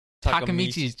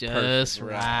 Takamichi is just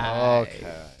right. Okay.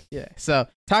 Yeah. So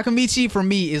Takamichi for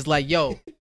me is like, yo,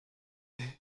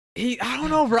 I don't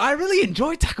know, bro. I really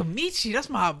enjoy Takamichi. That's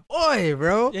my boy,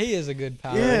 bro. Yeah, he is a good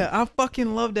pal. Yeah, I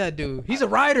fucking love that dude. He's a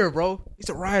writer, bro. He's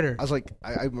a writer. I was like,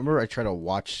 I remember I tried to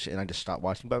watch and I just stopped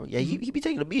watching. But yeah, he be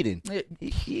taking a beating.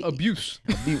 Abuse.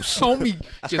 Homie,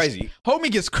 that's crazy.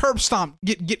 Homie gets curb stomped,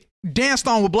 get danced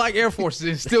on with black Air Forces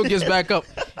and still gets back up.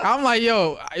 I'm like,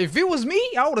 yo, if it was me,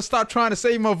 I would have stopped trying to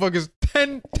save motherfuckers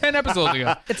 10 episodes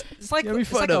ago. It's like a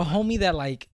homie that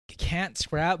like can't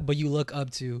scrap, but you look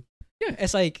up to. Yeah,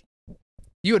 it's like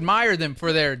you admire them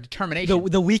for their determination.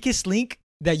 The weakest link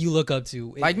that you look up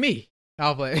to, like me.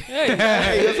 I'll play. Hey,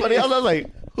 that's funny. I was like,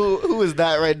 who is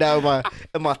that right now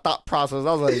in my thought process?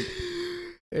 I was like,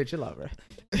 hey, chill out, bro.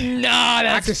 Nah,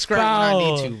 that's I can scrap when I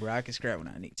need to, bro. I can scrap when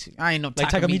I need to. I ain't no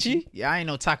Takamichi. Yeah, I ain't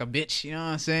no Taka bitch. You know what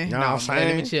I'm saying? You know what I'm saying?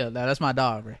 Let me chill. That's my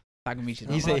dog, bro.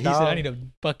 Takamichi. He said I need to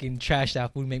fucking trash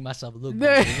that food, make myself look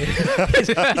good. He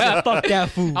said, fuck that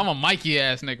food. I'm a Mikey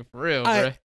ass nigga for real,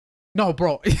 bro. No,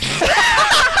 bro.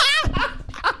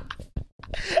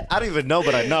 I don't even know,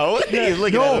 but I know.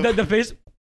 No, the face.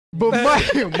 But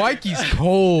Mikey's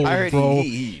cold, I heard bro.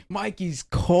 he. Mikey's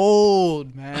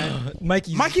cold, man.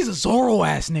 Mikey's a Zoro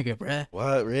ass nigga, bruh.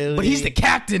 What, really? But he's the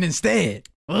captain instead.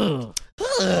 Ugh. You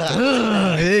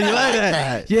like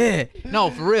that? Yeah. No,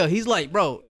 for real. He's like,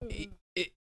 bro,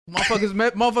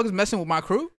 motherfuckers messing with my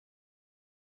crew.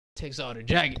 Takes out the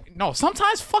jacket. No,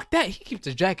 sometimes fuck that. He keeps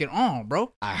the jacket on,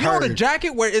 bro. You know the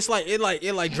jacket where it's like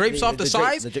it drapes off the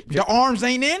sides. The arms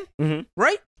ain't in,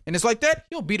 right? And it's like that.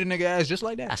 He'll beat a nigga ass just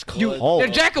like that. That's cool. Their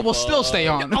jacket will still stay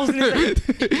on.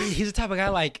 He's the type of guy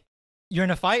like. You're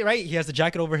in a fight, right? He has the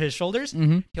jacket over his shoulders.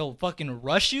 He'll fucking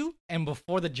rush you, and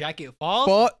before the jacket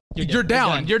falls, you're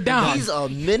down. You're down. He's a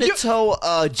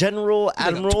Minato general,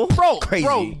 admiral. Bro,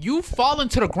 you fall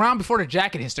into the ground before the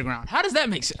jacket hits the ground. How does that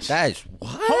make sense? That is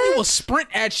what? Homie will sprint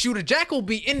at you. The jacket will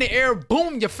be in the air.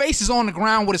 Boom, your face is on the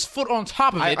ground with his foot on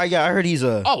top of it. I heard he's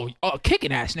a...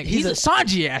 kicking ass nigga. He's a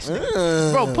Sanji ass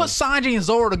nigga. Bro, put Sanji and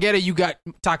Zoro together, you got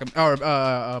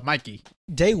Mikey.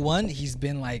 Day one, he's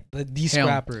been like the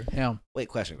scrapper. Wait,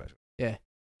 question. Yeah.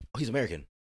 Oh, he's American.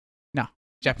 No,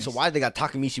 Japanese. So why they got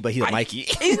Takamichi, but he's a Mikey?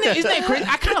 Isn't that crazy?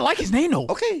 I kind of like his name though.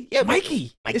 Okay, yeah,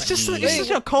 Mikey. It's just such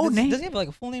a code name. Doesn't he have like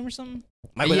a full name or something?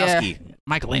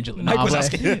 Michelangelo.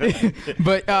 Wazowski.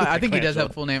 But I think he does have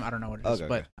a full name. I don't know what it is.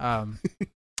 Okay.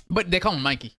 But they call him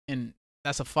Mikey, and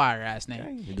that's a fire ass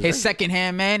name. His second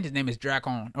hand man, his name is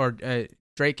Dracon or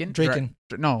Draken.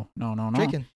 No.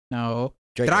 Draken. No.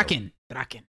 Draken.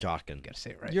 Gotta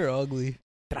say it right. You're ugly.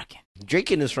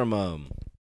 Draken is from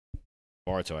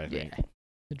Boruto, I think. Yeah.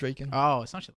 Draken. Oh,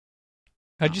 it's not.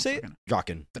 How'd you say it?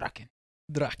 Draken.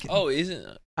 Oh,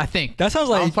 isn't? I think that sounds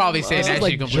like I'm probably saying that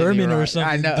like German right. or something.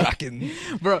 I know, Draken.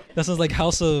 Bro. That sounds like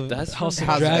House of Dragons. House of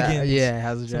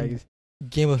Dragons.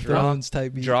 Game of Thrones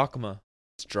type. Drachma.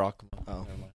 It's Drachma. Oh,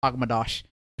 Agmadosh.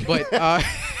 But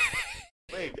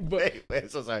wait.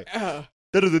 So sorry.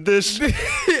 Dish.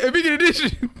 Big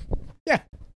edition. Yeah.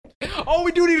 Oh,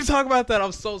 we do need to talk about that.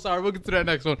 I'm so sorry. We'll get to that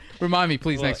next one. Remind me,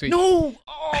 please, next week. No.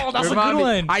 Oh, that's a good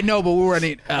one. I know, but we're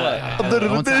running.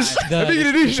 The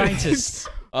scientists.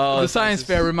 The science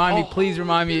fair. Please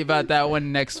remind me about that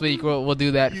one next week. We'll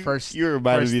do that first. You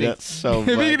reminded me that so much.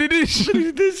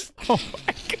 Oh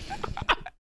my god.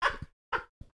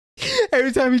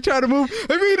 Every time you try to move,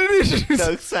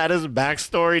 The saddest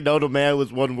backstory known to man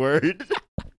was one word.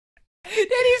 Did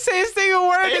he say a single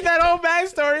word in that whole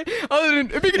backstory other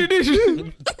than a big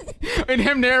edition? And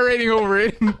him narrating over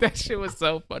it. That shit was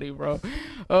so funny, bro.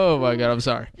 Oh my god, I'm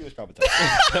sorry. He was traumatized.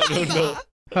 I don't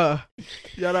know.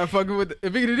 Y'all not fucking with the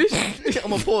big edition?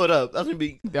 I'm gonna pull it up. That's gonna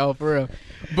be. No, for real.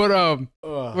 But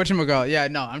whatchamacallit? Yeah,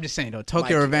 no, I'm just saying though.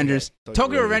 Tokyo Revengers.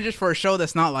 Tokyo Revengers for a show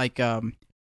that's not like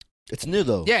It's new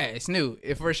though. Yeah, it's new.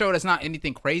 If for a show that's not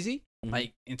anything crazy,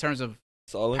 like in terms of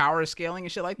solid power scaling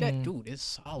and shit like that, dude,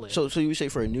 it's solid. So you say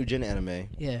for a new gen anime?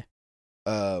 Yeah.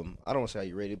 I don't want to say how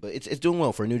you rate it, but it's doing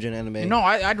well for a new gen anime. No,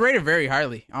 I'd rate it very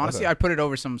highly. Honestly, I'd put it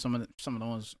over some of the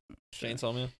ones.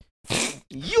 Chainsaw Man.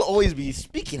 You always be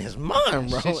speaking his mind,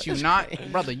 bro. Since you not,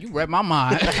 brother, you read my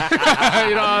mind. You know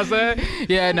what I'm saying?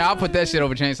 Yeah, no, I'll put that shit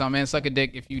over Chainsaw Man. Suck a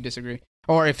dick if you disagree,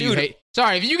 or if you hate.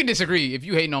 Sorry, if you can disagree. If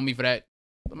you hating on me for that,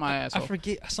 my ass. I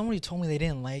forget. Somebody told me they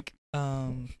didn't like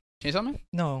Chainsaw Man.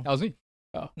 No, that was me.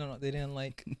 Oh. No, they didn't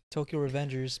like Tokyo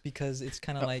Revengers because it's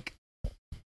kind of like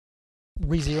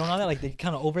ReZero and all that. Like they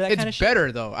kind of over that kind of shit. It's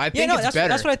better though. I think it's better.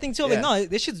 That's what I think too. Like no,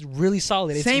 this shit's really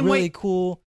solid. It's really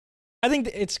cool. I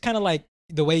think it's kind of like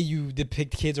the way you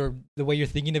depict kids or the way you're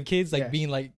thinking of kids, like being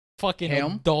like fucking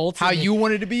adults. How you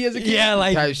wanted to be as a kid. Yeah,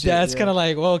 like that's kind of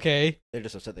like, well, okay. They're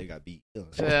just upset they got beat.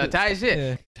 Tight shit.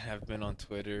 Yeah. I have been on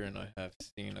Twitter and I have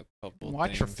seen a couple.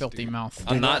 Watch your filthy mouth.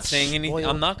 I'm not saying anything.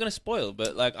 I'm not gonna spoil,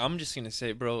 but like I'm just gonna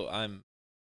say, bro,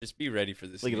 just be ready for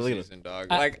this season, dog.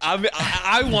 Like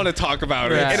I want to talk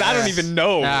about it, and I don't even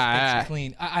know. It's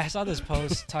clean. I saw this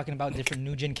post talking about different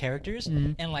new gen characters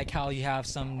and like how you have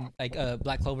some like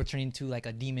Black Clover turning into like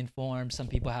a demon form. Some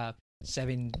people have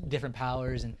 7 different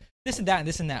powers and this and that and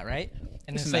this and that, right?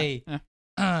 And then say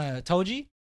Toji.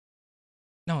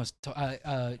 No, it's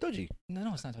Toji.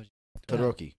 No, it's not Toji.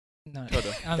 Todoroki. No,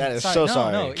 that is sorry.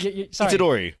 Sorry. No, sorry.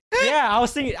 Itadori. Yeah, I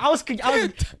was thinking. I was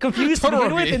confused to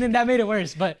begin with, and then that made it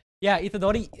worse. But yeah,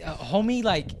 Itadori, homie,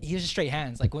 like he has just straight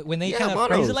hands. Like when they kind of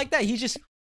phrase it like that, he's just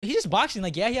boxing.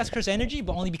 Like he has curse energy,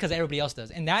 but only because everybody else does,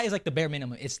 and that is like the bare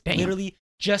minimum. It's literally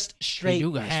just straight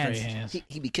hands.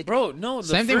 He be kicking. Bro, no.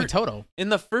 Same thing with Toto. In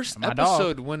the first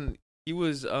episode when he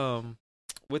was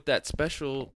with that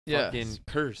special fucking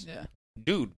curse,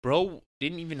 dude, bro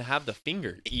didn't even have the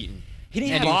finger eaten. He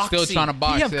didn't have still trying to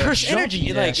box. He didn't have curse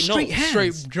energy. Like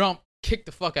straight jump, kick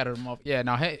the fuck out of him. Yeah,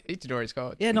 no, Itadori's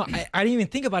called. Yeah, no, I didn't even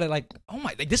think about it. Like, oh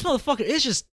my, like this motherfucker is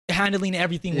just handling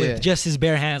everything with just his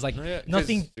bare hands. Like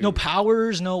nothing, no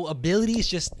powers, no abilities.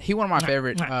 Just he one of my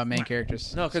favorite main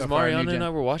characters. No, because Mariana and I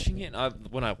were watching it.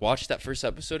 And when I watched that first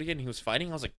episode again, he was fighting.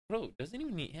 I was like, bro, doesn't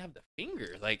even have the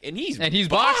finger. Like, and he's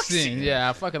boxing. Yeah,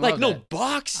 I fucking love that. Like, no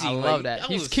boxing. I love that.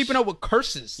 He's keeping up with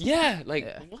curses. Yeah, like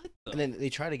what? And then they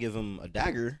try to give him a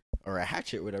dagger or a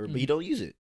hatchet or whatever, but he don't use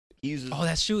it. He uses. Oh,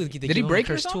 that's true. Did he break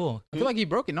his tool? I feel like he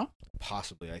broke it. No,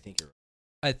 possibly. I think you're right.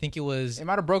 I think it was. It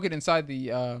might have broke it inside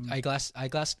the eyeglasses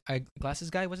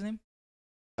guy. What's his name?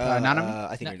 Nanami.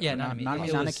 I think. Nanami.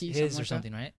 It was his or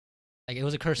something, right? Like it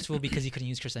was a cursed tool because he couldn't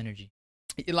use cursed energy.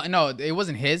 No, it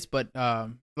wasn't his, but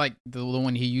like the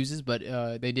one he uses. But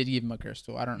they did give him a cursed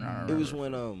tool. I don't know. It was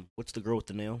when what's the girl with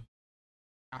the nail?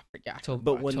 I forgot.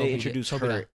 But when they introduced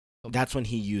her, that's when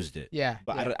he used it. Yeah,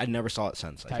 but I never saw it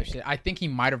since. I think he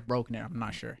might have broken it. I'm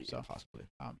not sure. So possibly.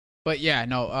 But yeah,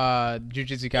 no,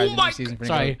 Jujutsu Kaisen season.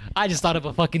 Sorry, I just thought of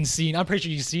a fucking scene. I'm pretty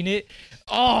sure you've seen it.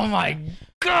 Oh my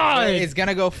god, it's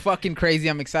gonna go fucking crazy.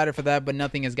 I'm excited for that, but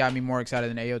nothing has got me more excited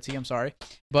than AOT. I'm sorry,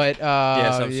 but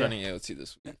yes, I'm starting AOT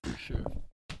this week for sure.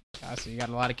 So you got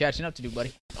a lot of catching up to do,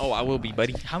 buddy. Oh, I will be,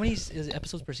 buddy. How many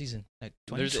episodes per season? Like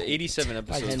 20? There's 87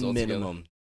 episodes minimum.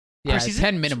 Yeah,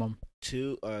 10 minimum.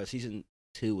 Season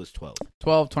 2 was 12.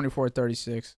 12, 24,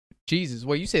 36. Jesus,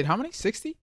 well, you said how many?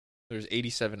 60? There's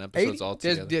 87 episodes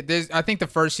altogether. I think the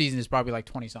first season is probably like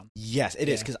 20 something. Yes, it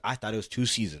is because I thought it was 2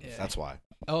 seasons. Yeah. That's why.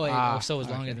 Oh, so it was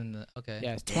longer than the. Okay.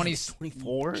 Yeah, it's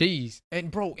 24. Jeez,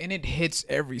 and bro, and it hits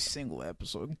every single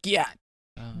episode. Yeah.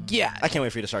 I can't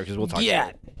wait for you to start because we'll talk. Yeah.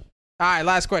 About it. All right,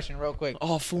 last question, real quick.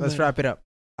 Let's wrap it up.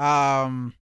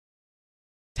 Top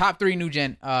 3 new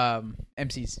gen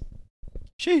MCs.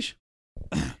 Sheesh.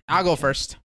 I'll go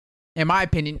first. In my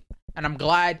opinion, and I'm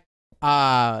glad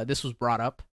this was brought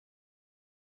up.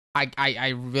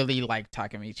 I really like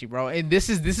Takemichi, bro. And this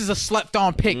is a slept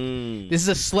on pick. This is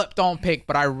a slept on pick,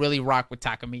 but I really rock with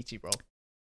Takemichi, bro.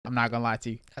 I'm not gonna lie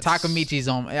to you. Takemichi's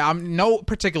on. I'm no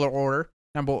particular order.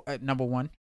 Number 1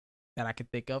 that I can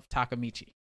think of, Takemichi.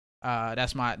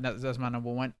 That's my number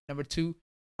 1. Number 2,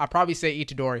 I'll probably say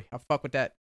Itadori. I fuck with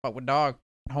that. Fuck with dog.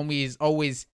 Homie is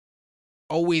always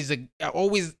like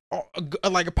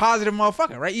a positive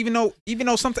motherfucker, right? Even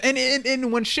though something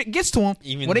and when shit gets to him,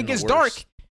 when it gets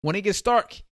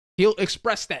dark, he'll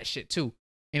express that shit too.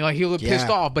 And like he'll get pissed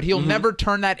off, but he'll never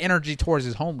turn that energy towards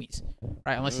his homies,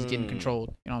 right? Unless he's getting controlled.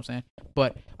 You know what I'm saying?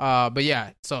 But yeah.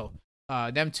 So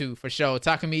them two for sure.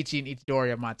 Takemichi and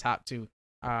Itadori are my top 2.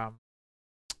 And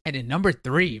then number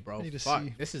 3, bro. Fuck,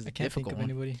 this is a difficult one.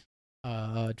 Anybody.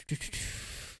 I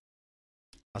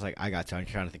was like, I got to. I'm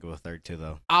trying to think of a third too,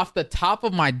 though. Off the top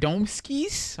of my dome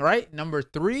skis, right? Number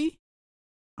 3,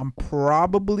 I'm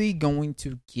probably going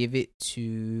to give it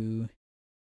to.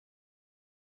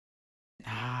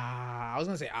 I was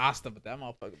gonna say Asta, but that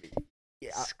motherfucker be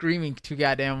screaming too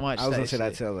goddamn much. I was gonna say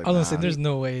that too. I was gonna say there's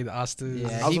no way the Asta.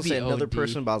 I was gonna say another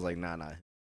person, but I was like, nah.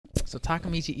 So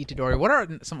Takemichi, Itadori. What are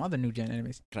some other new gen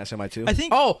enemies? Can I say my 2? I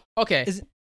think. Oh, okay.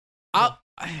 I'm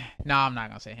not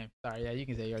gonna say him. Sorry. Yeah, you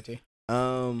can say your 2.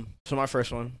 So my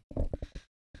first one,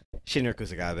 Shinra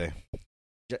Kusagabe.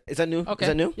 Is that new? Okay. Is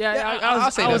that new? Yeah, I'll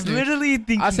say that's new. I was literally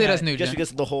thinking. I'll say that's new. Just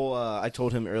because the whole, I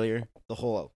told him earlier, the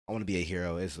whole I want to be a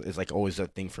hero is like always a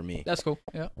thing for me. That's cool.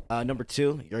 Yeah. Number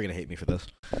 2, you're gonna hate me for this,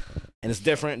 and it's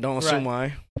different. Don't assume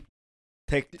why.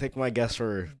 Take my guess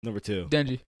for number 2.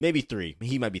 Denji. Maybe 3.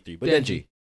 He might be 3, but Denji.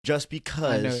 Just because.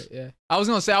 I know it, yeah. I was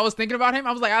gonna say I was thinking about him.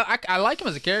 I was like, I like him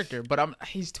as a character, but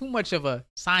he's too much of a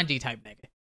Sanji type nigga.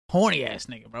 Horny ass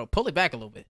nigga, bro. Pull it back a little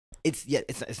bit. It's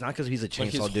not because he's a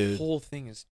chainsaw dude. His whole thing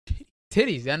is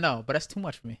titties. I know, but that's too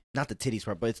much for me. Not the titties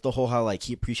part, but it's the whole how like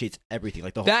he appreciates everything.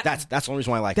 Like the whole that's the only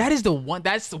reason why I like. That is the one.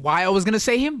 That's why I was gonna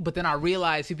say him, but then I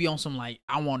realized he'd be on some like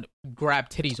I want to grab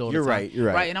titties all the time.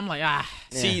 You're right. And I'm like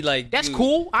see, like that's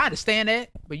cool. I understand that,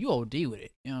 but you OD with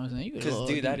it. You know what I'm saying? Because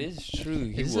dude, that is true.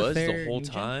 He was the whole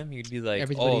time. He'd be like,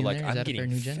 I'm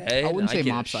getting fed. I wouldn't say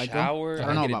Mob Psycho. I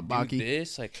don't know about Baki.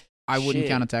 This like. I wouldn't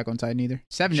count Attack on Titan either.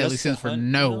 7 Deadly Sins for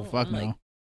no. Fuck no.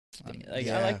 Like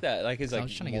I like that. Like his like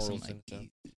morals and stuff.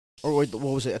 Or what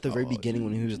was it at the very beginning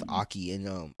when he was with Aki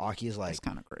and Aki is like, that's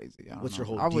kind of crazy. What's your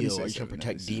whole deal? Are you trying to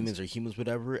protect demons or humans,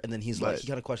 whatever? And then he's like, he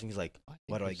got a question. He's like,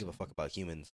 why do I give a fuck about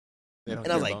humans? And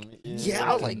I was like,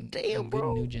 I was like, damn,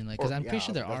 bro. New gen, like, because I'm pretty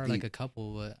sure there are like a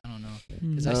couple, but I don't know.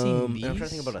 Because I've seen these I'm trying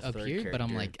to think about a up third here, but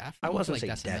I'm like, I wasn't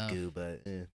like say Deku, but.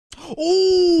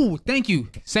 Oh, thank you,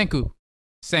 Senku.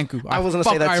 I was gonna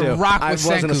say that too. I was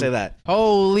gonna say that.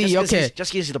 Holy, okay.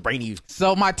 Just gives you the brain you.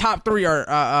 So my top 3 are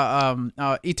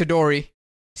Itadori,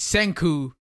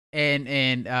 Senku, and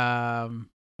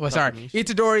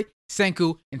Itadori,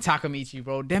 Senku, and Takamichi,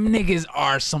 bro. Them niggas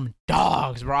are some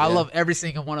dogs, bro. I love every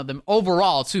single one of them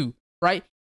overall, too, right?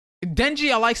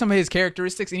 Denji, I like some of his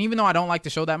characteristics, and even though I don't like the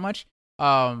show that much,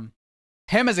 him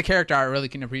as a character, I really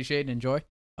can appreciate and enjoy,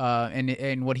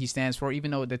 and what he stands for.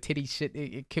 Even though the titty shit,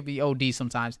 it could be OD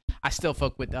sometimes, I still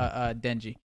fuck with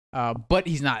Denji. But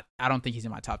he's not. I don't think he's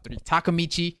in my top 3.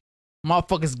 Takamichi,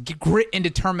 motherfuckers grit and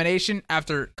determination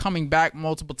after coming back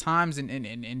multiple times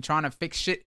and trying to fix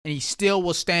shit, and he still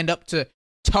will stand up to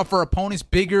tougher opponents,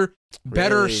 bigger,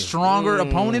 better, stronger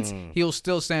opponents. He'll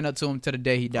still stand up to him to the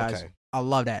day he dies. Okay. I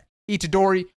love that.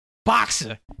 Itadori,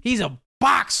 boxer. He's a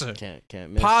boxer.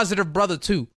 Can't miss. Positive brother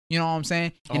too. You know what I'm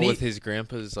saying? And with his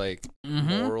grandpa's like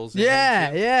morals.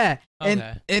 Yeah.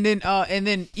 Okay. And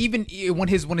then even when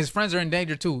his friends are in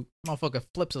danger too, motherfucker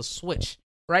flips a switch,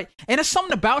 right? And there's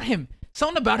something about him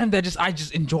that I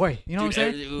just enjoy. You know what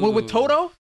I'm saying? With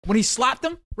Toto, when he slapped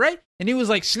him, right? And he was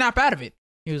like, snap out of it.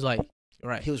 He was like,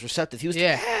 right. He was receptive. He was he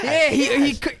it's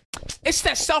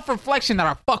that self-reflection that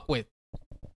I fuck with.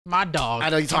 My dog.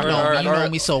 I know you know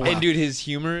me so well. And dude, his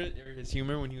humor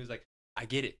when he was like, I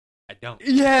get it. I don't.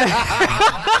 Yeah.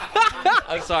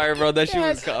 I'm sorry, bro. That shit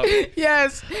was coming.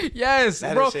 Yes,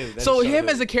 bro. So him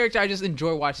as a character, I just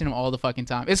enjoy watching him all the fucking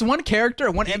time. It's one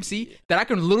character, one MC that I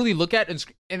can literally look at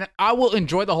and I will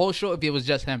enjoy the whole show if it was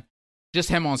just him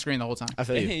on screen the whole time. I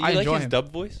feel you. You like his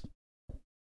dub voice?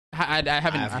 I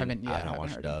haven't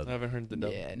watched dub. I haven't heard the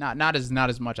dub. Yeah, not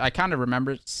as much. I kind of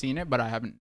remember seeing it, but I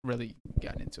haven't really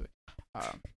gotten into it.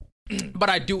 But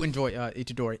I do enjoy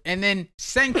Itadori. And then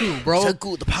Senku, bro.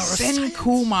 Senku, the power of science.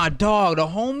 Senku, my dog. The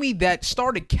homie that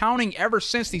started counting ever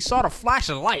since he saw the flash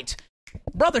of light.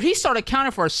 Brother, he started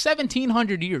counting for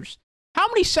 1,700 years. How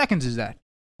many seconds is that?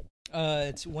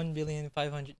 It's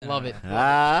 1,500,000,000. Love it.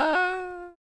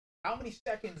 How many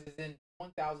seconds is in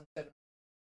 1,700?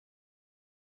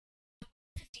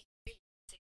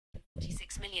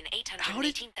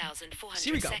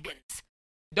 56,818,400 seconds.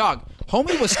 Dog,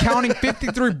 homie was counting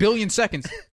 53 billion seconds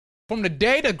from the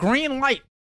day the green light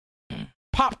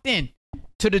popped in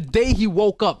to the day he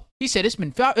woke up. He said it's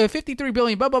been 53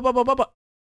 billion. Blah, blah, blah, blah, blah.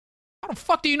 How the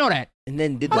fuck do you know that? And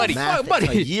then did the math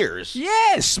for years.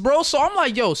 Yes, bro. So I'm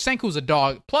like, yo, Senku's a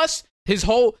dog. Plus his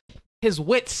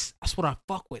wits. That's what I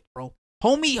fuck with, bro.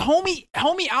 Homie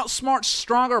outsmarts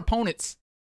stronger opponents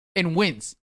and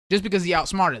wins just because he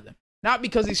outsmarted them. Not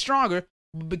because he's stronger,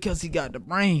 but because he got the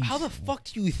brains. How the fuck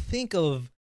do you think of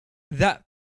that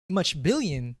much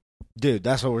billion? Dude,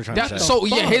 that's what we're trying to say. So,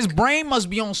 yeah, his brain must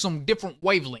be on some different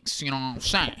wavelengths. You know what I'm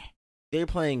saying? They're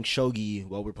playing shogi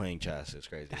while we're playing chess. It's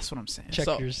crazy. That's what I'm saying.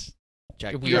 Checkers.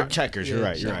 Checkers. You're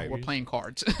right. We're playing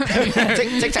cards.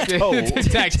 Tic-tac-toe.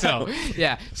 Tic-tac-toe.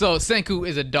 Yeah. So Senku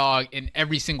is a dog in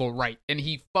every single right, and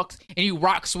he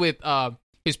rocks with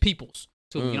his peoples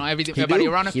too. You know, everybody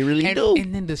around him. He really do.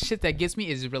 And then the shit that gets me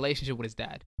is his relationship with his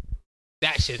dad.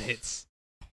 That shit hits.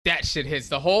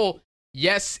 The whole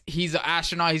he's an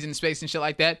astronaut, he's in space and shit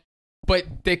like that.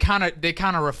 But they kind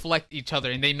of reflect each other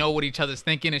and they know what each other's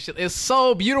thinking and shit. It's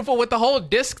so beautiful with the whole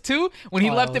disc too. When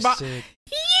he left it out,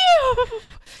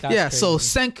 So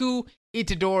Senku,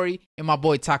 Itadori, and my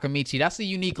boy Takamichi. That's a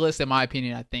unique list in my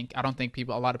opinion. I don't think a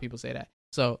lot of people say that.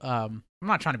 So I'm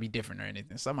not trying to be different or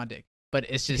anything. Suck my dick. But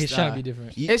it's just he's trying to be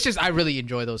different. It's just I really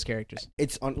enjoy those characters.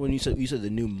 It's on when you said the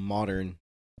new modern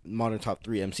top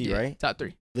 3 MC, right? Top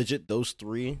 3. Legit, those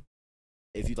 3.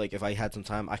 If I had some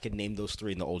time, I could name those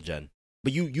 3 in the old gen.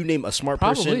 But you name a smart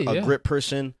person, a grip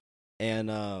person,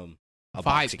 and a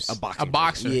boxer.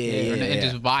 And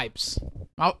just vibes.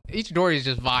 Itadori is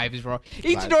just vibes, bro.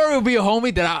 Itadori would be a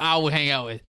homie that I would hang out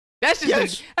with. That's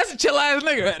just that's a chill ass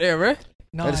nigga right there, bro.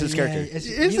 No, that is his character. Is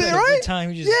it right?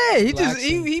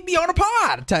 He be on a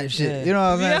pod type shit. Yeah. You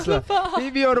know what I mean? So,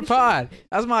 he be on a pod.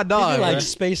 That's my dog. He be like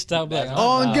spaced out. Like,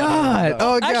 oh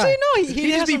God. Actually, no.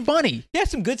 He just be funny. He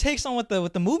has some good takes on with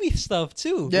the movie stuff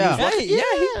too. Yeah. He's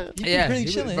pretty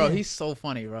chilling. Bro, he's so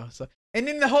funny, bro. So, and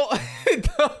then the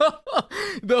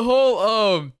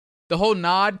whole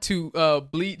nod to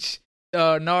Bleach.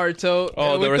 Naruto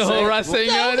with the whole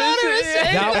Rasengan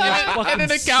and then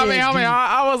the Kamehameha.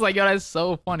 I was like, yo, that's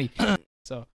so funny.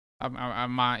 So I'm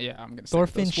gonna say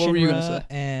Thorfinn, Shinra,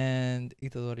 and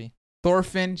Itadori.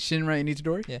 Thorfinn, Shinra, and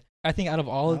Itadori. Yeah, I think out of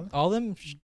all of them,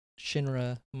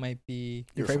 Shinra might be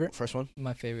your favorite. First one,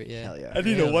 my favorite. Yeah. Hell yeah. I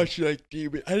need to watch the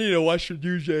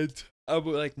new gens. I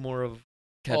would like more of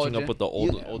catching up with the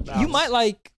old. You might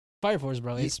like Fire Force,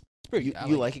 bro. It's pretty.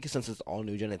 You like it because since it's all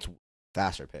new gen, it's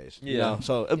faster paced. Yeah. You know?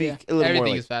 So it'll be a little everything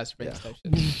more is faster paced. I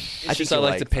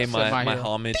like to pay my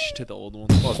homage to the old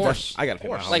ones. Of course. I gotta pay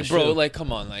my homage. Like, bro, like,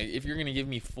 come on. Like, if you're going to give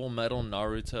me Full Metal,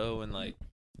 Naruto, and, like,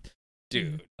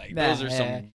 dude, like, those are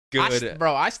some good.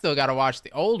 Bro, I still gotta watch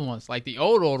the old ones, like the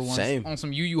old ones. Same. On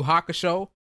some Yu Yu Hakusho.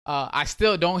 I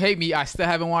still, don't hate me, I still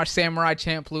haven't watched Samurai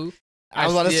Champloo. I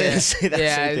was about to say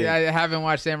that. Yeah, I haven't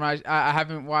watched Samurai. I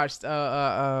haven't watched.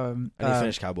 I didn't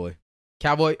finish Cowboy.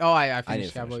 Cowboy. Oh, I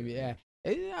finished Cowboy. Yeah.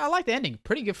 I like the ending.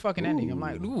 Pretty good fucking ending. I'm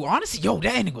like, ooh, honestly, that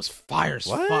ending was fire as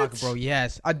fuck, bro.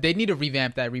 Yes. They need to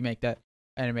revamp that, remake that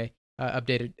anime,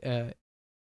 updated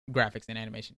graphics and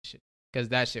animation shit, because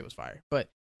that shit was fire. But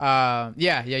Yu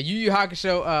Yu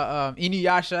Hakusho,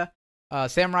 Inuyasha,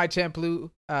 Samurai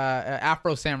Champloo,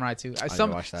 Afro Samurai 2.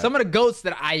 Some of the goats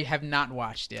that I have not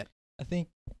watched yet. I think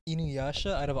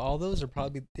Inuyasha, out of all those, is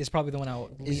probably the one I'll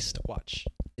least watch.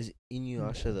 Is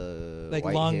Inuyasha the like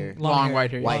white long, hair? Long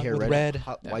white hair. White hair, with red.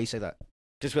 red. Why you say that?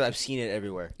 Just because I've seen it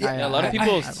everywhere. Yeah, a lot of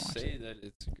people say that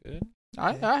it's good.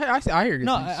 I hear you.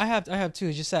 No, I have too.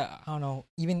 It's just that, I don't know,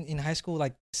 even in high school,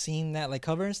 like seeing that like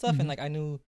cover and stuff, and like I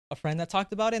knew a friend that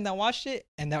talked about it and that watched it,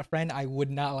 and that friend I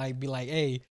would not like be like,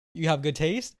 hey, you have good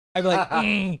taste. I'd be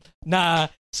like, nah.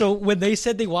 So when they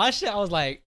said they watched it, I was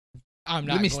like, I'm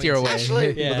not. Let me steer away. Actually,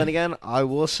 but then again, I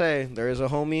will say there is a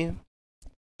homie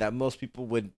that most people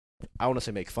would, I want to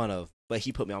say, make fun of, but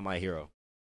he put me on My Hero.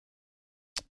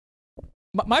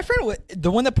 My friend,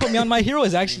 the one that put me on My Hero,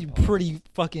 is actually pretty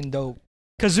fucking dope.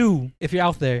 Kazoo, if you're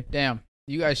out there. Damn.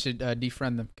 You guys should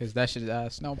defriend them, because that shit is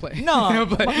ass. No, play. No,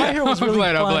 My Hero was really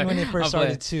fun when it first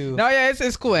started too. No, yeah,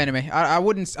 it's cool anime. I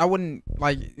wouldn't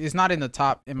like, it's not in the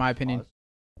top in my opinion.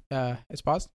 It's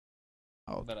paused.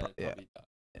 Oh,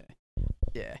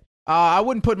 yeah. I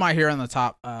wouldn't put My Hero in the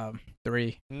top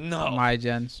 3. No, my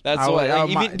gens. That's why.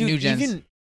 New gens. Even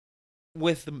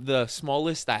with the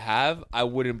smallest I have, I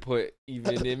wouldn't put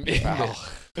even in.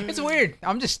 It's weird.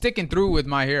 I'm just sticking through with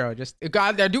My Hero.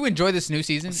 God, I do enjoy this new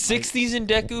season. 60s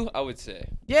Deku, I would say.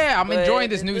 Yeah, I'm enjoying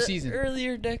this new season.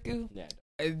 Earlier Deku. Yeah.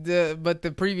 But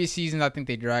the previous season, I think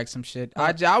they dragged some shit.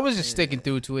 I was just sticking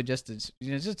through to it just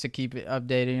to keep it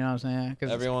updated. You know what I'm saying?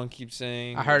 Cause everyone keeps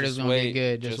saying. I heard it's gonna be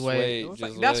good. Just wait.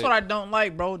 That's what I don't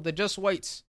like, bro. The just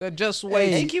waits. Just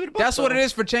wait. Hey, that's what it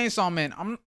is for Chainsaw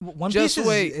Man. One Piece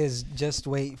is just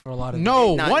wait for a lot of.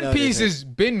 No, One Piece has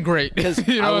been great.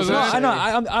 You know I know.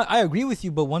 I agree with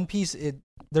you, but One Piece,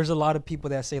 there's a lot of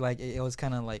people that say like it was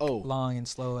kind of like long and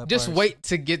slow. Just wait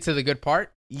to get to the good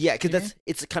part. Yeah, because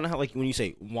it's kind of how like when you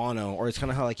say Wano, or it's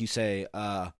kind of how like you say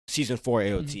season 4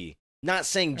 AOT. Mm-hmm. Not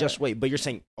saying just wait, but you're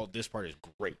saying this part is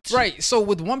great. Right. So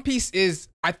with One Piece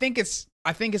I think it's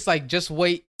like just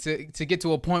wait to get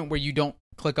to a point where you don't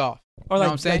click off. Or like,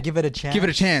 I'm saying? Like give it a chance. Give it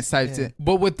a chance type thing.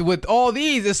 But with all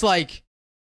these, it's like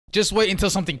just wait until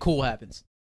something cool happens.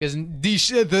 Because the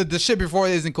shit before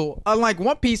it isn't cool. Unlike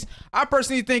One Piece, I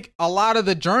personally think a lot of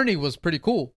the journey was pretty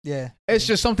cool. Yeah. It's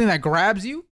just something that grabs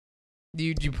you.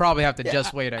 You probably have to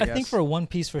just wait, I guess. I think for One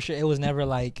Piece, for sure, it was never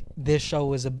like this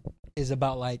show is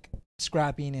about like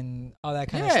scrapping and all that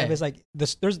kind of stuff. It's like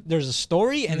there's a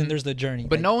story and then there's the journey.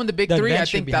 But like, knowing the big three, I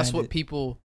think that's what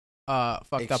people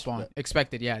fucked up on.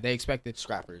 Expected, they expected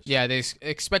scrappers. Yeah, they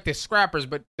expected scrappers,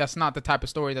 but that's not the type of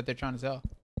story that they're trying to tell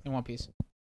in One Piece.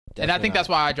 Definitely and I think that's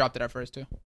why I dropped it at first too.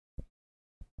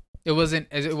 It wasn't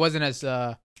as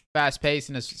fast paced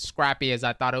and as scrappy as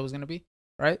I thought it was gonna be,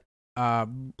 right?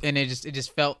 And it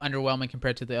just felt underwhelming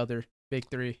compared to the other big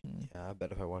three. Yeah, I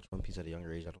bet if I watched One Piece at a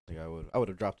younger age, I don't think I would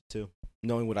have dropped it too.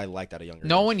 Knowing what I liked at a younger age.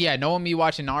 Knowing me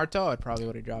watching Naruto, I probably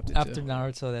would have dropped it after too.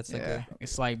 Naruto, that's like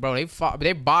it's like, bro,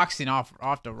 they boxing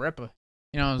off the ripper.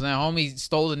 You know what I'm saying? Homie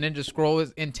stole the ninja scroll.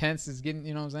 Is intense. Is getting,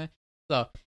 you know what I'm saying? So,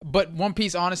 but One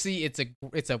Piece, honestly, it's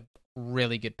a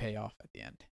really good payoff at the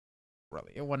end.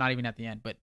 Really, well, not even at the end,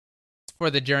 but for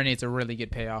the journey, it's a really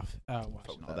good payoff.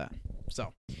 Watching all that.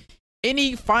 So,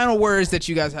 any final words that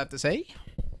you guys have to say?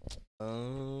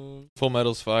 Full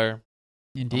Metal's fire.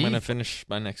 Indeed. I'm gonna finish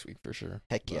by next week for sure.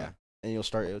 Heck yeah. And you'll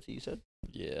start AOT, you said?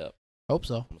 Yeah. Hope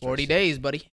so. 40 days,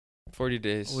 buddy. 40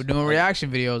 days. We're doing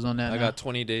reaction videos on that. I got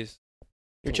 20 days.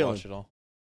 You're chilling. Watch it all.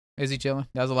 Is he chilling?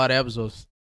 That was a lot of episodes.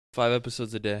 5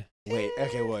 episodes a day. Wait. I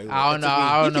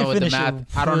don't know what the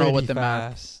math. I don't know what the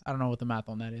math. I don't know what the math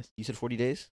on that is. You said 40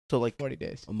 days? So like 40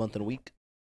 days. A month and a week?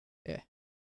 Yeah.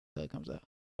 Until it comes out.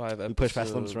 5 episodes. We push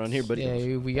past limits around here, buddy.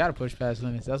 Yeah, we gotta push past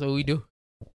limits. That's what we do.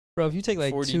 Bro, if you take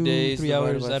like 2-3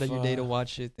 hours out of your day to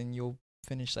watch it, then you'll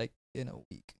finish like in a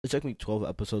week. It took me 12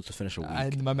 episodes to finish a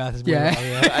week. My math is It's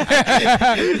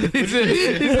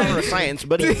not a science,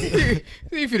 buddy.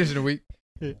 You finish in a week.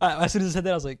 As soon as I said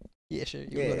that, I was like, yeah, sure.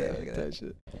 That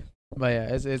shit. But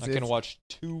yeah, I can watch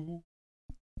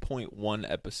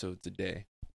 2.1 episodes a day.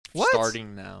 What?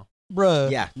 Starting now. Bruh.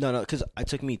 Yeah, no, because it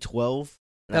took me 12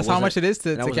 That's how much it is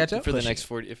to catch up for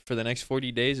the next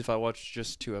 40 days. If I watch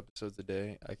just 2 episodes a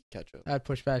day, I can catch up. I'd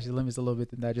push past your limits a little bit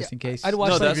than that, just in case. I'd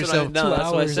watch that's yourself 2 hours.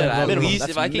 That's what I said. At minimum. least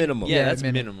That's if I can, minimum. yeah, that's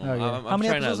minimum. Oh, yeah. How many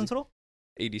episodes in total?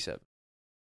 87.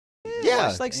 Yeah,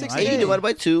 it's like 6 80 divided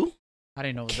by 2. I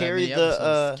didn't know what Carry that many the,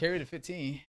 episodes. Carry the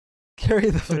 15. Carry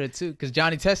the Put it 2, because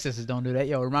Johnny Testis don't do that.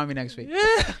 Yo, remind me next week.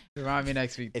 Remind me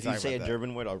next week. If you say a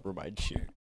German word, I'll remind you.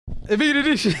 Okay,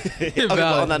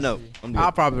 on that note,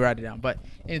 I'll probably write it down. But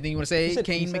anything you want to say,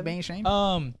 Kane, McBain, Shane?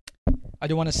 I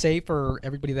do want to say for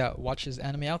everybody that watches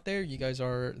anime out there, you guys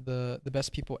are the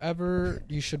best people ever.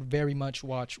 You should very much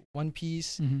watch One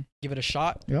Piece. Give it a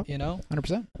shot. Yep.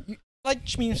 100%. Like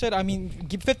Shmeen said, I mean,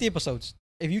 give 50 episodes.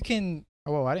 If you can.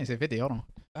 Oh, whoa, I didn't say 50. Hold on.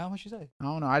 How much you say? I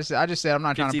don't know. I just said I'm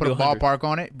not trying to put a ballpark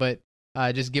on it, but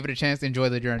just give it a chance to enjoy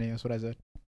the journey. That's what I said.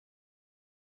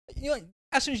 You know,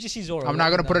 as soon as you see Zoro, I'm not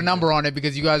gonna put a number on it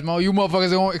because you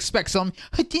motherfuckers don't expect something.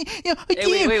 Wait.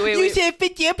 You said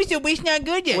 50 episodes, but it's not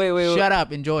good yet. Wait. Shut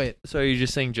up. Enjoy it. So are you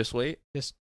just saying just wait?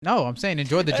 No, I'm saying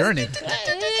enjoy the journey.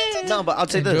 No, but I'll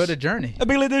say this. Enjoy the journey. I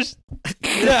mean, like there's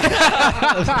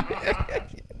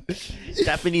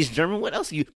Japanese, German. What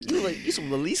else? You some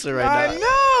Lalisa right I now.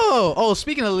 know. Oh,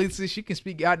 speaking of Lisa, she can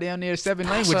speak goddamn near 7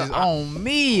 languages on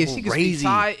me. She can speak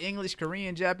Thai, English,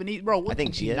 Korean, Japanese. Bro, what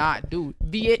can she not do?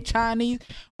 Viet, Chinese?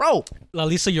 Bro.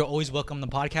 Lalisa, you're always welcome on the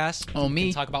podcast. On me. You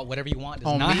can talk about whatever you want. It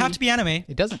does not have to be anime.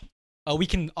 It doesn't. We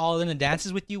can all in the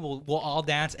dances with you. We'll all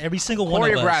dance. Every single one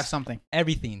of us. Choreograph something.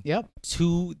 Everything. Yep.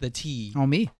 To the T. On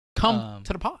me. Come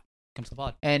to the pod. Come to the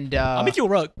pod. And I'll make you a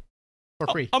rug. For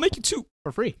free. I'll make you 2.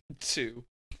 For free. 2.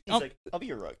 He's like, I'll be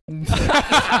your rug. You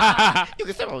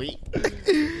can step on me.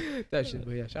 That shit,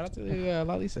 but yeah, shout out to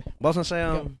Lalisa. I was gonna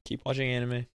say, keep watching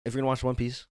anime. if you're gonna watch One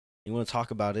Piece, you want to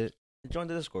talk about it, join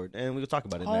the Discord and we can talk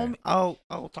about it. There. I'll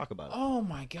talk about it. Oh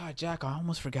my God, Jack! I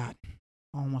almost forgot.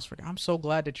 I'm so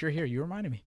glad that you're here. You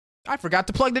reminded me. I forgot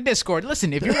to plug the Discord.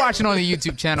 Listen, if you're watching on the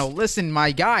YouTube channel, listen,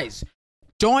 my guys,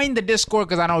 join the Discord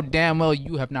because I know damn well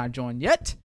you have not joined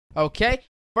yet. Okay.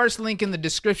 First link in the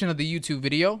description of the YouTube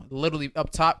video, literally up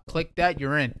top. Click that,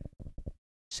 you're in.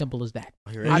 Simple as that.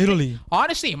 Literally.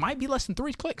 Honestly, it might be less than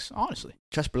 3 clicks. Honestly.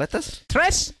 Tres boletas?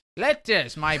 3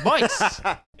 letters, my boys.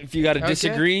 If you got to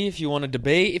disagree, if you want to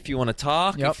debate, if you want to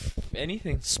talk,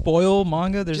 anything. Spoil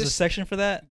manga. There's just a section for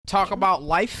that. Talk about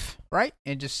life, right?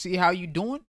 And just see how you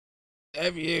doing.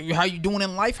 How you doing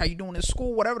in life, how you doing in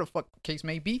school, whatever the fuck the case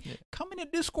may be. Come in the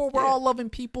Discord. We're all loving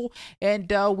people, and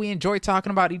we enjoy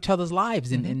talking about each other's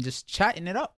lives and just chatting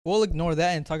it up. We'll ignore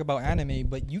that and talk about anime,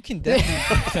 but you can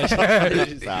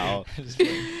definitely.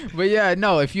 But yeah,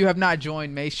 no, if you have not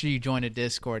joined, make sure you join the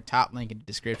Discord. Top link in the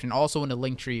description. Also in the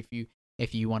link tree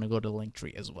if you want to go to the link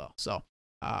tree as well. So,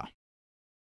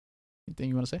 anything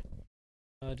you want to say?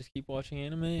 Just keep watching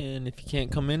anime, and if you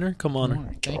can't come in, come on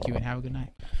her. Thank you, and have a good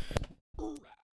night.